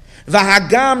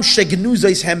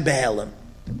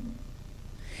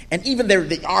 And even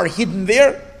they are hidden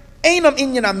there.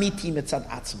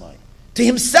 To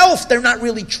himself, they're not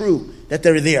really true that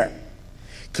they're there.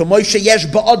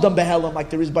 Like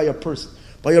there is by a person.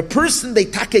 By a person, they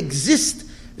exist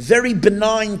very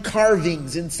benign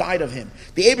carvings inside of him.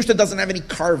 The Eibishter doesn't have any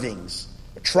carvings,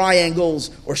 or triangles,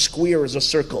 or squares, or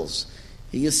circles.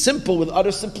 He is simple with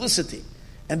utter simplicity.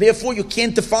 And therefore, you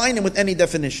can't define him with any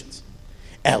definitions.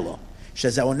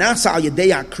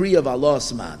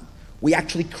 We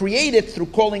actually create it through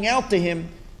calling out to him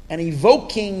and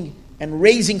evoking and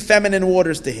raising feminine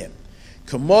waters to him.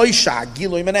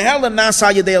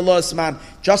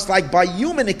 Just like by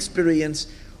human experience,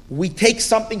 we take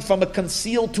something from a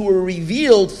concealed to a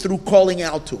revealed through calling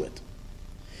out to it.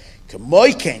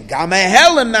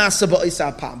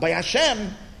 By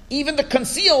Hashem, even the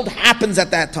concealed happens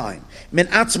at that time. From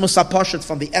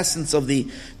the essence of the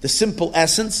simple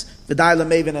essence, and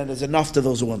it is enough to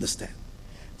those who understand.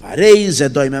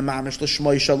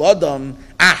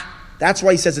 That's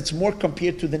why he says it's more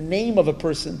compared to the name of a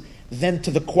person than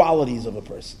to the qualities of a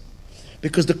person.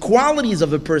 Because the qualities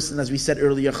of a person, as we said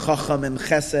earlier, chacham and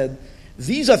chesed,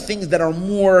 these are things that are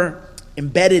more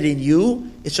embedded in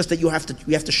you. It's just that you have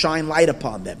to shine light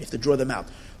upon them. You have to draw them out.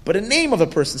 But a name of a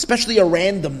person, especially a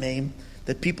random name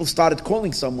that people started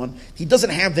calling someone, he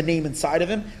doesn't have the name inside of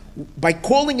him. By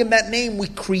calling him that name, we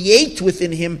create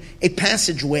within him a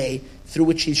passageway through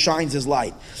which he shines his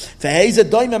light. It's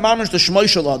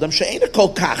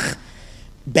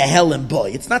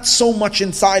not so much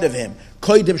inside of him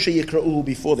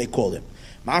before they call him.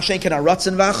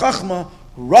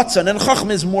 Ratzon and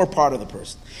Chachma is more part of the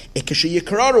person.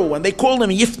 When they call him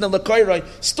Yifna L'Kairai,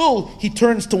 still he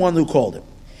turns to one who called him.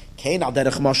 Kein al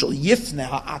derech mashal Yifna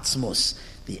ha'atzmos,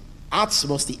 the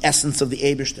atzmos, the essence of the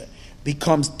Eibishter,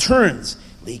 turns.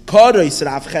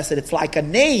 It's like a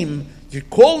name. You're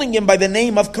calling him by the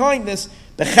name of kindness.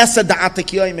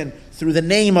 Through the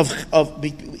name of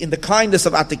in the kindness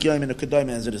of Atik Yoimin or Kedoyim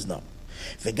as it is known.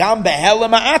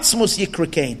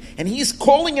 And he's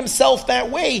calling himself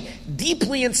that way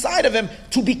deeply inside of him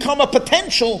to become a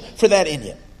potential for that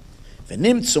Inyan.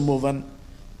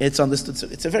 It's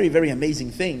understood. It's a very, very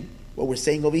amazing thing what we're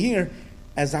saying over here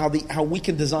as how we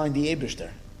can design the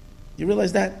Eibishter. You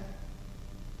realize that?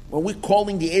 When we're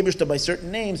calling the Eibishter by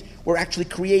certain names, we're actually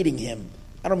creating him.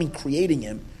 I don't mean creating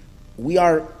him.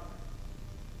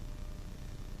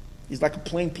 He's like a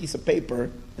plain piece of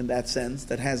paper in that sense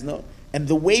that has no... And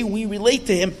the way we relate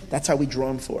to him, that's how we draw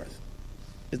him forth.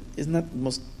 Isn't that the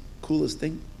most coolest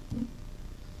thing?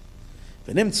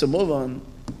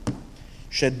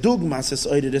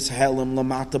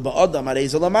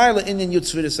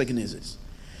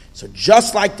 So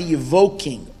just like the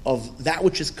evoking of that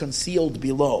which is concealed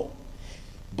below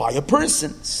by a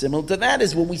person, similar to that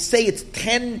is when we say it's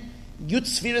 10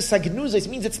 Yutzviris Hagnuzis, it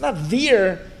means it's not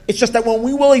there, it's just that when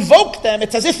we will evoke them,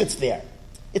 it's as if it's there.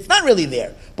 It's not really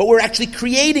there, but we're actually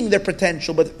creating their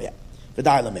potential. But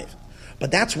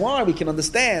that's why we can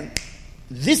understand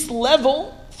this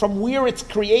level from where it's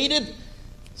created,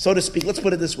 so to speak. Let's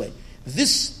put it this way: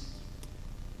 this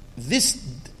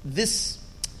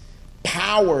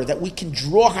power that we can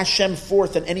draw Hashem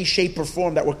forth in any shape or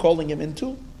form that we're calling Him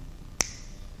into.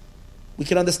 We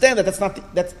can understand that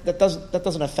that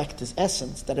doesn't affect His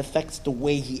essence. That affects the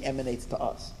way He emanates to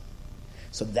us.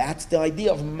 So that's the idea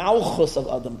of Malchus of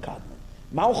Adam Kadmon.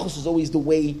 Malchus is always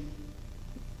the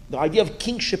idea of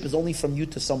kingship is only from you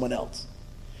to someone else.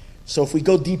 So if we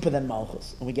go deeper than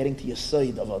Malchus, and we're getting to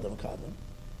Yesod of Adam Kadmon,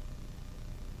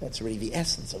 that's really the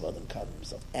essence of Adam Kadmon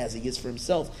himself, as he is for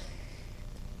himself.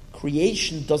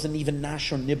 Creation doesn't even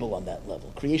nash or nibble on that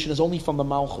level. Creation is only from the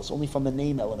Malchus, only from the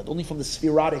name element, only from the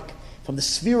spherotic, from the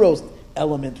spheros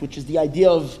element, which is the idea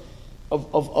of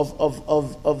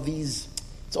these.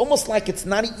 It's almost like it's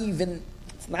not even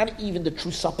the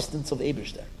true substance of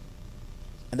Eibishter.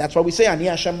 And that's why we say, Ani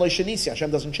Hashem lo shenisi,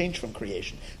 Hashem doesn't change from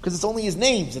creation. Because it's only His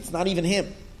names, it's not even Him.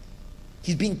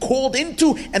 He's being called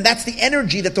into, and that's the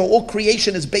energy that the whole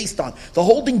creation is based on. The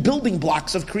holding building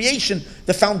blocks of creation,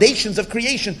 the foundations of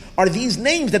creation, are these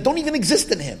names that don't even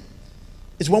exist in Him.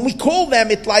 It's when we call them,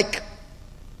 it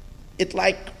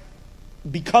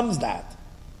becomes that.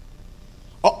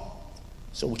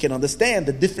 So we can understand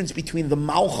the difference between the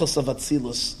Malchus of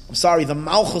Atzilus, the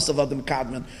Malchus of Adam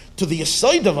Kadmon, to the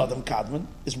Yesod of Adam Kadmon,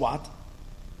 is what?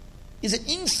 Is an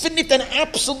infinite and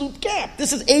absolute gap.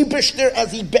 This is Eibishter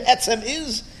as he Be'etzem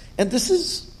is, and this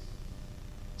is...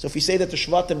 So if we say that the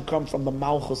Shvatim come from the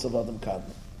Malchus of Adam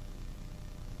Kadmon,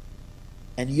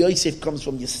 and Yosef comes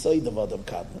from Yesod of Adam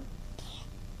Kadmon,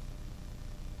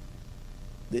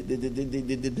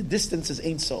 the distance is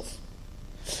Ein Sof.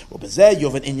 This is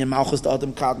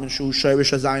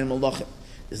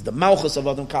the Malchus of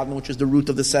Adam Kadmon, which is the root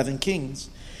of the 7 kings.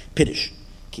 Piddish.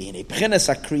 The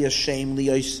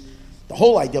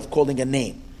whole idea of calling a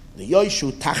name. Since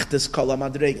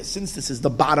this is the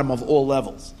bottom of all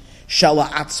levels. Shela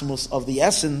Atzmus of the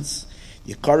essence.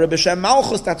 Yikara b'shem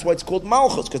Malchus, that's why it's called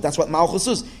Malchus, because that's what Malchus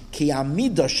is. Ki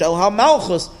amida shel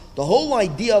ha-Malchus. The whole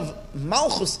idea of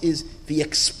Malchus is the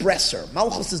expressor.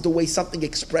 Malchus is the way something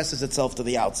expresses itself to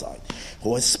the outside.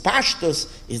 His pashtus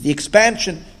is the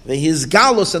expansion. His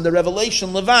galus and the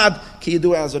revelation levad ki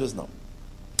yidu as it is known.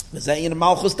 V'zeyin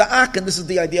Malchus ta'ak, and this is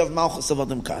the idea of Malchus of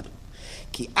Adam Kadmon.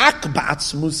 Ki ak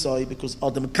ba'atzmusai, because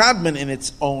Adam Kadmon in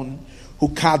its own, who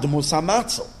kadmus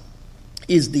hamatzal,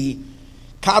 is the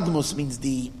Kadmus means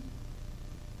the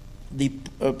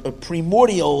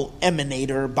primordial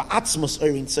emanator, ba'atzmus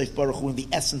Orin Seif Baruch Hu, in the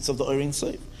essence of the Orin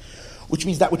Seif, which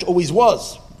means that which always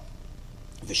was.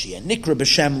 V'shiyah nikra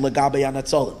b'shem legabe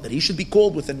anatzolim, that he should be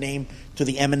called with a name to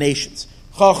the emanations.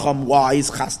 Chacham, wise,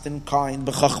 chastin, kind,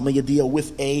 b'chachma yediyah,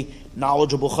 with a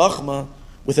knowledgeable chachma,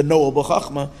 with a knowable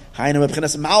chachma. Hainu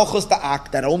b'chinas malchus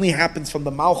ta'ak, that only happens from the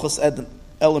malchus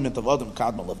element of Adam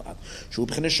Kadmon Levad. Shu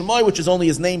b'chinas Shemoy, which is only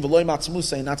his name, v'loy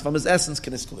matzmusay, not from his essence,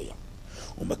 k'nis kliyah.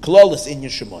 U'meklolis in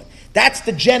Yeshemoy. That's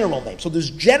the general name. So there's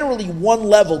generally one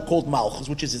level called Malchus,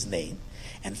 which is his name.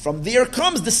 And from there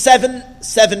comes the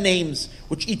seven names,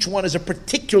 which each one is a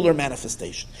particular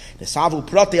manifestation. The Savu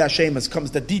Prati Hashem comes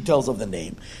the details of the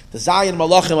name. The Zayin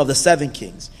Malachim of the 7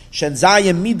 kings. Shen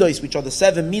Zayin Midois, which are the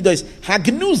 7 Midois.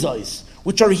 Hagnuzos,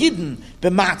 which are hidden,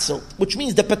 B'matzel, which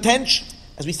means the potential.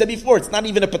 As we said before, it's not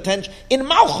even a potential. In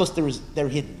Malchus, they're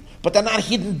hidden, but they're not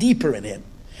hidden deeper in him.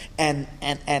 And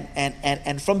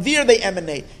from there they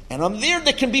emanate. And on there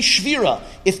can be shvira.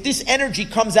 If this energy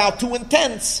comes out too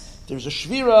intense, there's a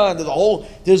shvira, and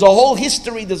there's a whole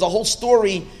history, there's a whole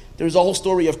story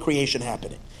of creation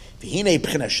happening. The name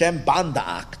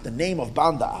of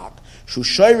Banda'ak,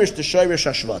 Shushayrish the Shayrish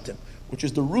Hashvatim, which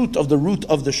is the root of the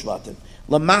Shvatim.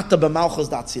 Lamata b'malchus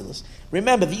datzilus.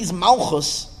 Remember, these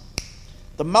malchus,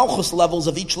 the malchus levels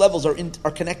of each levels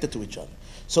are connected to each other.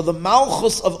 So the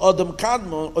malchus of Adam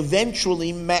Kadmon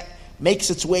eventually makes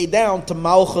its way down to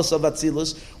malchus of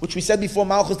Atzilus, which we said before.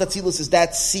 Malchus Atzilus is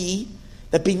that sea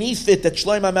that beneath it that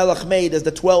Shlomo Melech made as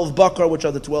the 12 bakar, which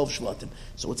are the 12 shvatim.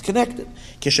 So it's connected.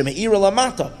 Kishemeira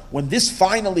lamata, when this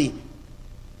finally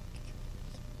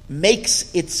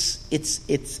makes its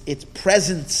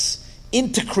presence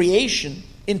into creation,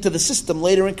 into the system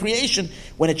later in creation,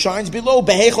 when it shines below,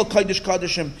 behechel kodesh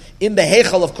kodeshim, in the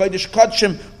hechel of kodesh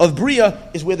kodeshim of Bria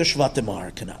is where the shvatim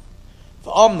are.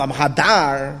 V'omnam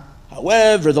hadar,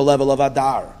 however, the level of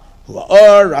hadar, who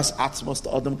are ras atzmos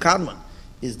to Adam Kadmon,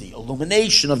 is the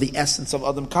illumination of the essence of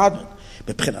Adam Kadmon,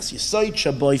 b'pchinas yisoid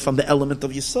shaboy, from the element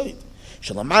of yisoid,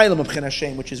 shalamaylam b'pchinas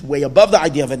Hashem, which is way above the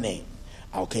idea of a name.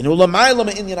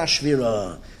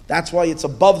 That's why it's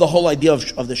above the whole idea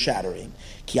of the shattering.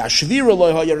 The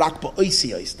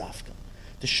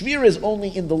shvira is only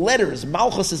in the letters.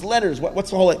 Malchus is letters.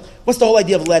 What's the whole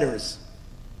idea of letters?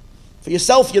 For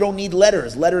yourself, you don't need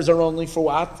letters. Letters are only for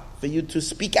what? For you to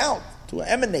speak out, to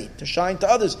emanate, to shine to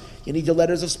others. You need your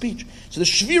letters of speech. So the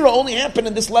shvira only happened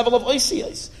in this level of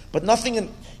oisiyos, but nothing in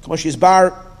K'mosh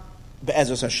Yisbar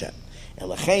be'ezos Hashem.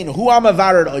 That's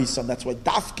why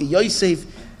Dafke Yosef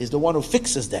is the one who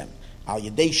fixes them.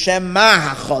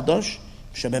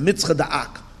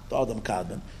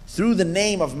 Through the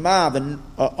name of Ma,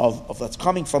 of that's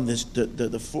coming from this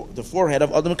the forehead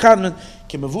of Adam Kadmon,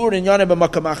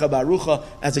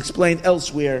 as explained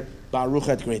elsewhere, Baruch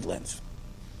at great length.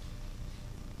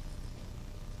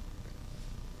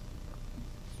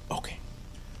 Okay,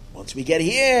 once we get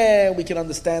here, we can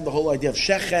understand the whole idea of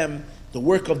Shechem, the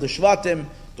work of the Shvatim,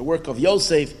 the work of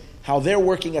Yosef, how they're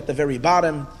working at the very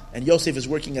bottom, and Yosef is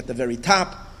working at the very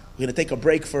top. We're going to take a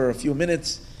break for a few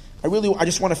minutes. I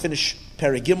just want to finish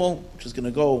Perek Gimel, which is going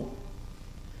to go,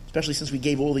 especially since we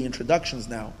gave all the introductions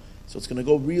now, so it's going to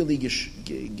go really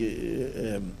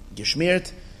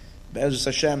geschmiert. Be'ezus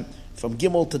Hashem, from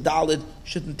Gimel to Daled,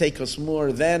 shouldn't take us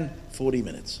more than 40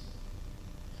 minutes.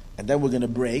 And then we're going to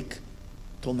break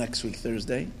till next week,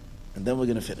 Thursday, and then we're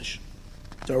going to finish.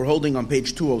 So we're holding on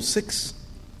page 206,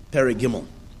 Perek Gimel.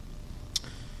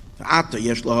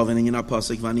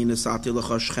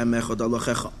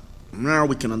 Now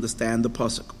we can understand the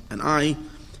pasuk. And I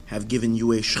have given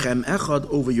you a Shechem Echad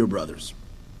over your brothers.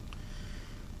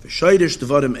 And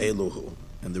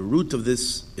the root of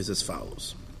this is as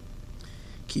follows.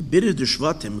 Because the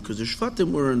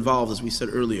Shvatim were involved, as we said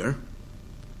earlier.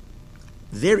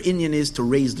 Their inyan is to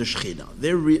raise the Shechina.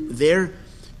 Their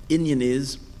inyan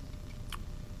is,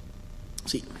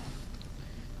 see,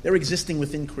 they're existing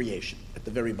within creation at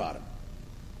the very bottom.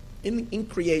 In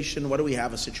creation, what do we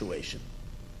have? A situation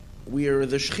where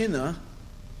the Shechina,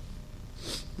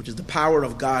 which is the power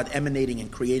of God emanating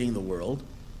and creating the world,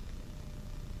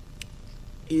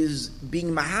 is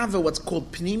being mahava what's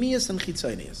called Pnimius and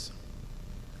Chitzonius.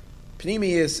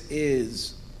 Pnimius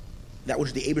is that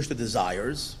which the Eibishter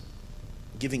desires,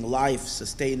 giving life,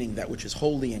 sustaining that which is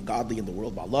holy and godly in the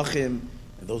world, Malachim,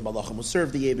 and those Malachim will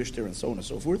serve the Eibishter, and so on and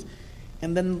so forth.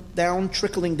 And then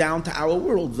trickling down to our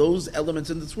world, those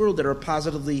elements in this world that are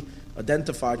positively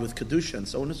identified with Kedusha and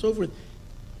so on and so forth.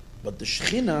 But the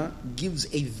Shechina gives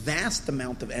a vast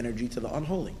amount of energy to the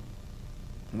unholy.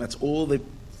 And that's all the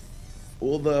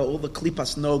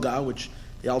Klipas Noga, which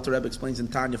the Alter Rebbe explains in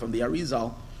Tanya from the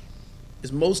Arizal,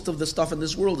 is most of the stuff in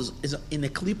this world is in a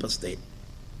Klipa state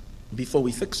before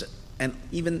we fix it. And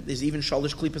there's even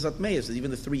Shalish Klipas Atmeis, there's even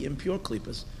the 3 impure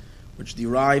Klipas, which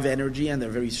derive energy and they're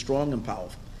very strong and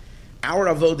powerful. Our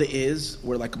avoda is,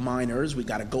 we're like miners, we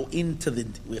got to go we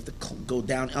have to go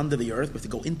down under the earth, we have to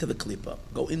go into the klipa,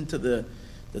 go into the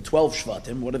 12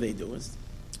 shvatim. What do? They do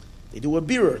a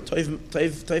birur,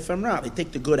 toif amra. They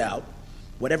take the good out,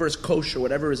 whatever is kosher,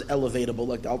 whatever is elevatable,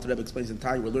 like the Alter Rebbe explains in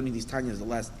Tanya. We're learning these Tanyas the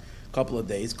last couple of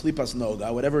days, klipas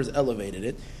noga, whatever is elevated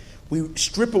it. We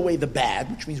strip away the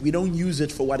bad, which means we don't use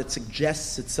it for what it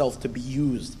suggests itself to be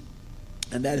used,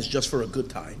 and that is just for a good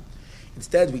time.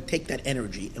 Instead, we take that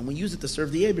energy and we use it to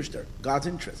serve the Eibishter, God's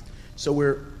interest. So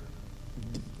we're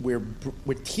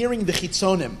tearing the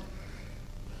chitzonim.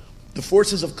 The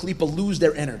forces of Klipa lose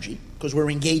their energy because we're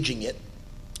engaging it,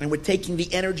 And we're taking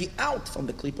the energy out from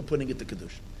the klipa, putting it to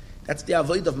Kedusha. That's the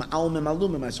avodah of Ma'almim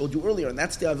Alumim I told you earlier, and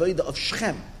that's the avodah of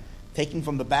Shechem, taking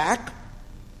from the back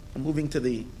and moving to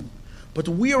the... But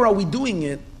where are we doing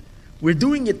it? We're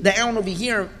doing it down over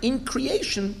here in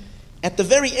creation, at the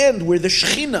very end, where the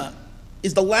Shekhinah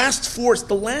is the last force,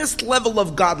 the last level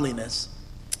of godliness,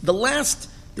 the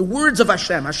words of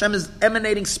Hashem. Hashem is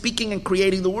emanating, speaking, and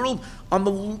creating the world on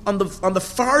the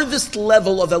farthest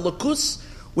level of Elokus.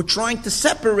 We're trying to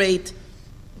separate.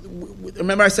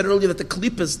 Remember, I said earlier that the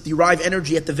klippas derive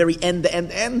energy at the very end, the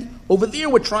end. Over there,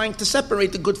 we're trying to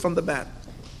separate the good from the bad.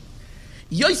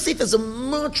 Yosef has a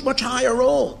much, much higher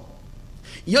role.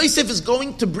 Yosef is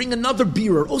going to bring another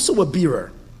bearer, also a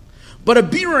bearer. But a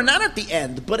bearer not at the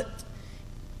end, but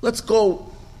let's go,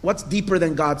 what's deeper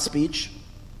than God's speech?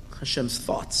 Hashem's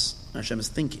thoughts. Hashem's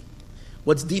thinking.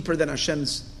 What's deeper than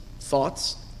Hashem's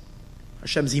thoughts?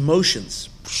 Hashem's emotions.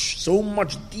 So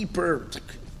much deeper.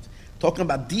 Talking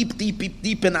about deep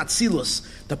in Atzilus,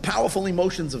 the powerful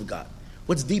emotions of God.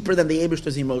 What's deeper than the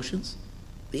Eibishter's emotions?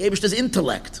 The Eibishter's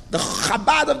intellect. The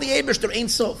Chabad of the Eibishter, Ein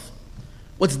Sof.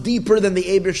 What's deeper than the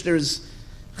Eibishter's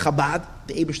Chabad?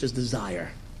 The Eibishter's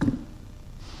desire.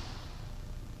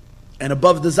 And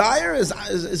above desire is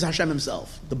Hashem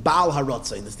himself. The Baal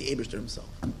HaRatzain is the Eibishter himself.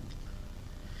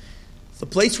 The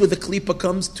place where the Klipa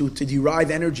comes to derive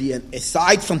energy, and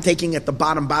aside from taking at the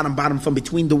bottom, from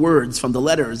between the words, from the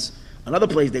letters, another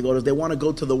place they go to is they want to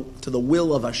go to the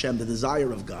will of Hashem, the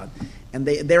desire of God. And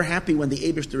they're happy when the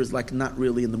Eibishter is like not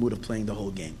really in the mood of playing the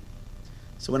whole game.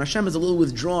 So when Hashem is a little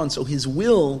withdrawn, so his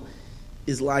will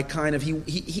is like kind of,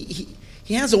 he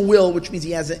has a will, which means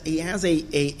he has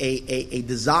a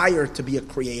desire to be a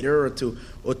creator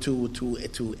or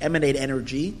to emanate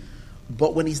energy.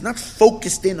 But when he's not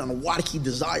focused in on what he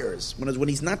desires, when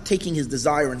he's not taking his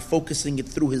desire and focusing it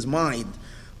through his mind,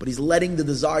 but he's letting the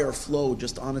desire flow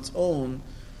just on its own,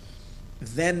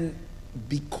 then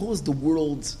because the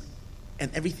world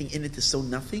and everything in it is so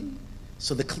nothing,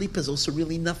 so the klipa is also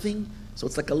really nothing. So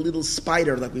it's like a little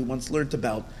spider, like we once learned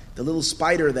about, the little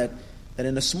spider that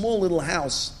in a small little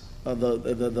house, the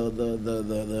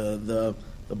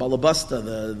balabasta,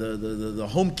 the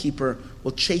homekeeper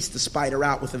will chase the spider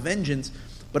out with a vengeance,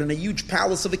 but in a huge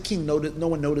palace of a king, no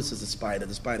one notices the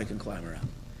spider can climb around.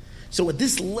 So at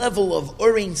this level of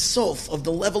Orein Sof, of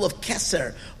the level of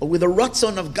Keser, or where the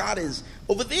Ratzon of God is,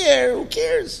 over there, who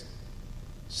cares?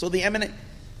 So the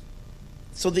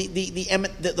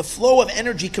flow of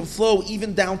energy can flow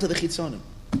even down to the Chitzonim.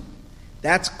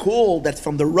 That's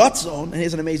from the Ratzon, and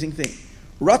here's an amazing thing.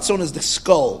 Ratzon is the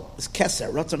skull, is Keser.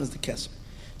 Ratzon is the Keser.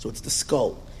 So it's the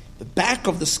skull. The back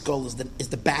of the skull is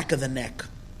the back of the neck.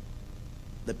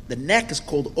 The neck is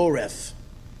called Oref.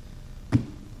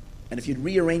 And if you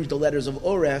rearrange the letters of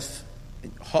Oref,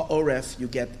 Ha'oref, you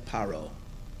get Paro.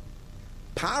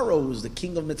 Paro is the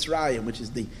king of Mitzrayim, which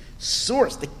is the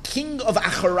source, the king of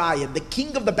Acharayim, the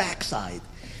king of the backside,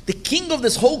 the king of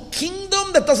this whole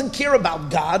kingdom that doesn't care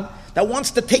about God, that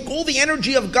wants to take all the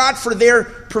energy of God for their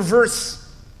perverse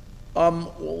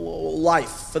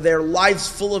life, for their lives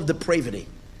full of depravity.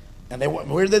 And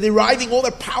where they're deriving all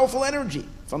their powerful energy?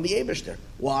 From the Eibishter.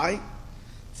 Why?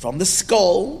 From the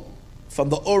skull, from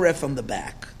the Oref, from the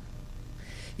back.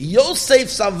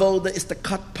 Yosef's avoda is to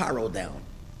cut Paro down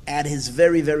at his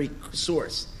very, very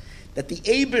source. That the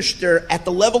Eibishter, at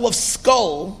the level of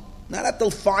skull, not at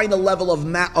the final level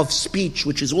of speech,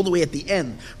 which is all the way at the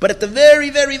end, but at the very,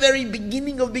 very, very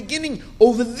beginning,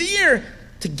 over there,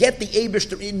 to get the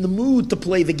Eibishter in the mood to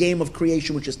play the game of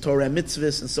creation, which is Torah and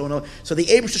mitzvahs and so on. So the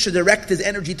Eibishter should direct his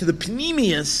energy to the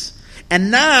Pnimius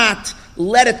and not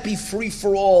let it be free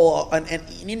for all and an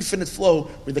infinite flow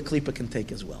where the Klipa can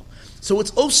take as well. So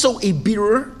it's also a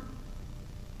birur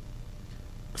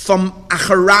from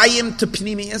Acharayim to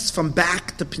Pnimius, from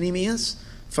back to Pnimius,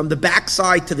 from the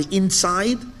backside to the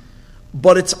inside,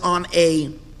 but it's on a,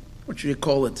 what should you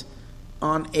call it,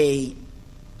 on a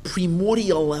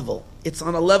primordial level. It's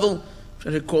on a level, what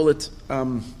should I call it,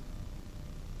 I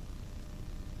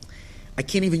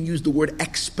can't even use the word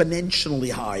exponentially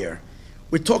higher.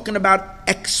 We're talking about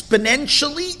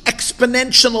exponential.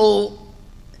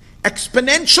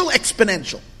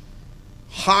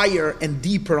 Higher and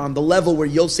deeper on the level where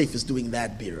Yosef is doing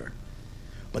that birur.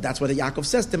 But that's why the Yaakov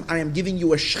says to him, I am giving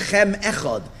you a Shechem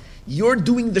Echad. You're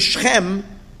doing the Shechem,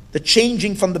 the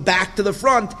changing from the back to the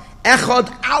front, Echad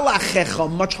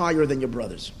alachecha, much higher than your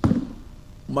brothers.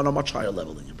 On a much higher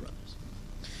level than your brothers.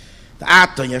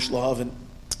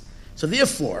 So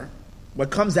therefore, what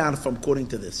comes down from quoting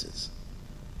to this is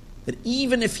that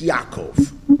even if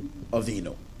Yaakov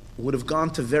Avinu would have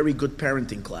gone to very good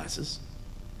parenting classes,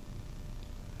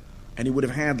 and he would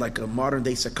have had like a modern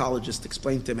day psychologist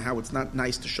explain to him how it's not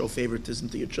nice to show favoritism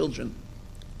to your children,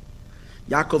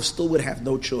 Yaakov still would have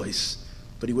no choice,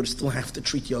 but he would still have to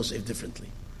treat Yosef differently.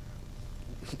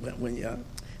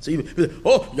 So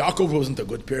Yaakov wasn't a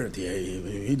good parent.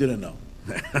 He didn't know.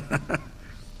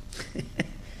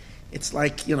 It's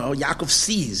like, Yaakov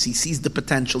sees the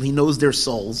potential. He knows their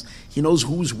souls. He knows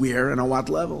who's where and on what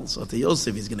level. So to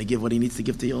Yosef, he's going to give what he needs to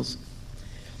give to Yosef.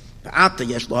 Over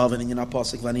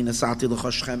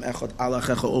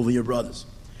your brothers.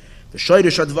 The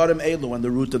shoyrish advarim elu, and the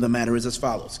root of the matter is as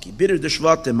follows. Because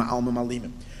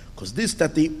this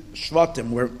that the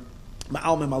shvatim were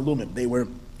ma'almim alumim, they were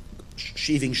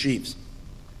sheaving sheaves.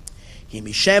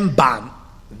 Himishem ban,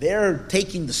 they're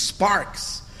taking the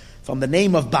sparks from the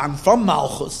name of ban, from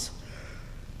Malchus.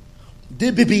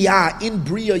 Dibibiyah, in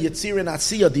Bria, Yetzir, and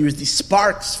Asiya, there is the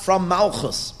sparks from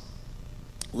Malchus.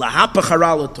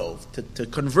 Lahapach to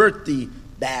convert the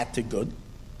bad to good.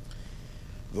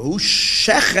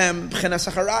 Shechem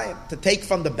to take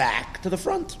from the back to the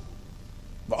front.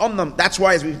 That's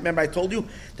why, as we remember, I told you,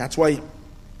 that's why,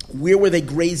 where were they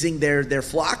grazing their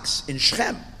flocks? In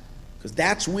Shechem. Because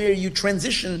that's where you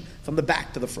transition from the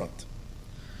back to the front.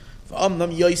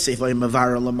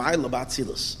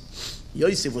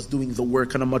 Yosef was doing the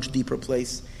work on a much deeper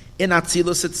place. In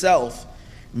Atzilus itself,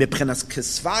 he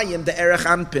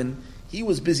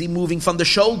was busy moving from the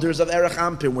shoulders of Erech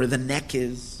Anpin, where the neck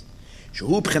is. The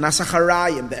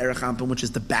Erech Anpin, which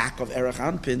is the back of Erech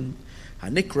Anpin.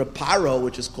 Hanikra Paro,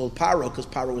 which is called Paro, because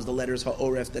Paro is the letters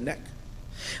Ha'oref, the neck.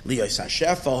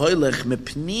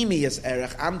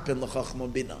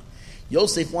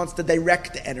 Yosef wants to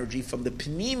direct the energy from the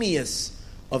Pnimius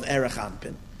of Erech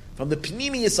Anpin, from the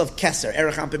Pnimius of Keser.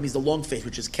 Erech Anpin means the long face,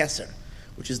 which is Keser,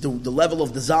 which is the level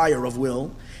of desire of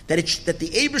will, that the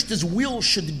Eibishter's will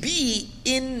should be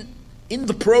in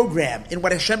the program, in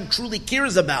what Hashem truly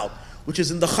cares about, which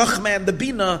is in the Chachma and the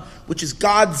Bina, which is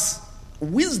God's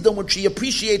wisdom, which He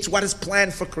appreciates what His plan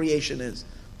for creation is.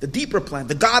 The deeper plan,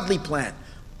 the godly plan.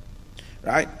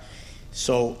 Right?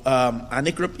 So,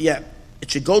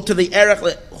 it should go to the Erech,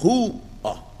 who?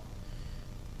 Oh.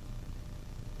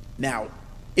 Now,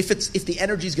 if the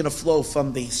energy is going to flow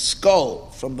from the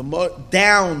skull, from the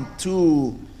down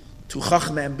to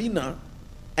Chachma and Bina,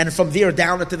 and from there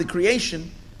down into the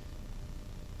creation,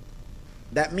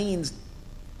 that means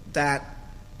that,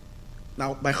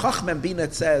 now by Chachma and Bina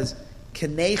it says,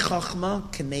 Kanei Chachma,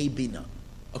 Kanei Bina.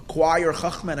 Acquire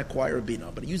Chachma and acquire Bina.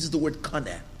 But it uses the word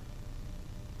Kaneh.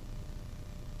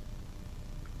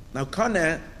 Now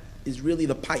Kaneh is really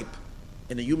the pipe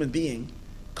in a human being.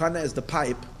 Kaneh is the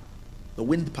pipe, the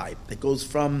windpipe that goes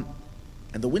from,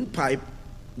 and the windpipe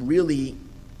really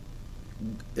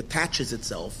attaches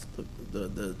itself to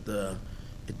the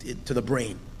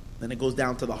brain. Then it goes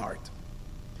down to the heart.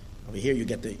 Over here you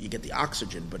get the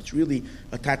oxygen, but it's really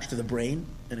attached to the brain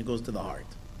and it goes to the heart.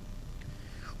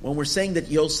 When we're saying that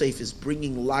Yosef is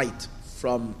bringing light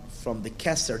from the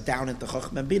Keser down into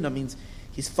Chachma and Bina, means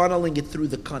he's funneling it through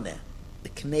the Kaneh, the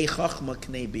Knei Chachma,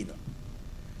 Knei Bina.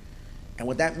 And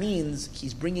what that means,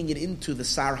 he's bringing it into the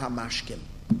Sar HaMashkim.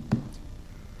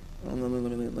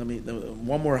 Let me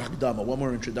one more Hakdama, one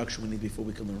more introduction we need before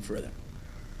we can learn further.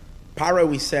 Paro,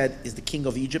 we said, is the king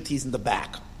of Egypt. He's in the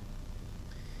back.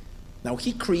 Now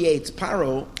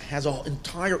Paro has an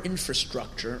entire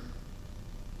infrastructure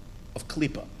of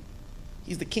Klippa.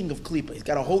 He's the king of Klippa. He's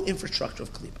got a whole infrastructure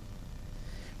of Klippa.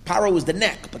 Paro is the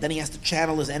neck, but then he has to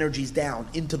channel his energies down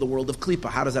into the world of Klippa.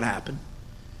 How does that happen?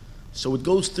 So it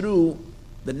goes through,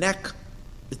 the neck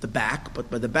is the back,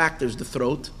 but by the back there's the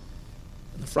throat,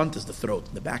 and the front is the throat,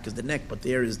 and the back is the neck, but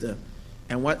there is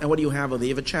and what do you have over there?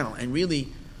 You have a channel. And really,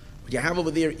 what you have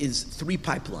over there is three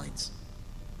pipelines.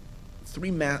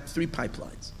 Three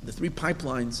pipelines. The three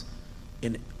pipelines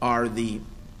are the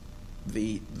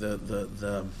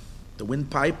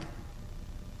windpipe,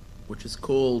 which is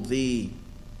called what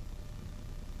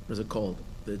is it called?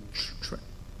 The trachea.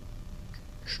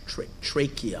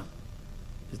 Trachea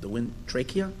is the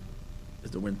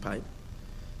windpipe.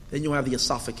 Then you have the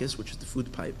esophagus, which is the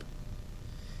food pipe.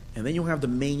 And then you have the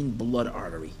main blood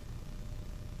artery.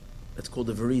 That's called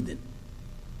the viridin.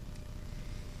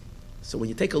 So when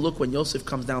you take a look, when Yosef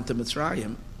comes down to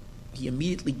Mitzrayim,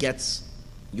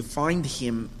 you find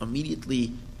him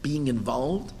immediately being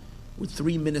involved with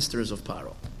three ministers of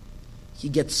Paro. He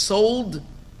gets sold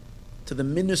to the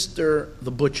minister,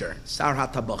 the butcher, Sar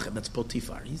HaTabachim, that's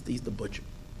Potiphar. He's the butcher.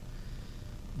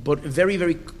 But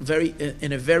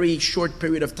in a very short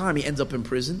period of time, he ends up in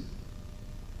prison,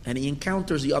 and he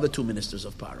encounters the other two ministers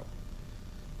of Paro.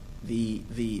 The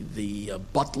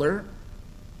butler,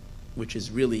 which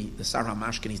is really the Sar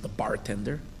HaMashkin, he's the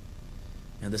bartender,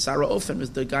 And the Sarah Ofen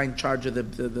is the guy in charge of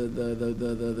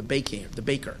the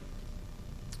baker.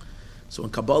 So in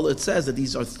Kabbalah it says that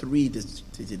these are three,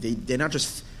 they're not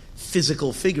just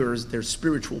physical figures, they're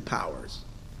spiritual powers.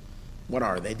 What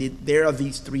are they? There are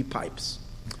these three pipes,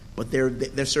 but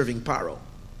they're serving Paro.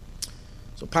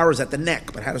 So Paro is at the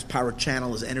neck, but how does Paro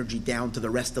channel his energy down to the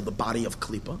rest of the body of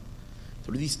Klippa?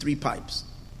 So these three pipes.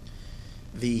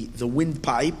 The wind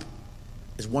pipe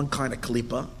is one kind of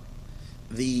Klippa.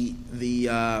 So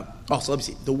let me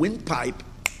see. The wind pipe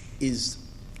is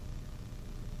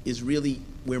really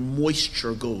where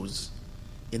moisture goes.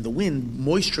 In the wind,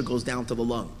 moisture goes down to the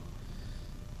lung.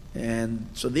 And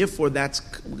so therefore we're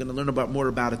going to learn more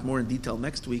about it more in detail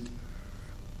next week.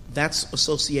 That's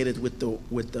associated with the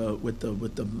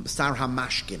Sar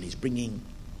HaMashkin. He's bringing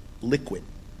liquid.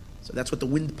 So that's what the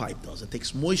windpipe does. It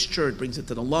takes moisture, it brings it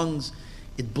to the lungs,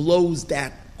 it blows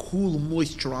that cool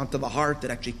moisture onto the heart, it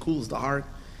actually cools the heart.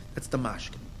 That's the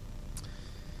mashkin.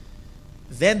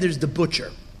 Then there's the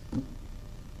butcher.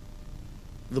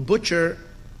 The butcher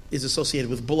is associated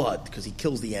with blood because he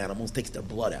kills the animals, takes their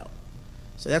blood out.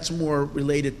 So that's more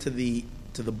related to the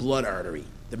blood artery.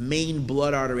 The main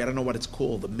blood artery, I don't know what it's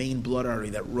called, the main blood artery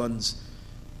that runs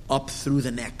up through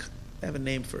the neck. I have a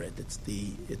name for it.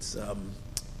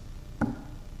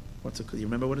 What's it called? You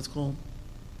remember what it's called?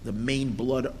 The main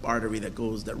blood artery that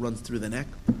runs through the neck.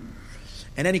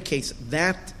 In any case,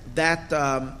 that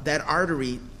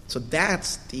artery, so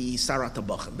that's the Sarat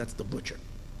HaBachim, that's the butcher.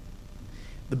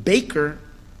 The baker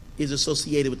is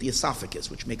associated with the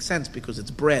esophagus, which makes sense because it's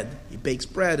bread. He bakes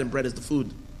bread, and bread is the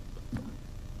food.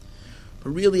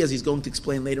 But really, as he's going to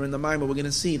explain later in the Maimah, we're going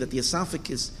to see that the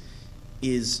esophagus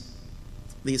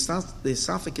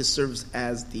serves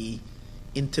as the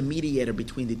intermediator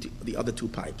between the other two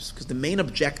pipes. Because the main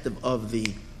objective of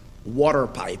the water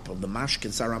pipe, of the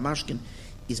mashkin, Sarah Mashkin,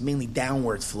 is mainly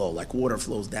downward flow, like water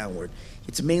flows downward.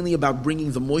 It's mainly about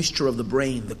bringing the moisture of the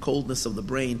brain, the coldness of the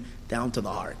brain, down to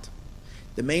the heart.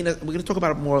 We're going to talk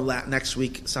about it more next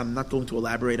week, so I'm not going to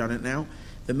elaborate on it now.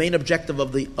 The main objective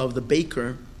of the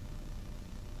baker,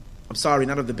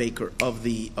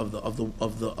 the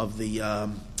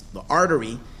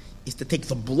artery, is to take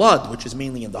the blood, which is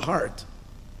mainly in the heart,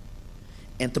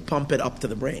 and to pump it up to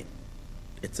the brain.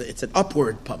 It's an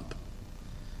upward pump.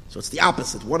 So it's the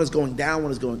opposite. One is going down,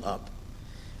 one is going up.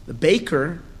 The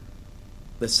baker,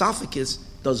 the esophagus,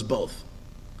 does both.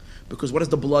 Because what is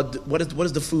the blood? What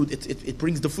is the food? It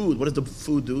brings the food. What does the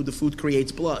food do? The food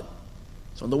creates blood.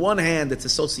 So on the one hand, it's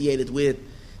associated with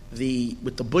the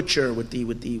butcher, with the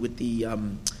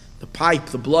pipe,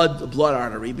 the blood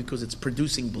artery, because it's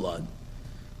producing blood.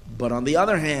 But on the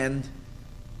other hand,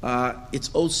 it's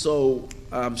also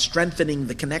strengthening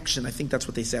the connection. I think that's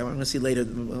what they say. I'm going to see later.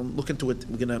 I'll look into it.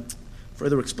 We're going to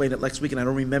further explain it next week, and I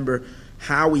don't remember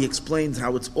how he explains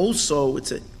how it's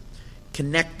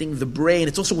connecting the brain.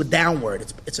 It's also a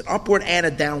downward. It's an upward and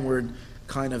a downward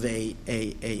kind of a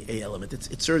element.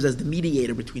 It serves as the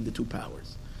mediator between the two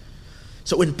powers.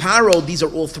 So in Paro, these are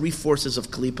all three forces of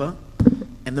Klippa,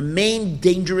 and the main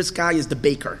dangerous guy is the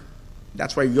baker.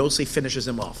 That's why Yosef finishes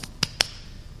him off.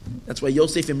 That's why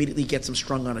Yosef immediately gets him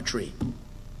strung on a tree.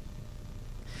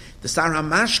 The Sar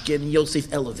HaMashkin,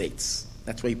 Yosef elevates.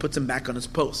 That's why he puts him back on his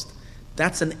post.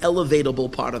 That's an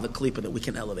elevatable part of the Klippa that we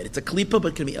can elevate. It's a Klippa, but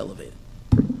it can be elevated.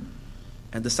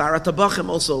 And the Sarat HaBachim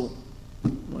also,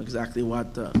 exactly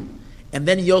what... and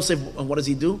then Yosef, and what does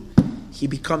he do? He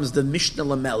becomes the Mishnah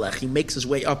Lamelech. He makes his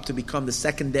way up to become the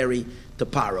secondary to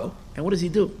Paro. And what does he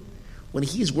do? When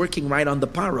he's working right on the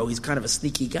Paro, he's kind of a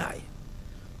sneaky guy.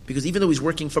 Because even though he's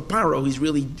working for Paro, he's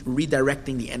really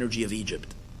redirecting the energy of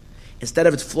Egypt. Instead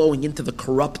of it flowing into the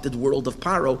corrupted world of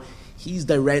Paro, he's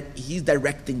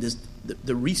directing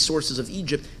the resources of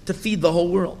Egypt to feed the whole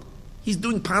world. He's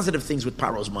doing positive things with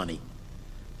Paro's money.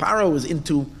 Paro is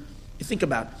into, you think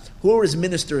about, who are his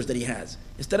ministers that he has?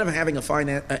 Instead of having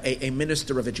a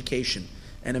minister of education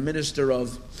and a minister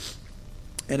of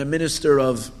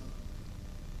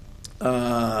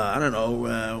I don't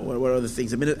know, what other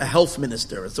things, a health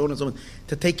minister, and so on and so on,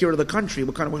 to take care of the country,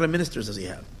 what kind of ministers does he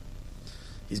have?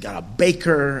 He's got a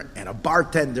baker and a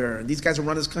bartender, and these guys will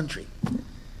run his country.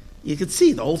 You can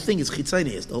see the whole thing is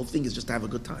chitzonius. The whole thing is just to have a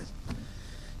good time.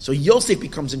 So Yosef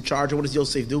becomes in charge, and what does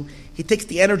Yosef do? He takes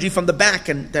the energy from the back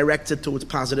and directs it towards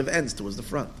positive ends, towards the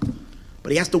front.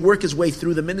 But he has to work his way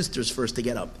through the ministers first to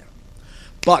get up there.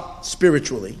 But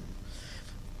spiritually,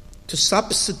 to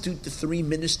substitute the three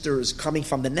ministers coming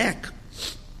from the neck,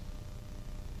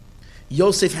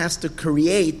 Yosef has to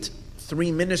create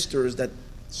three ministers that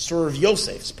serve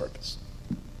Yosef's purpose.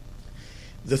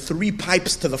 The three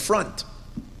pipes to the front,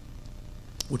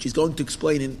 which he's going to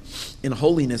explain in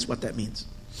holiness what that means.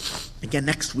 Again,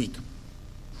 next week,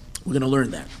 we're going to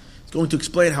learn that. He's going to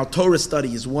explain how Torah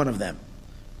study is one of them.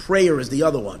 Prayer is the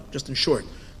other one, just in short.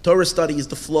 Torah study is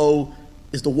the flow,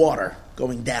 is the water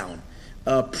going down.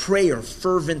 Prayer,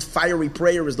 fervent, fiery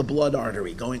prayer is the blood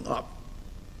artery going up.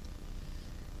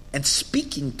 And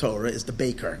speaking Torah is the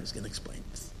baker, he's going to explain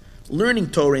this. Learning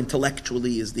Torah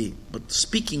intellectually but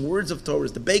speaking words of Torah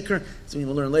is the baker, so we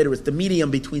will learn later, it's the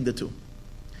medium between the two.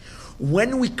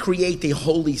 When we create a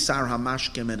holy Sar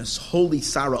HaMashkim and a holy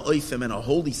Sar HaOifim and a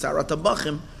holy Sar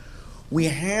HaTabachim, we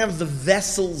have the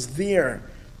vessels there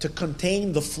to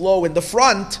contain the flow in the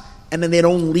front, and then they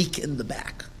don't leak in the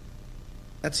back.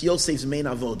 That's Yosef's main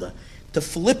avoda. To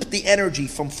flip the energy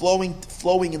from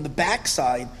flowing in the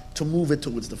backside to move it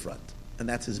towards the front. And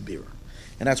that's his birur.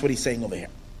 And that's what he's saying over here.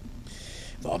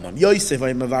 From the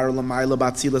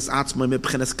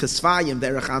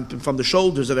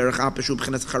shoulders of Erech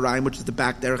Anpin, which is the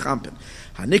back, the Erech Anpin.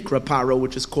 Hanikra Paro,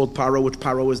 which is called Paro, which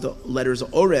Paro is the letters of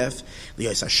Oref.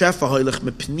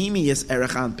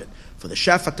 For the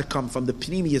Shefa to come from the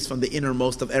Pnimius, from the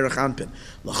innermost of Erech Anpin.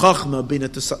 L'chachma bina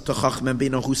to chachma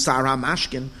bina hu Sar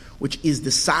HaMashkin, which is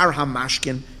the Sar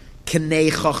HaMashkin,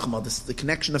 Kenei Chachma. This is the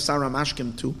connection of Sar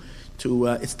HaMashkin to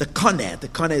it's the Kaneh. The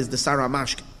Kaneh is the Sar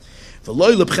HaMashkin.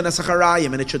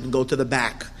 And it shouldn't go to the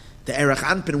back. The Erech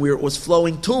Anpin, where it was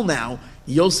flowing till now,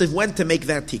 Yosef went to make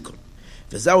that tikkun.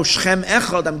 V'zau Shechem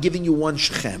Echad, I'm giving you one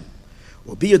Shechem.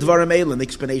 And the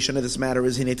explanation of this matter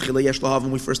is,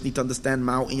 we first need to understand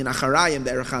Ma'in Acharayim,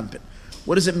 the Erech Anpin.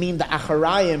 What does it mean, the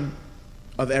Acharayim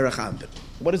of Erech Anpin?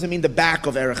 What does it mean, the back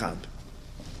of Erech Anpin?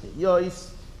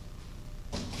 Yois.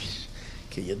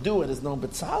 Can you do it? There's no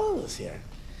Betzalel is here.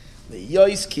 The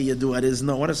Yois can you do it? Is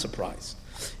no. What a surprise.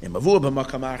 In Mavur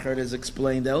b'Makam Acher, it is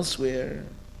explained elsewhere.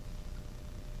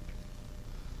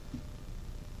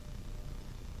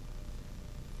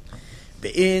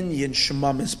 Be'in yin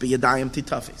shemamis b'yadayim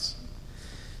titafis.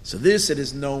 So this, it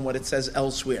is known what it says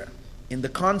elsewhere. In the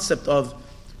concept of,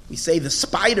 we say the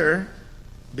spider,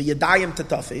 b'yadayim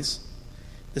titafis,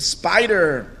 the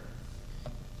spider,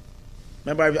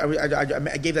 remember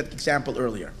I gave that example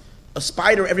earlier. A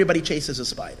spider, everybody chases a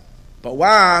spider. But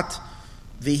what?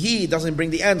 Vihi doesn't bring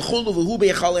the end.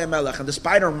 And the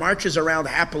spider marches around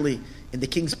happily in the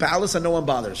king's palace and no one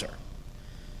bothers her.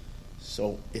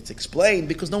 So it's explained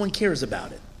because no one cares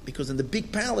about it. Because in the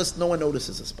big palace, no one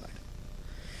notices a spider.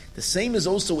 The same is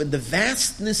also in the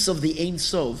vastness of the Ein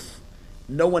Sof,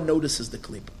 no one notices the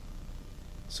Klippa.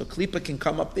 So Klippa can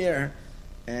come up there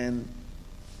and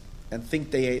think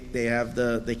they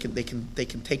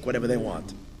can take whatever they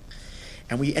want.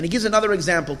 And he gives another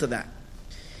example to that.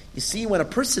 You see, when a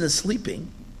person is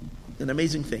sleeping, an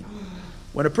amazing thing.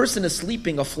 When a person is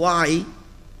sleeping, flies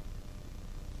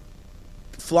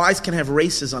can have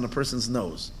races on a person's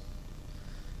nose.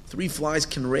 3 flies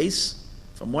can race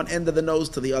from one end of the nose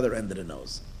to the other end of the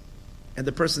nose. And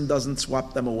the person doesn't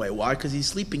swap them away. Why? Because he's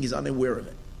sleeping, he's unaware of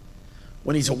it.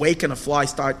 When he's awake and a fly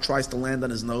tries to land on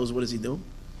his nose, what does he do?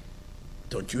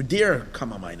 Don't you dare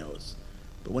come on my nose.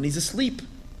 But when he's asleep,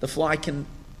 the fly can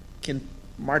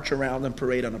march around and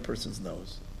parade on a person's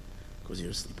nose because you're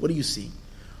asleep. What do you see?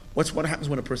 What happens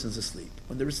when a person's asleep?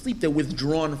 When they're asleep, they're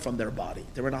withdrawn from their body.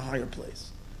 They're in a higher place.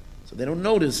 So they don't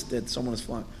notice that someone is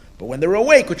flying. But when they're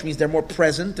awake, which means they're more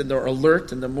present and they're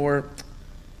alert and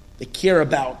they care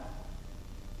about,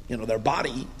 their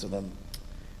body. So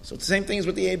it's the same thing as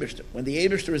with the Eibishter. When the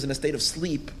Eibishter is in a state of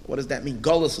sleep, what does that mean?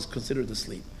 Gullus is considered a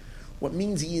sleep. What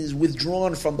means he is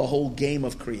withdrawn from the whole game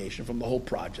of creation, from the whole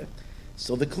project.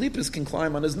 So the Klippas can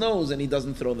climb on his nose and he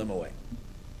doesn't throw them away.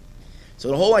 So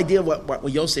the whole idea of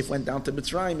what Yosef went down to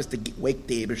Mitzrayim is to wake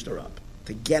the Eibishter up,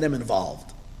 to get him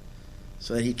involved,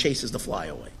 so that he chases the fly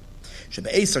away. It's a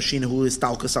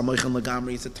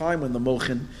time when the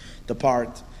mochin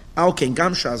depart.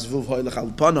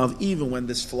 Even when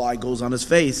this fly goes on his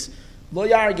face, lo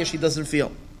yargish, he doesn't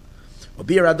feel. And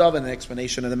the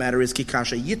explanation of the matter is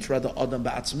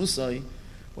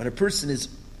when a person is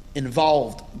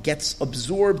involved, gets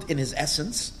absorbed in his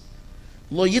essence,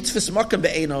 lo yitzfis makam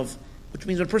be'enov, which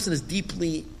means when a person is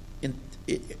deeply in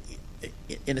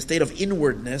a state of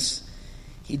inwardness,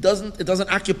 it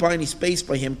doesn't occupy any space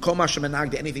by him, kol mashem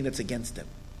enagda, anything that's against him.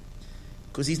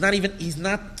 Because he's not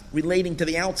relating to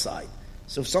the outside.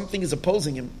 So if something is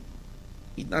opposing him,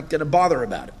 he's not going to bother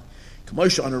about it. When a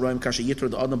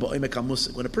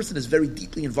person is very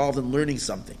deeply involved in learning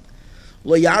something,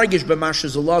 he doesn't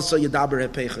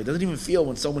even feel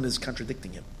when someone is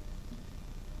contradicting him.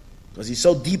 Because he's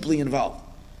so deeply involved.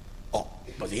 But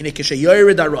when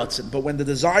the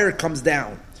desire comes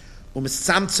down,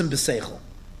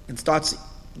 and starts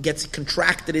gets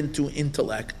contracted into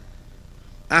intellect,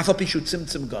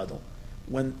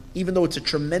 when even though it's a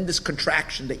tremendous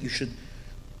contraction that you should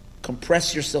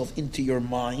compress yourself into your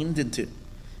mind,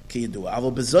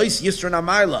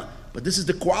 but this is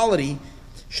the quality,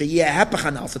 it's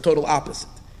the total opposite.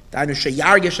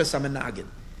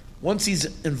 Once he's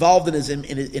involved in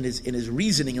his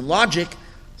reasoning and logic,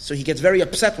 so he gets very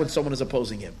upset when someone is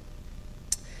opposing him.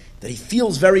 That he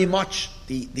feels very much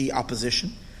the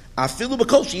opposition.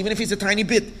 Even if he's a tiny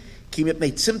bit.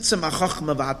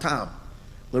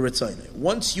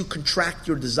 Once you contract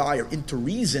your desire into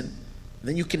reason,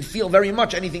 then you can feel very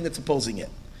much anything that's opposing it.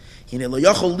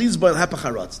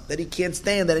 That he can't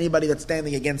stand at anybody that's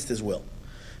standing against his will.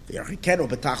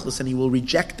 And he will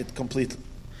reject it completely.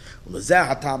 And this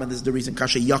is the reason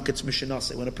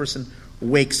when a person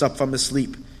wakes up from his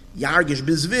sleep, he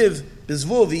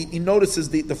notices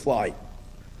the fly.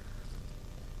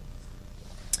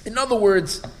 In other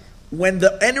words, when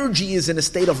the energy is in a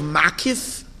state of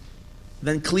makif,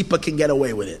 then klipa can get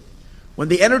away with it. When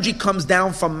the energy comes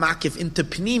down from makif into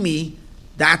pnimi,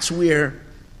 that's where,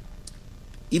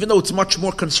 even though it's much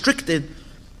more constricted,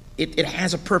 it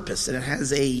has a purpose and it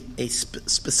has a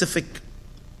specific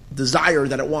desire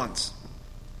that it wants.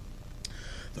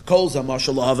 The kolza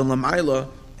mashal lahav and lamaila,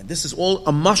 and this is all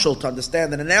a mashal to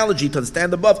understand, an analogy to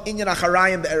understand above. Inyan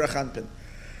acharayim be'erech anpin.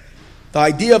 The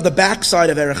idea of the backside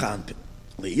of erech anpin.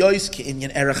 Liyois ki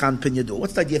inyan erech anpin yadu.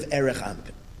 What's the idea of erech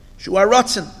anpin? Shua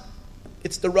ratzin.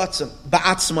 It's the ratzin.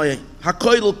 Ba'atzmai.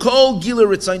 Hakoil kol gila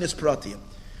ritzainis pratiyim.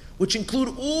 Which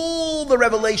include all the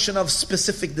revelation of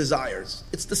specific desires.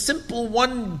 It's the simple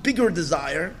one bigger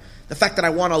desire, the fact that I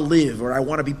want to live or I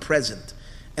want to be present.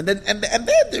 And then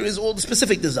there is all the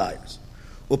specific desires.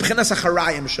 And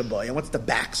what's the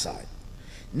backside?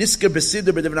 Is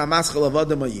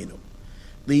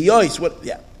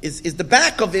the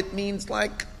back of it means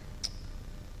like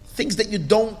things that you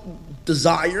don't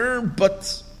desire,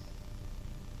 but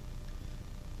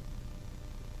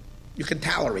you can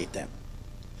tolerate them.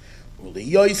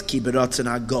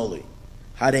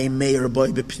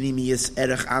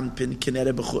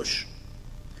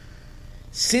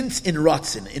 Since in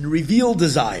Ratzin, in revealed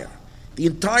desire, the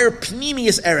entire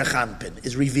Pnimius Erech Anpin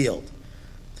is revealed.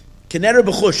 Kenere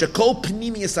B'chush, a kol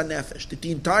Pnimius Anefesh, that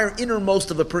the entire innermost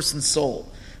of a person's soul,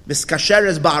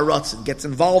 Miskasheres Ba'aratzin, gets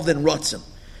involved in Ratzin.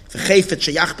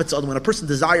 When a person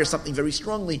desires something very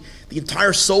strongly, the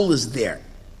entire soul is there.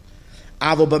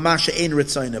 Avo B'masha Ein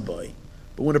Ritzayna Boy.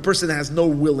 But when a person has no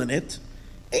will in it,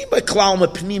 Ein B'klauma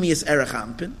Pnimius Erech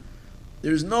Anpin,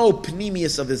 there's no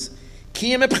Pnimius of his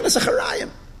There's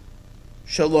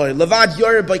a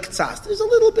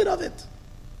little bit of it.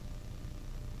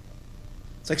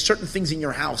 It's like certain things in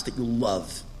your house that you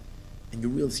love. And you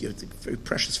realize it's a very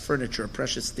precious furniture, a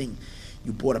precious thing.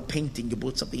 You bought a painting, you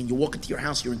bought something, and you walk into your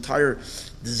house, your entire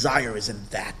desire is in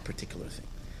that particular thing.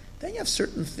 Then you have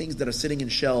certain things that are sitting in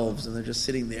shelves, and they're just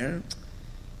sitting there.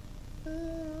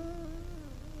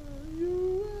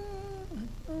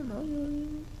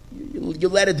 You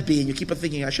let it be, and you keep on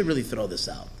thinking, I should really throw this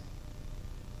out.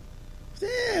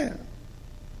 There.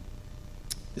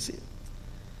 You see.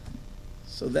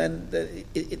 So then,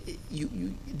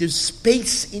 there's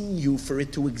space in you for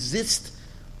it to exist,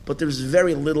 but there's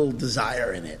very little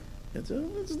desire in it.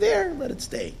 It's there, let it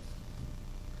stay.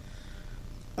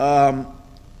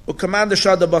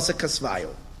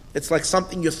 It's like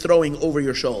something you're throwing over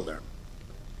your shoulder.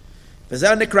 That's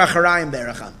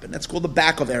called the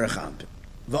back of Erech Anpin.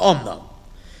 The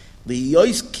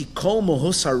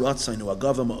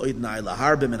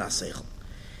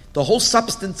whole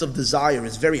substance of desire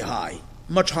is very high,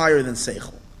 much higher than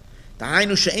seichel.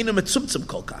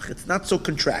 It's not so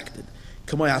contracted.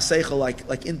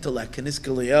 Like intellect,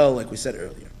 like we said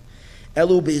earlier.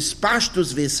 Ratzin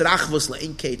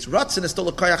is still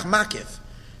a koyach makif,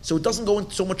 so it doesn't go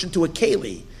so much into a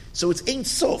keli. So it's ein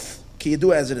sof, ki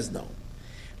yedu as it is known.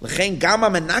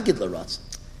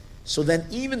 So then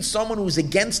even someone who's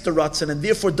against the Ratzin and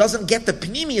therefore doesn't get the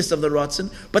pnimius of the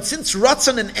Ratzin, but since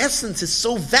Ratzin in essence is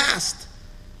so vast,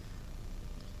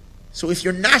 so if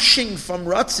you're nashing from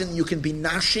Ratzin, you can be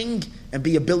nashing and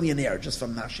be a billionaire just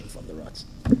from nashing from the Ratzin.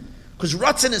 Because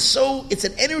Ratzin is it's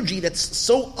an energy that's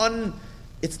so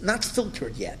it's not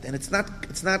filtered yet, and it's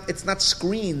not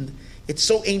screened, it's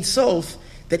so Ein Sof,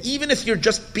 that even if you're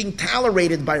just being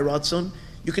tolerated by Ratzin,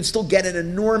 you can still get an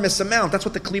enormous amount. That's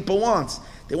what the Klippa wants.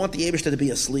 They want the Eibishter to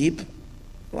be asleep,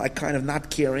 like kind of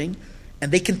not caring,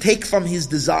 and they can take from his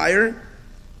desire,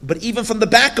 but even from the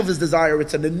back of his desire,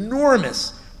 it's an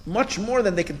enormous, much more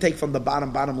than they can take from the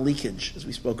bottom leakage, as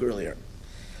we spoke earlier.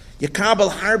 Yakabal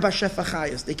harba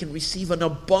shefachayas, they can receive an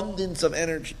abundance of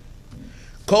energy.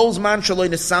 Kol's man shaloi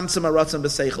nesamtzim haratzon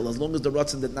b'seichel, as long as the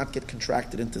ratzon did not get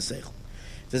contracted into seichel.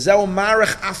 V'zeu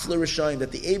marach af l'rishayim,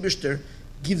 that the Eibishter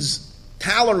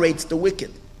tolerates the wicked.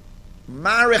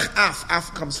 Marach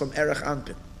af comes from erech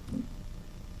anpin.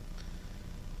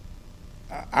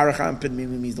 Erech anpin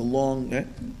means the long.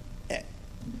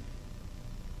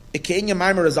 Ekenya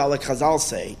Maimer is like Chazal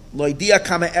say, loidia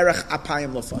kama erech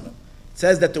apayim lofanu. It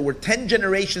says that there were 10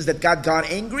 generations that God got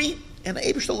angry, and the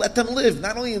Eibishter let them live.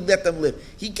 Not only let them live,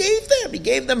 He gave them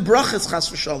brachas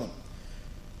chas v'shalom.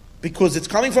 Because it's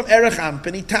coming from erech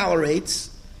anpin, He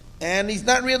tolerates, and He's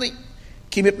not really.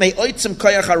 Because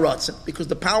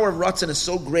the power of ratzon is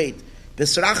so great,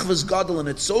 and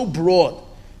it's so broad.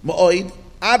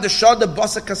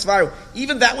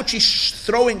 Even that which He's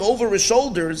throwing over His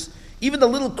shoulders, even the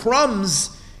little crumbs,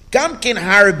 gamkin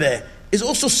harbe, is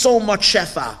also so much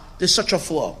shefa. There's such a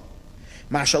flow.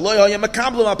 Which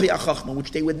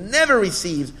they would never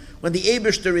receive when the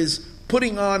Eibishter is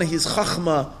putting on his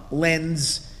chachma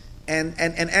lens and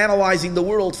analyzing the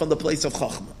world from the place of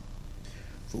chachma.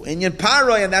 And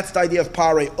that's the idea of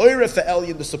paroi. Oire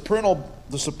fe'elyon, the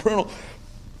supernal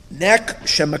neck,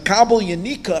 shemakabel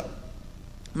yanika,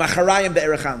 macharayim the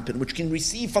erech anpin, which can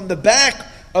receive from the back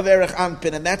of erech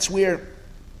anpin, and that's where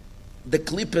the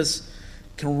klippus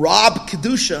can rob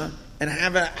kedusha and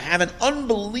have an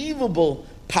unbelievable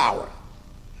power.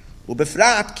 And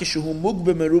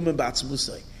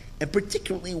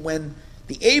particularly when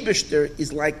the Eibishter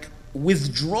is like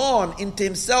withdrawn into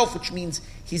himself, which means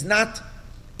he's not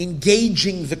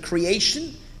engaging the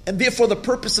creation, and therefore the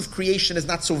purpose of creation is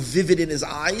not so vivid in his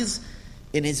eyes,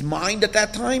 in his mind at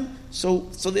that time. So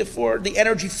therefore the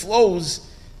energy flows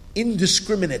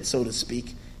indiscriminate, so to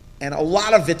speak, and a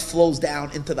lot of it flows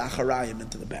down into the acharayim,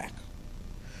 into the back.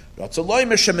 When the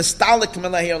Eibishter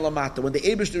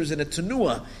is in a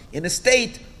tenuah, in a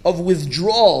state of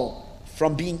withdrawal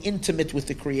from being intimate with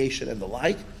the creation and the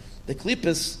like, the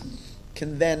klippus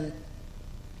can then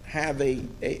have a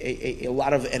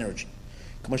lot of energy.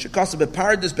 In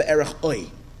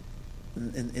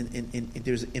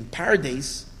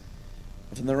Paradise,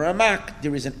 from the Ramak,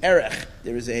 there is an erech,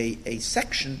 there is a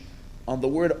section on the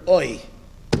word oi.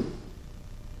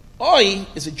 Oi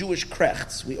is a Jewish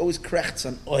krechts. We always krechts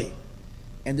on oi.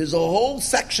 And there's a whole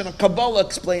section of Kabbalah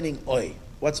explaining oi.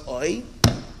 What's oi?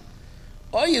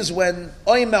 Oi is when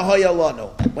oi mehoya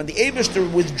lano, when the Eibishter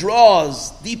withdraws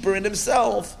deeper in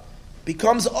himself,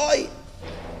 becomes oi.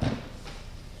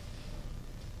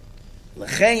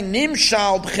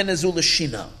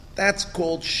 That's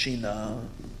called shina.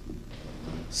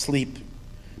 Sleep.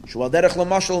 Just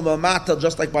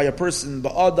like by a person,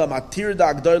 by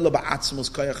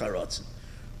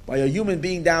a human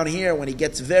being down here, when he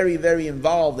gets very, very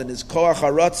involved in his koach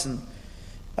haratzon,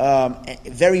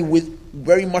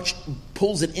 very much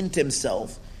pulls it into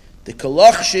himself. The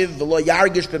kolachshiv v'lo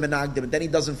yargish b'menagdim, and then he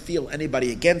doesn't feel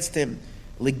anybody against him.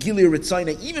 Legili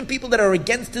ritzayna, even people that are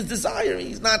against his desire,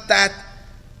 he's not that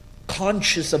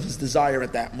conscious of his desire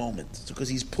at that moment. It's because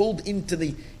he's pulled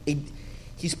into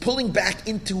he's pulling back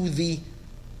into the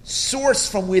source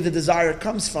from where the desire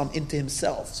comes from, into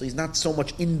himself. So he's not so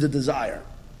much in the desire.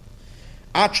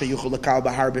 To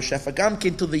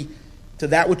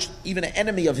that which even an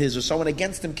enemy of his or someone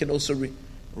against him can also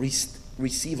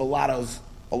receive a lot of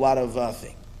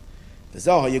thing.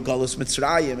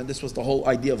 And this was the whole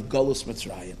idea of Golus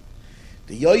Mitzrayim.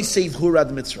 The Yosef Hurad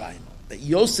Mitzrayim. That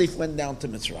Yosef went down to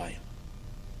Mitzrayim.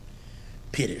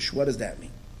 Pirish, what does that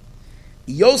mean?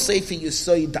 Yosef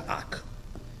Yisoi Da'ak.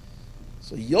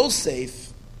 So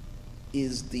Yosef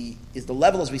is the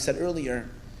level, as we said earlier.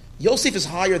 Yosef is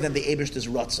higher than the Eibishter's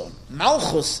Ratzon.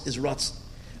 Malchus is Ratzon.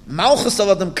 Malchus of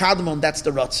Adam Kadmon, that's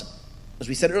the Ratzon. As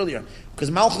we said earlier.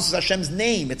 Because Malchus is Hashem's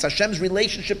name. It's Hashem's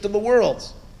relationship to the world.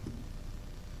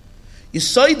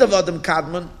 Yisoid of Adam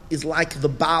Kadmon is like the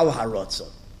Baal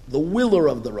HaRatzon, the willer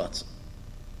of the Ratzon.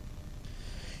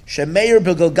 Shemeir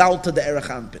beGalgalta de Erech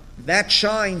Anpin. That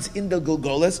shines in the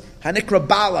Gilgolas, Hanikra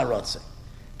Baal HaRatzon.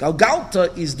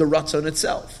 Galgalta is the Ratzon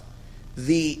itself.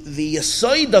 The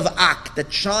Yisoid of Ak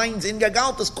that shines in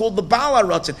Galgalta is called the Baal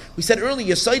HaRatzon. We said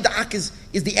earlier, Yisoid of Ak is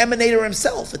the emanator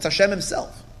himself. It's Hashem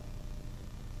himself.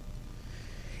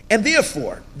 And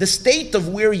therefore, the state of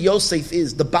where Yosef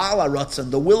is, the Baal HaRatzon,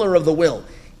 the willer of the will,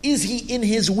 is he in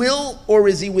his will or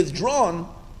is he withdrawn,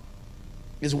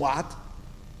 is what?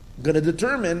 Going to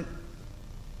determine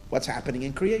what's happening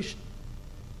in creation.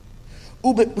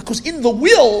 Because in the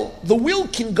will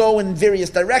can go in various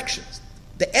directions.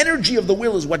 The energy of the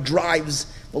will is what drives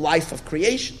the life of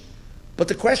creation. But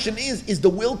the question is the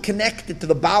will connected to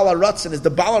the Baal HaRatzon? Is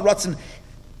the Baal HaRatzon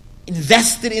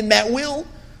invested in that will?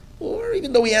 Or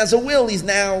even though he has a will, he's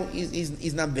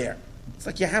not there. It's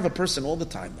like you have a person all the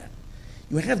time then.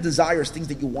 You have desires, things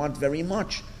that you want very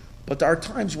much, but there are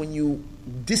times when you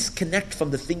disconnect from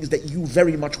the things that you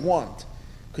very much want,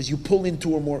 because you pull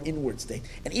into a more inward state.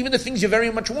 And even the things you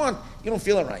very much want, you don't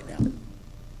feel it right now.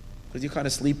 Because you're kind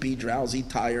of sleepy, drowsy,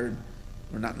 tired,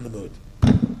 or not in the mood.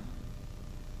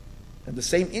 And the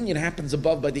same inyan happens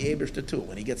above by the Eibishter too,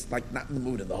 when he gets like not in the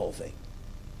mood in the whole thing.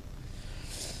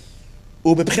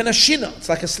 It's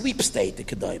like a sleep state, the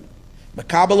Kedayim.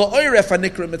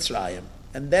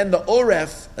 And then the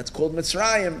Oref, that's called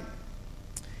Mitzrayim,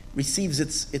 receives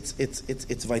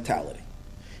its vitality.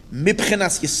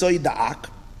 Mibchenas Yesoy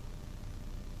Da'ak.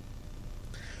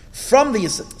 From the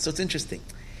Yesod, so it's interesting.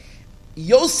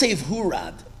 Yosef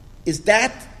Hurad, is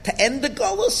that to end the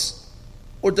Gullus,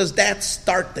 or does that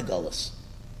start the Gullus?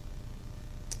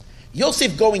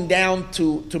 Yosef going down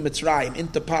to Mitzrayim,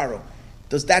 into Paro,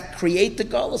 does that create the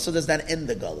Gullus, or does that end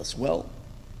the Gullus? Well,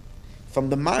 from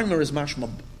the Marmar it's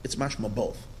mashma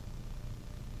both.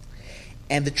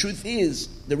 And the truth is,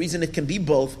 the reason it can be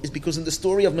both is because in the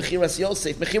story of Mechiras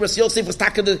Yosef was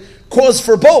taka the cause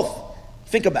for both.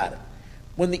 Think about it.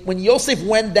 When Yosef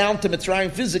went down to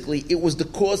Mitzrayim physically, it was the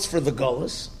cause for the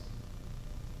Gullus,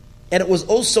 and it was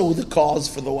also the cause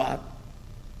for the what?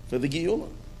 For the Geula.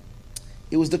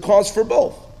 It was the cause for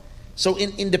both. So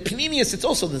in the Pnimius, it's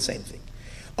also the same thing.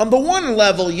 On the one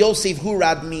level, Yosef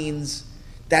Hurad means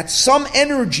that some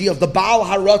energy of the Baal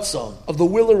Haratzon, of the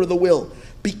willer of the will,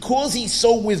 because he's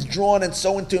so withdrawn and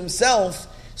so into himself,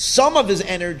 some of his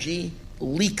energy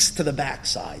leaks to the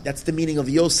backside. That's the meaning of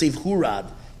Yosef Hurad,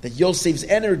 that Yosef's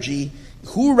energy,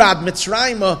 Hurad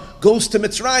Mitzrayim, goes to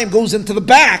Mitzrayim, goes into the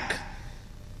back.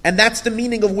 And that's the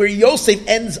meaning of where Yosef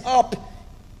ends up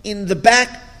in the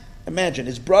back. Imagine,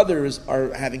 his brothers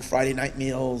are having Friday night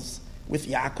meals with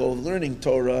Yaakov, learning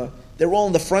Torah. They're all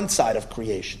on the front side of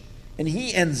creation. And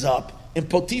he ends up in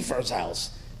Potiphar's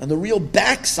house, on the real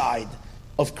backside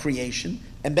of creation,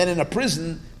 and then in a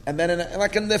prison, and then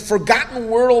in the forgotten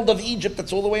world of Egypt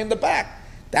that's all the way in the back.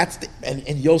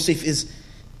 And Yosef is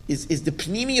the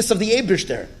Pnimius of the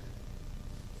Eibishter,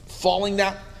 falling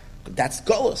down. That's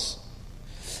Gullus.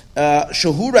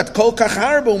 Shahurat kol kach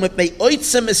harba u'mepnei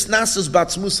oitzem esnasus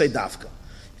batzmusei dafka.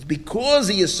 Because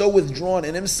he is so withdrawn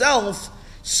in himself,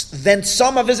 then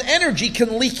some of his energy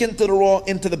can leak into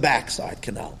the backside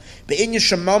canal. In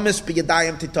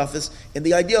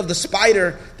the idea of the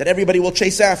spider that everybody will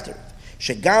chase after.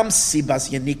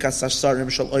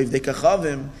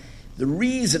 The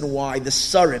reason why the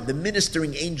sarim, the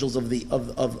ministering angels of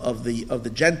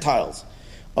the Gentiles,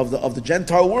 of the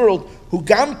Gentile world, who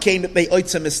gam came at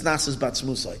be'oitzem esnasus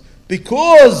batzmusai,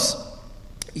 because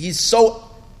he's so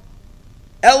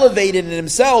elevated in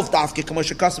himself, as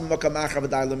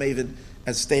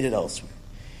stated elsewhere.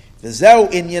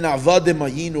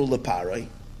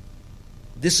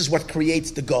 This is what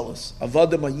creates the Gullus.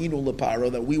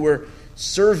 That we were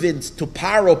servants to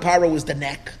Paro. Paro was the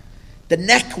neck. The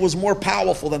neck was more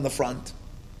powerful than the front.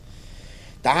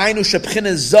 The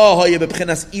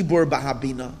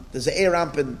Ze'er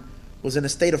Anpin was in a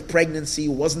state of pregnancy,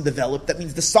 wasn't developed. That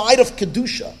means the side of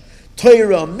Kedusha,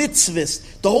 Torah,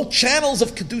 mitzvahs, the whole channels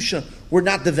of Kedusha were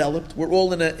not developed. We're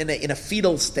all in a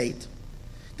fetal state.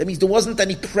 That means there wasn't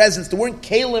any presence. There weren't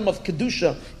kalim of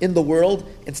Kedusha in the world.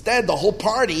 Instead, the whole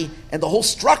party and the whole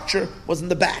structure was in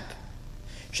the back.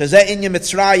 Shazeh inya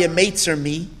Mitzrayim meitzer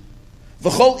mi.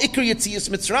 V'chol ikr Yetzias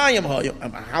Mitzrayim.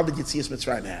 How did Yetzias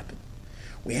Mitzrayim happen?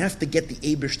 We have to get the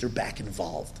Eibishter back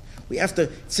involved. We have to,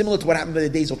 similar to what happened in the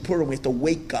days of Purim, we have to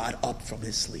wake God up from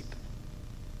his sleep.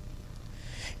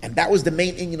 And that was the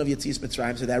main inyan of Yetzias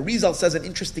Mitzrayim. So the Arizal says an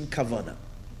interesting kavanah.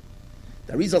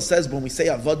 The Arizal says when we say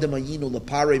Avodim Ayinu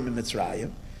Leparei Mitzrayim,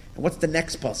 and what's the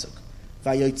next pasuk?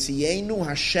 Vayotzienu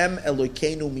Hashem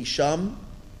Elokeinu Misham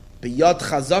B'yad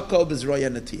Chazaka B'zroya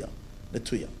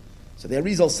Netuya. So the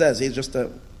Arizal says, here's just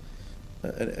an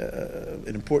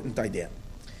important idea.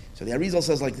 So the Arizal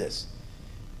says like this: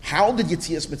 how did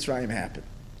Yetzias Mitzrayim happen?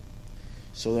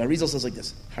 So the Arizal says like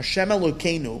this: Hashem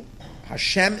Elokeinu,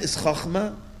 Hashem is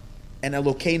Chachma, and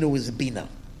Elokeinu is Bina.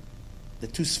 The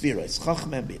two spheres,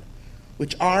 Chachma and Bina,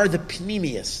 which are the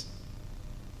Pnimius.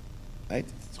 Right?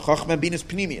 Chachma and Bina is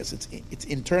Pnimius. It's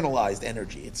internalized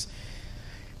energy. It's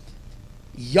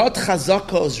Yad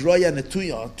Chazaka Zroya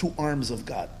Netuya, two arms of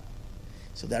God.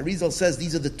 So the Arizal says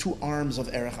these are the two arms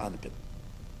of Erech Anpin.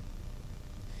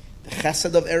 The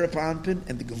Chesed of Erech Anpin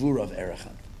and the Gevura of Erech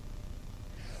Anpin.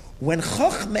 When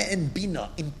Chachma and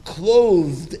Bina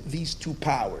enclosed these two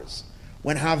powers,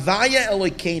 when Havaya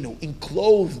Elokeinu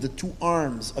enclosed the two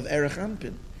arms of Erech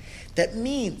Anpin, That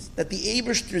means that the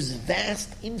Eibishter's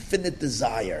vast, infinite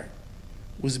desire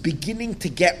was beginning to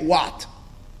get what?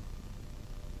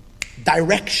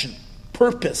 Direction,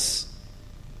 purpose.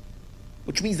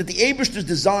 Which means that the Eibishter's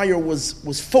desire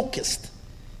was focused.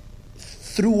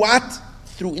 Through what?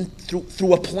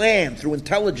 Through a plan, through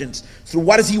intelligence, through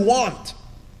what does he want?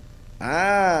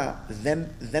 Then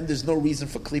there's no reason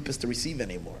for Klippas to receive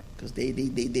anymore. Because they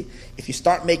if you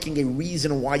start making a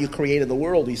reason why you created the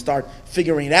world, you start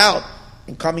figuring it out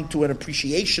and coming to an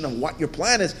appreciation of what your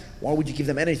plan is, why would you give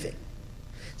them anything?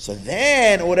 So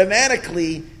then,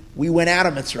 automatically, we went out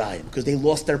of Mitzrayim, because they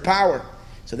lost their power.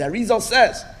 So the Arizal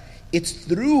says, it's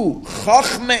through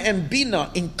Chachma and Bina,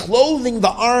 in clothing the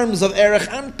arms of Erech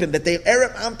Anpin, that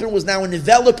Erech Anpin was now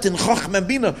enveloped in Chachma and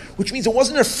Bina, which means it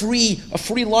wasn't a free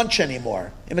lunch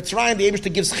anymore. In Mitzrayim, the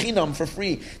Eibishter gives chinam for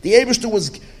free. The Eibishter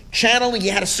was channeling, he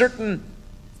had a certain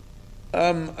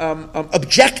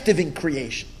objective in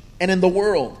creation and in the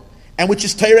world, and which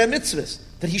is Torah and mitzvahs,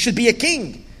 that he should be a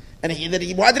king. And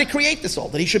why did he create this all?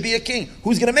 That he should be a king.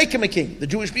 Who's going to make him a king? The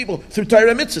Jewish people, through Torah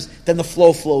and mitzvahs. Then the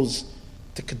flow flows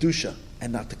to Kedusha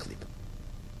and not to Klippa.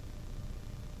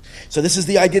 So this is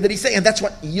the idea that he's saying, and that's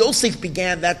what Yosef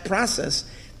began that process,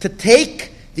 to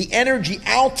take the energy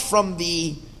out from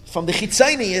the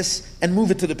Chitzonius and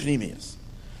move it to the Pnimius.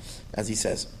 As he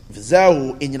says, okay.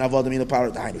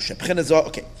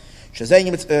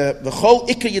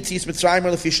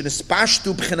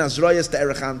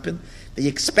 They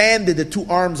expanded the two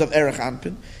arms of Erech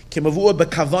Anpin,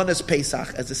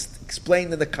 as is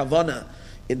explained in the Kavanah,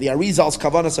 in the Arizal's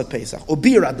Kavanas of Pesach.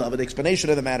 The explanation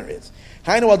of the matter is,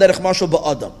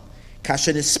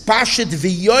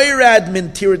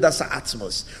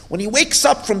 when he wakes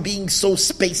up from being so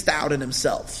spaced out in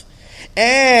himself,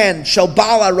 and shall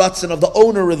bala ratzon of the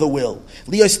owner of the will,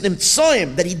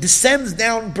 that he descends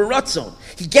down baratzon.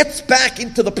 He gets back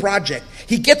into the project.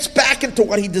 He gets back into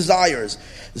what he desires.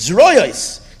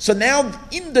 Zroyos. So now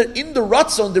in the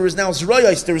ratzon there is now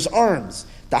zroyos. There is arms.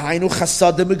 Dahainu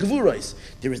chasad megvuros.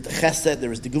 There is the chesed.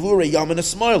 There is the gevura yam and a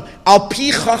smile. Al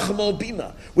pi chachma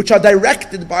bina, which are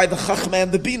directed by the chachma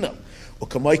and the bina.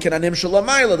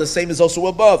 The same is also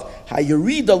above. The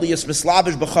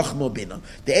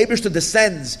Eibishter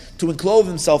descends to enclose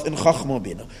himself in Chachma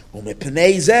Bina.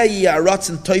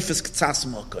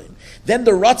 Then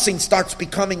the Ratzin starts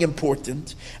becoming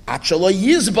important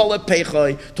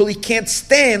till he can't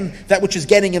stand that which is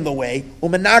getting in the way,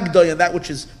 and that which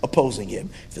is opposing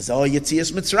him. And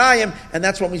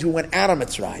that's what means we went out of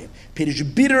Mitzrayim. The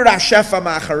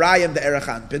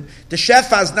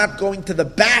Shefa is not going to the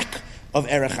back of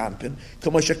Erech Anpin.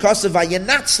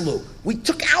 We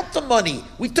took out the money.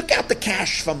 We took out the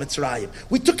cash from Mitzrayim.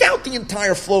 We took out the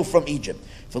entire flow from Egypt.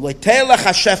 It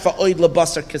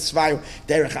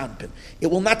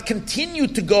will not continue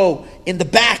to go in the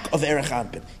back of Erech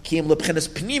Anpin.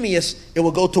 It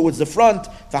will go towards the front.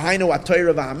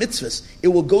 It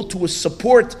will go to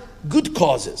support good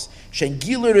causes. Which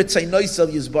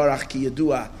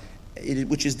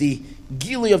is the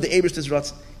Gili of the Eibishter's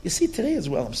Ratzon. You see today as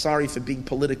well, I'm sorry for being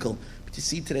political, but you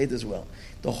see today as well,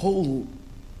 the whole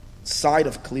side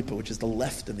of Klippa, which is the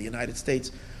left in the United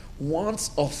States,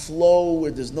 wants a flow where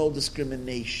there's no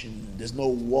discrimination, there's no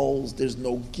walls, there's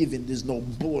no giving, there's no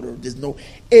border, there's no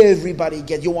everybody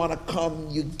get, you want to come,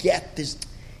 you get this.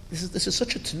 This is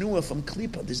such a tenuah from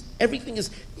Klippa. Everything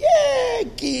is,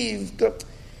 give.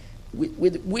 Where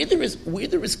there is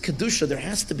Kedusha, there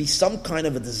has to be some kind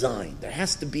of a design. There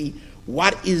has to be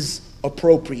what is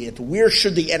appropriate. Where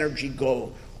should the energy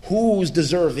go? Who's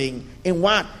deserving? In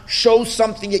what? Show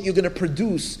something that you're going to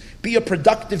produce. Be a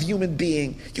productive human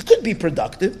being. You could be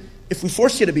productive if we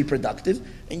force you to be productive,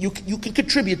 and you can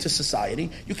contribute to society.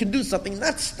 You can do something.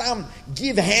 Not stam,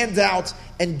 give handouts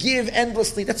and give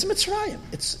endlessly. That's Mitzrayim.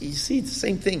 You see, it's the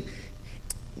same thing.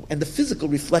 And the physical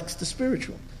reflects the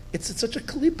spiritual. It's such a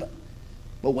klipa.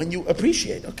 But when you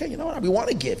appreciate, okay, you know what, we want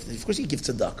to give. Of course you give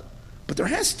tzedakah. But there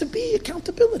has to be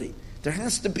accountability. There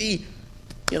has to be,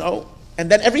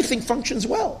 and then everything functions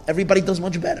well. Everybody does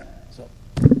much better. So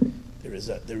there is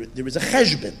a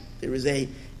cheshbon. There is a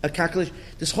calculation.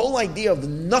 This whole idea of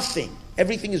nothing,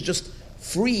 everything is just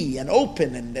free and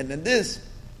open and this.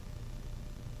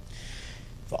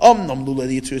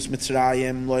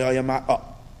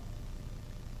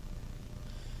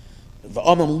 If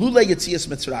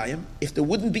there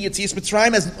wouldn't be Yetzias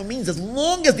Mitzrayim, it means as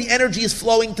long as the energy is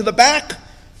flowing to the back,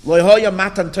 there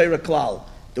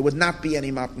would not be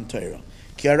any Matan Torah.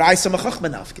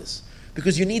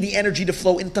 Because you need the energy to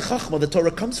flow into Chachma. The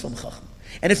Torah comes from Chachma.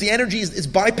 And if the energy is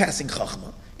bypassing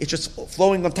Chachma, it's just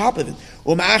flowing on top of it.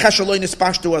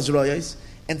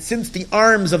 and since the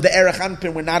arms of the Erech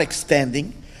Anpin were not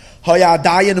extending, then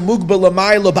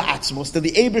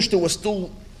the Eibishter was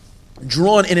still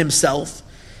drawn in himself.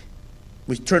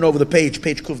 We turn over the page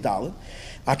Kuf Dalet.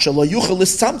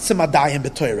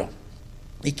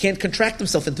 He can't contract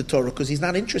himself into Torah because he's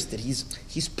not interested.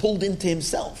 He's pulled into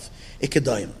himself.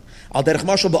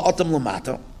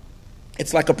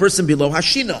 It's like a person below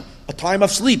Hashina, a time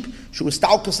of sleep,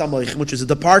 which is a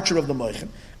departure of the Moichin.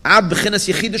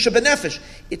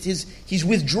 He's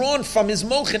withdrawn from his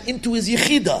Moichin into his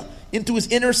Yechida, into his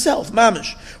inner self,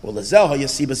 Mamish.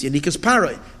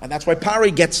 And that's why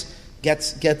Paroi gets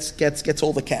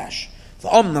all the cash.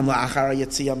 But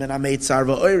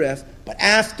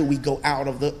after we go out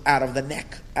of the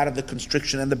neck, out of the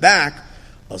constriction and the back,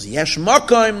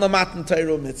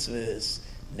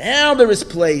 now there is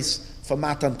place for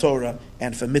Matan Torah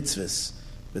and for mitzvahs,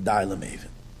 the Da'ilam.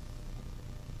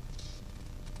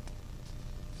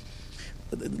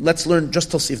 Let's learn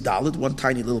just Tosif Dalet, one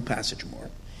tiny little passage more.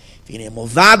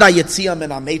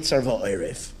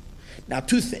 Now,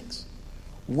 two things.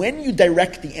 When you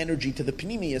direct the energy to the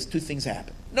Pnimiyas, two things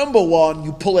happen. Number one,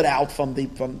 you pull it out from the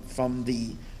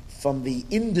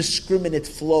indiscriminate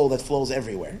flow that flows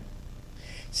everywhere.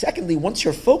 Secondly, once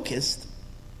you're focused,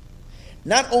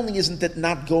 not only isn't it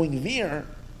not going vir,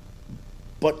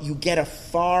 but you get a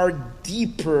far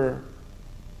deeper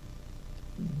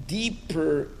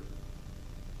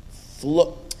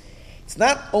flow. It's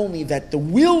not only that the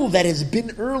will that has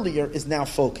been earlier is now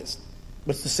focused,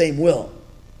 but it's the same will.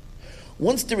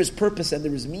 Once there is purpose and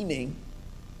there is meaning,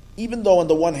 even though on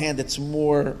the one hand it's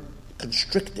more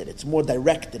constricted, it's more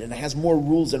directed, and it has more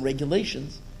rules and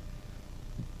regulations,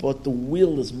 but the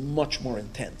will is much more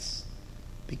intense.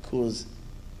 Because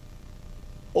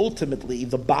ultimately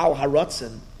the Baal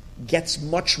Haratzin gets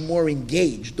much more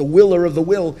engaged. The willer of the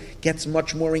will gets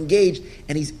much more engaged,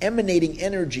 and he's emanating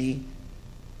energy.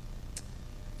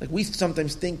 Like we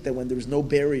sometimes think that when there's no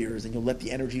barriers and you let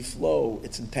the energy flow,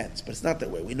 it's intense. But it's not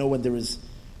that way. We know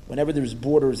whenever there is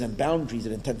borders and boundaries,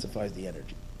 it intensifies the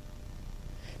energy.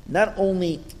 Not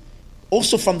only,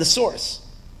 also from the source.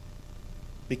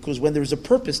 Because when there is a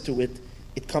purpose to it,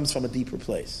 it comes from a deeper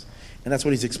place. And that's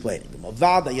what he's explaining. Which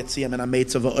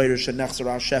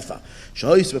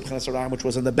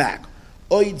was in the back.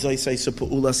 There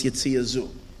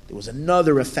was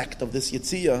another effect of this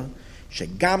Yetziyah.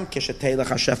 Even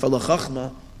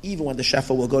when the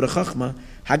Shefa will go to Chachma,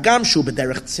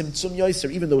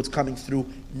 even though it's coming through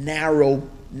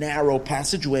narrow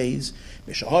passageways,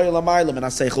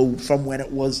 from when it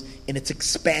was in its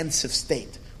expansive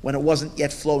state, when it wasn't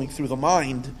yet flowing through the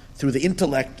mind, through the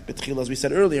intellect, as we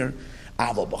said earlier, but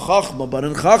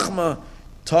in Chachma,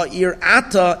 ta'ir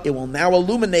ata, it will now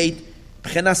illuminate,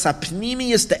 it's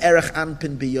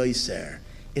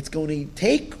going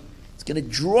to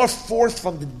draw forth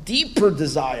from the deeper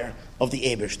desire of the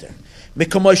Eibishter,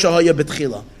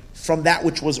 from that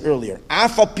which was earlier.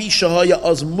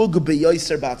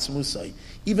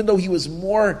 Even though he was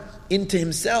more into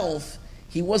himself,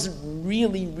 he wasn't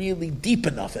really deep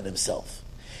enough in himself.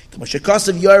 Because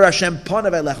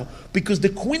the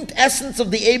quintessence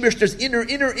of the Eibishter's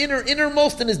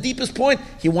innermost and his deepest point,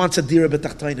 he wants a dira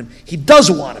b'tachtainim. He does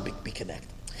want to be connected.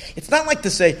 It's not like to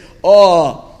say,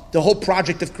 the whole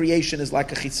project of creation is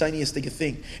like a chitzaniistic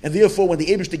thing, and therefore when the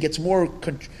Eibishter gets more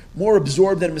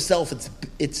absorbed in himself,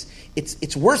 it's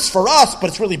worse for us, but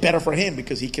it's really better for him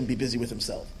because he can be busy with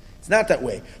himself. It's not that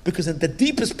way, because at the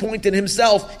deepest point in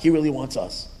himself, he really wants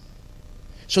us.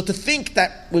 So to think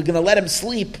that we're going to let him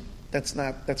sleep, that's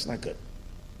not good.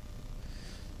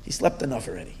 He slept enough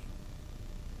already,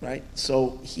 right?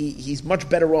 So he's much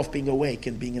better off being awake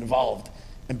and being involved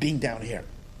and being down here.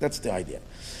 That's the idea.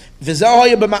 The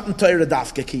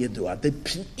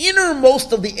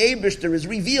innermost of the Eibishter is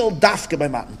revealed dafka by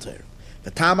Matan Torah.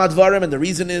 And the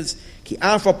reason is,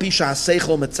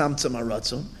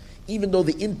 even though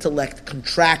the intellect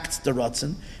contracts the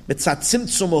ratzon, because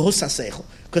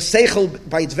seichel,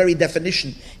 by its very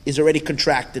definition, is already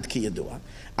contracted kiyadua.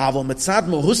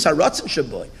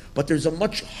 But there's a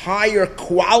much higher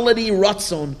quality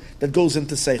ratzon that goes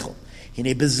into seichel.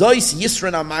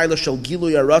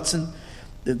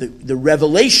 The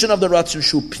revelation of the ratzon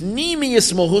shu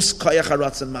pnimiyus mohus kayach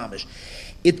haratzon mamish.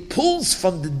 It pulls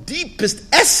from the deepest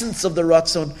essence of the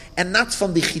ratzon and not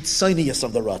from the chitzonius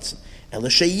of the ratzon.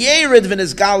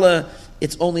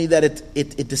 It's only that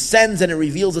it descends and it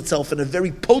reveals itself in a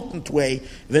very potent way.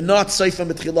 And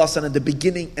the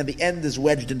beginning and the end is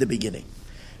wedged in the beginning.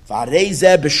 This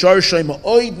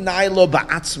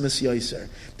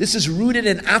is rooted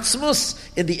in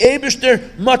atzmus, in the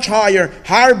Eibishter, much higher,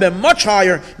 harbe, much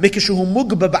higher,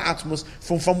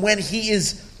 from when he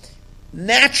is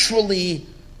naturally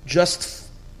just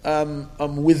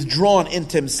withdrawn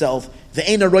into himself,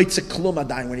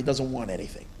 when he doesn't want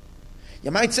anything.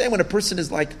 You might say when a person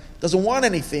is like, doesn't want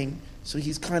anything, so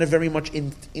he's kind of very much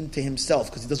into himself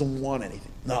because he doesn't want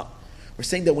anything. No. We're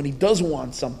saying that when he does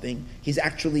want something, he's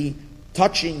actually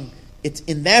touching it.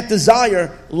 In that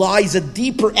desire lies a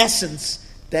deeper essence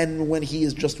than when he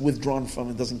is just withdrawn from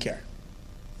it, doesn't care.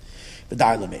 What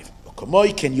are the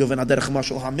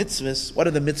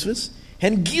mitzvahs?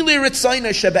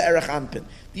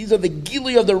 These are the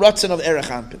gili of the ratzon of erech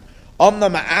anpin.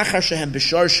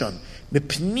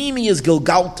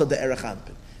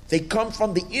 They come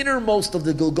from the innermost of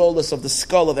the Gilgolas of the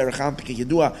skull of Erech Anpin.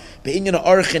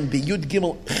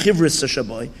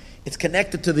 It's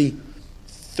connected to the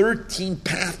 13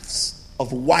 paths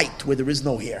of white where there is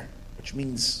no hair, which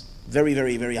means very,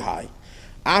 very, very high.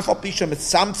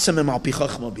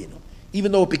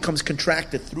 Even though it becomes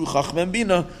contracted through Chachma and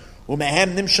Bina,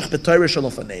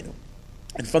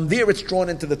 and from there it's drawn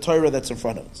into the Torah that's in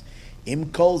front of us. This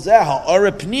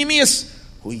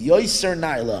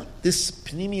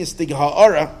pneumistic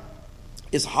ha'ara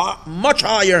is much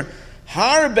higher,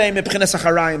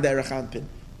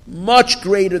 much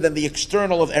greater than the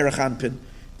external of Erech Anpin.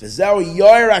 The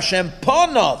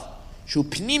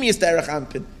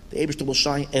Eibishter will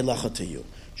shine elacha to you.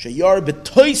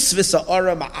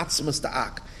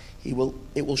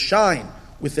 It will shine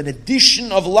with an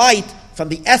addition of light from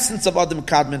the essence of Adam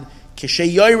Kadmon.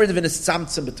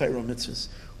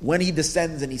 When he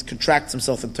descends and he contracts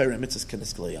himself in Torah and mitzvahs,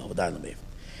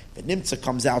 the nimtza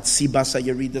comes out, sibasa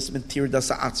yeridas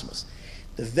mentirdas atzmos.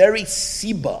 The very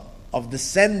siba of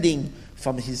descending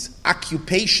from his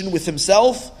occupation with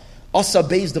himself, asa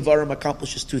beis devarim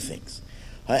accomplishes two things.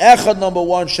 Number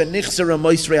one,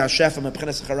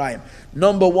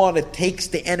 it takes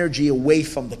the energy away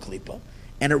from the klipa,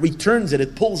 and it returns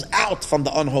it pulls out from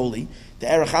the unholy.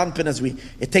 The erech anpin,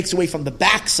 it takes away from the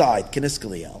backside,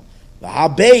 keniskaliel. The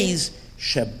habeis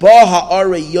sheba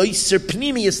ha'ara yoser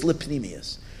pnimius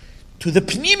lepnimius. To the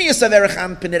pnimius of erech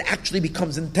anpin, it actually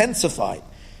becomes intensified.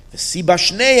 The siba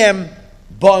shneim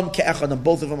ba'am ke'echad, and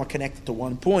both of them are connected to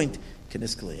one point,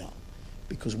 keniskaliel.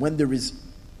 Because when there is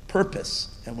purpose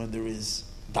and when there is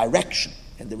direction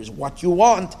and there is what you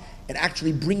want, it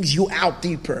actually brings you out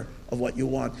deeper of what you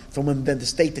want from then the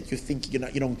state that you think you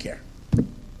don't care.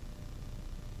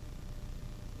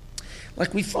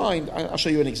 Like we find, I'll show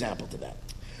you an example to that.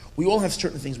 We all have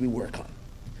certain things we work on,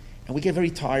 and we get very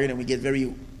tired and we get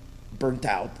very burnt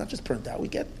out. Not just burnt out, we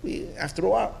after a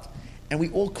while, and we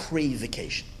all crave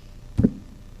vacation.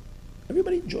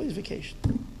 Everybody enjoys vacation,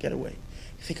 get away.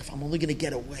 You think, if I'm only going to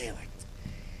get away,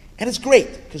 and it's great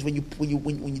because when you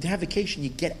have vacation, you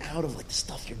get out of the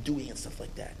stuff you're doing and stuff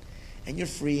like that, and you're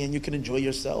free and you can enjoy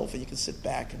yourself and you can sit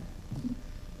back and.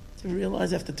 You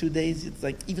realize after 2 days, it's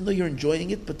even though you're enjoying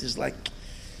it, but there's you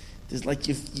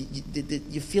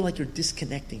feel like you're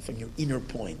disconnecting from your inner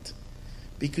point,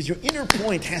 because your inner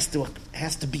point has to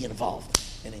be involved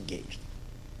and engaged.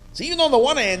 So even though on the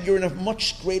one hand you're in a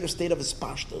much greater state of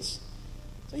ispashtus,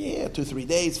 so 2-3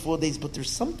 days, 4 days, but there's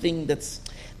something that's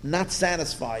not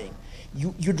satisfying.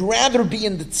 You'd rather be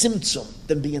in the tzimtzum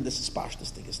than be in this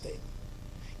ispashtus state.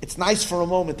 It's nice for a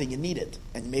moment and you need it,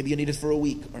 and maybe you need it for a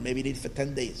week, or maybe you need it for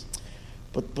 10 days.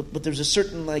 But there's a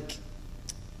certain there's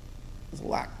a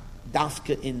lack,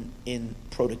 dafka in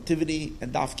productivity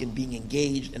and dafka in being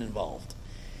engaged and involved.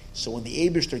 So when the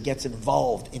Eibishter gets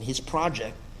involved in his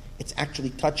project, it's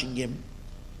actually touching him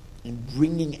and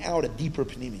bringing out a deeper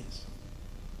pnimius.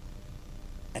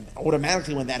 And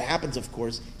automatically when that happens, of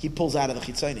course, he pulls out of the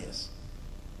chitzonius.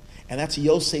 And that's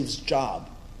Yosef's job,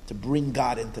 to bring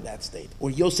God into that state. Or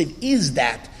Yosef is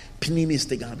that pnimis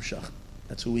de gamshach.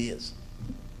 That's who he is.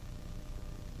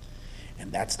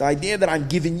 And that's the idea that I'm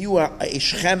giving you a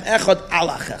shchem echad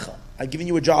alachecha. I'm giving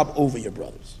you a job over your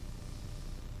brothers.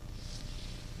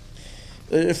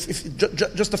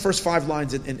 Just the first 5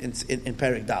 lines in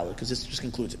Perek Dalet, because this just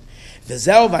concludes it.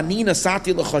 V'zeu v'anina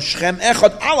sati l'cha shchem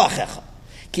echad alachecha.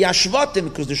 Ki hashvatim,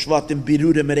 because the shvatim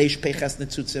birudim reish peches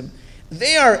netzutzim,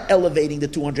 they are elevating the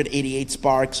 288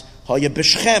 sparks.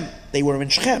 They were in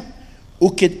Shechem.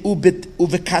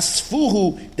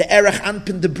 Uvekasfuhu the Erech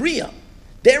Anpin debria.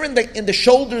 They're in the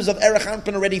shoulders of Erech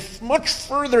Anpin already, much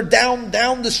further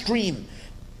down the stream.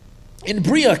 In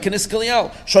Bria,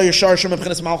 Keniskaliel, Shoyer Sharshim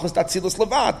Ebchenes Malchus Datzilus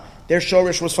Levad. Their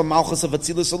Shorish was from Malchus of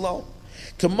Atzilus alone.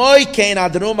 Kamoi Kain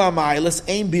Adruma Mailis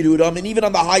Ein Birudam, and even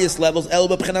on the highest levels, El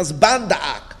Bebchenes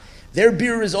Bandaak. Their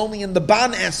beer is only in the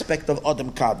ban aspect of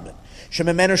Adam Kadmon.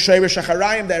 Shememenu Shayrish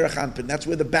Acharayim the Erech Anpin. That's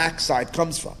where the backside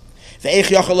comes from. Ve'ech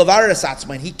Yachal Avaris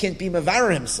Atzman. He can't be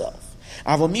Mevarer himself.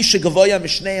 Aval Misha Gavoya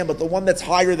Mishneim, but the one that's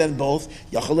higher than both,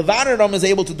 Yachal Avarim is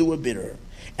able to do a bitter.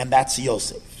 And that's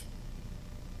Yosef.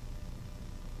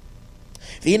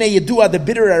 V'hine Yedua, the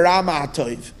bitter Arama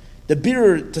Atoiv. The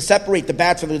bitter to separate the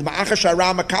bad from the Ma'achash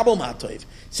Arama Kabel Ma'atoiv.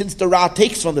 Since the Ra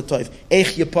takes from the Toiv,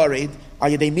 Eich Yepared,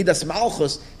 Ayadei Midas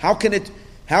Malchus, how can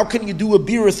you do a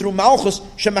bitter through Malchus?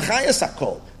 Shemachayas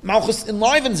Akol. Malchus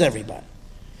enlivens everybody.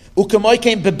 Ukamoy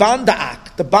came Beban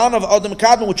Da'ak, the ban of Adam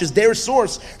Kadmon, which is their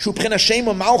source. Shubchen Hashem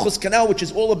Malchus Kanal, which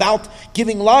is all about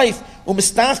giving life.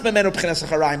 Umistaf Memenu B'chinas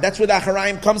Acharayim. That's where the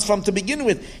Acharayim comes from to begin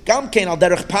with. Gam Kain al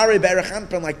Derech Pare Be'erech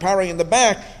Anpin, like Pare in the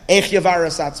back. Eich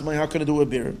Yavaras Atzmai, how can I do a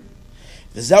bitter?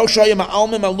 V'zeu shoyim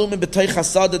ha'almim alumim b'toich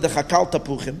hasada dechakal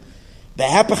tapuchim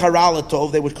behepech hara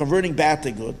latov. They were converting bad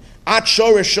to good. At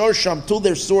shorish shorsham, to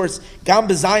their source. Gam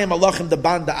b'zayim alachim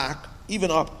deban da'ak,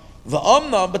 even up.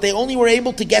 V'amnam, but they only were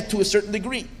able to get to a certain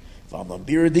degree. V'amnam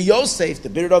birid the Yosef, the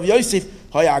birid of Yosef,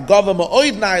 hayagava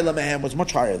ma'oid na'ila mehem, was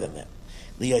much higher than them.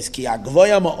 Liyos ki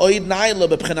agvoya ma'oid na'ila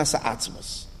b'pchinas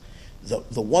ha'atzmus.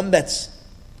 The one that's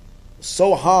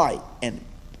so high and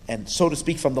so to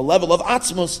speak from the level of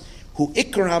atzmus, who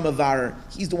ikar hamavar,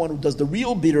 he's the one who does the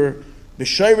real bitter,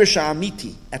 b'shorish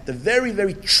ha'amiti, at the very,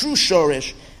 very true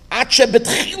shorish, ache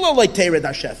betchila loitered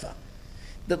hashefa.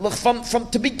 From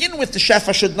to begin with, the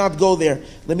shefa should not go there.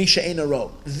 Lemisha ein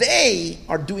aro. They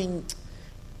are doing.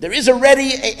 There is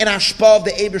already an ashpa of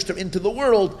the Eibishter into the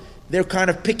world. They're kind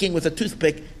of picking with a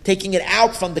toothpick, taking it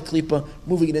out from the klipa,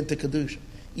 moving it into kedusha.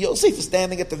 Yosef is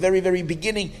standing at the very, very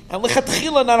beginning, and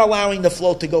lechatchila not allowing the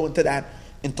flow to go into that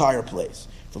entire place.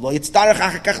 And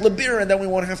then we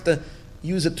won't have to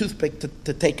use a toothpick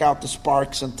to take out the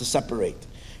sparks and to separate.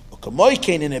 It's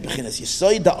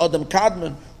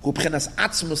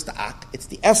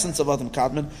the essence of Adam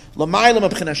Kadmon.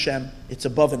 It's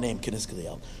above a name.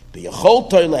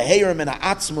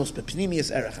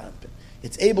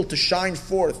 It's able to shine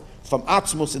forth from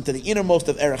Atzmus into the innermost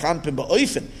of Erech Anpin. The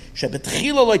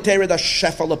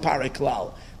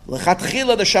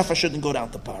shefa shouldn't go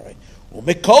down to pare.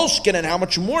 And how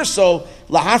much more so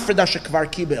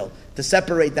to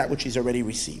separate that which he's already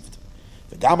received.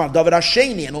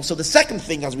 And also the second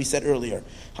thing, as we said earlier,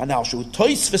 to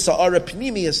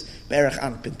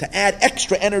add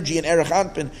extra energy in Erech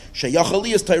Anpin,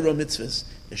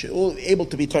 they should all be able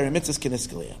to be Torah mitzvahs.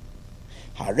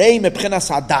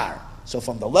 So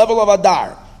from the level of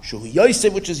Adar, Shuhu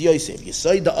Yosef, which is Yosef,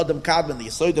 Yesod the Adam Kadmon, the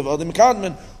Yesod of Adam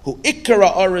Kadmon, who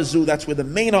Ikara Arazu, that's where the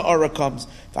main Ara comes,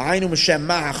 V'hainu M'shem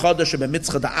Ma HaChadash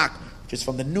B'mitzcha Da'ak, which is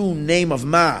from the new name of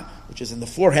Ma, which is in the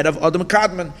forehead of Adam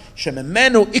Kadmon,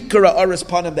 Shememenu Ikara Aras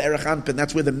Panim Be'erech Anpin,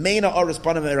 that's where the main Aras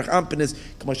Panim Be'erech Anpin is,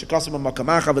 K'mo Shekasim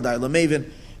Makamacha V'day Lamevin,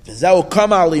 V'zeu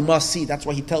Kamali Masi, that's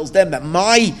why he tells them that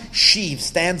my sheaf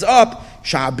stands up,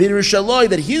 Sha'abir Shaloi,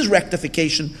 that his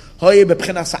rectification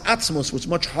was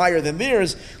much higher than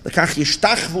theirs. That's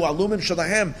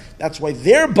why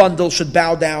their bundle should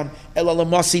bow down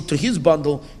to his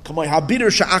bundle.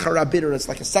 It's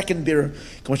like a second bitter.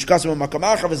 I'm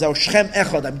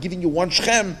giving you one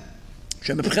Shechem.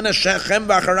 From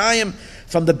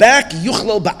the back,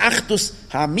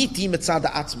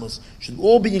 should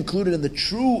all be included in the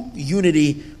true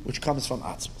unity which comes from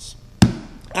Atzmus.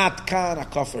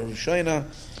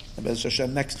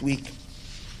 Next week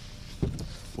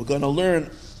we're going to learn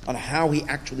on how he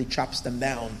actually chops them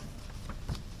down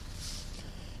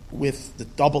with the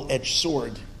double-edged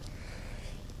sword,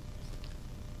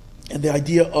 and the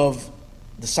idea of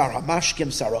the Sarah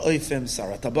Mashkim, Sarah Oifim,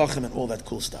 Sarah Tabachim, and all that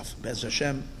cool stuff. Bez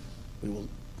Hashem, we will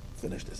finish this.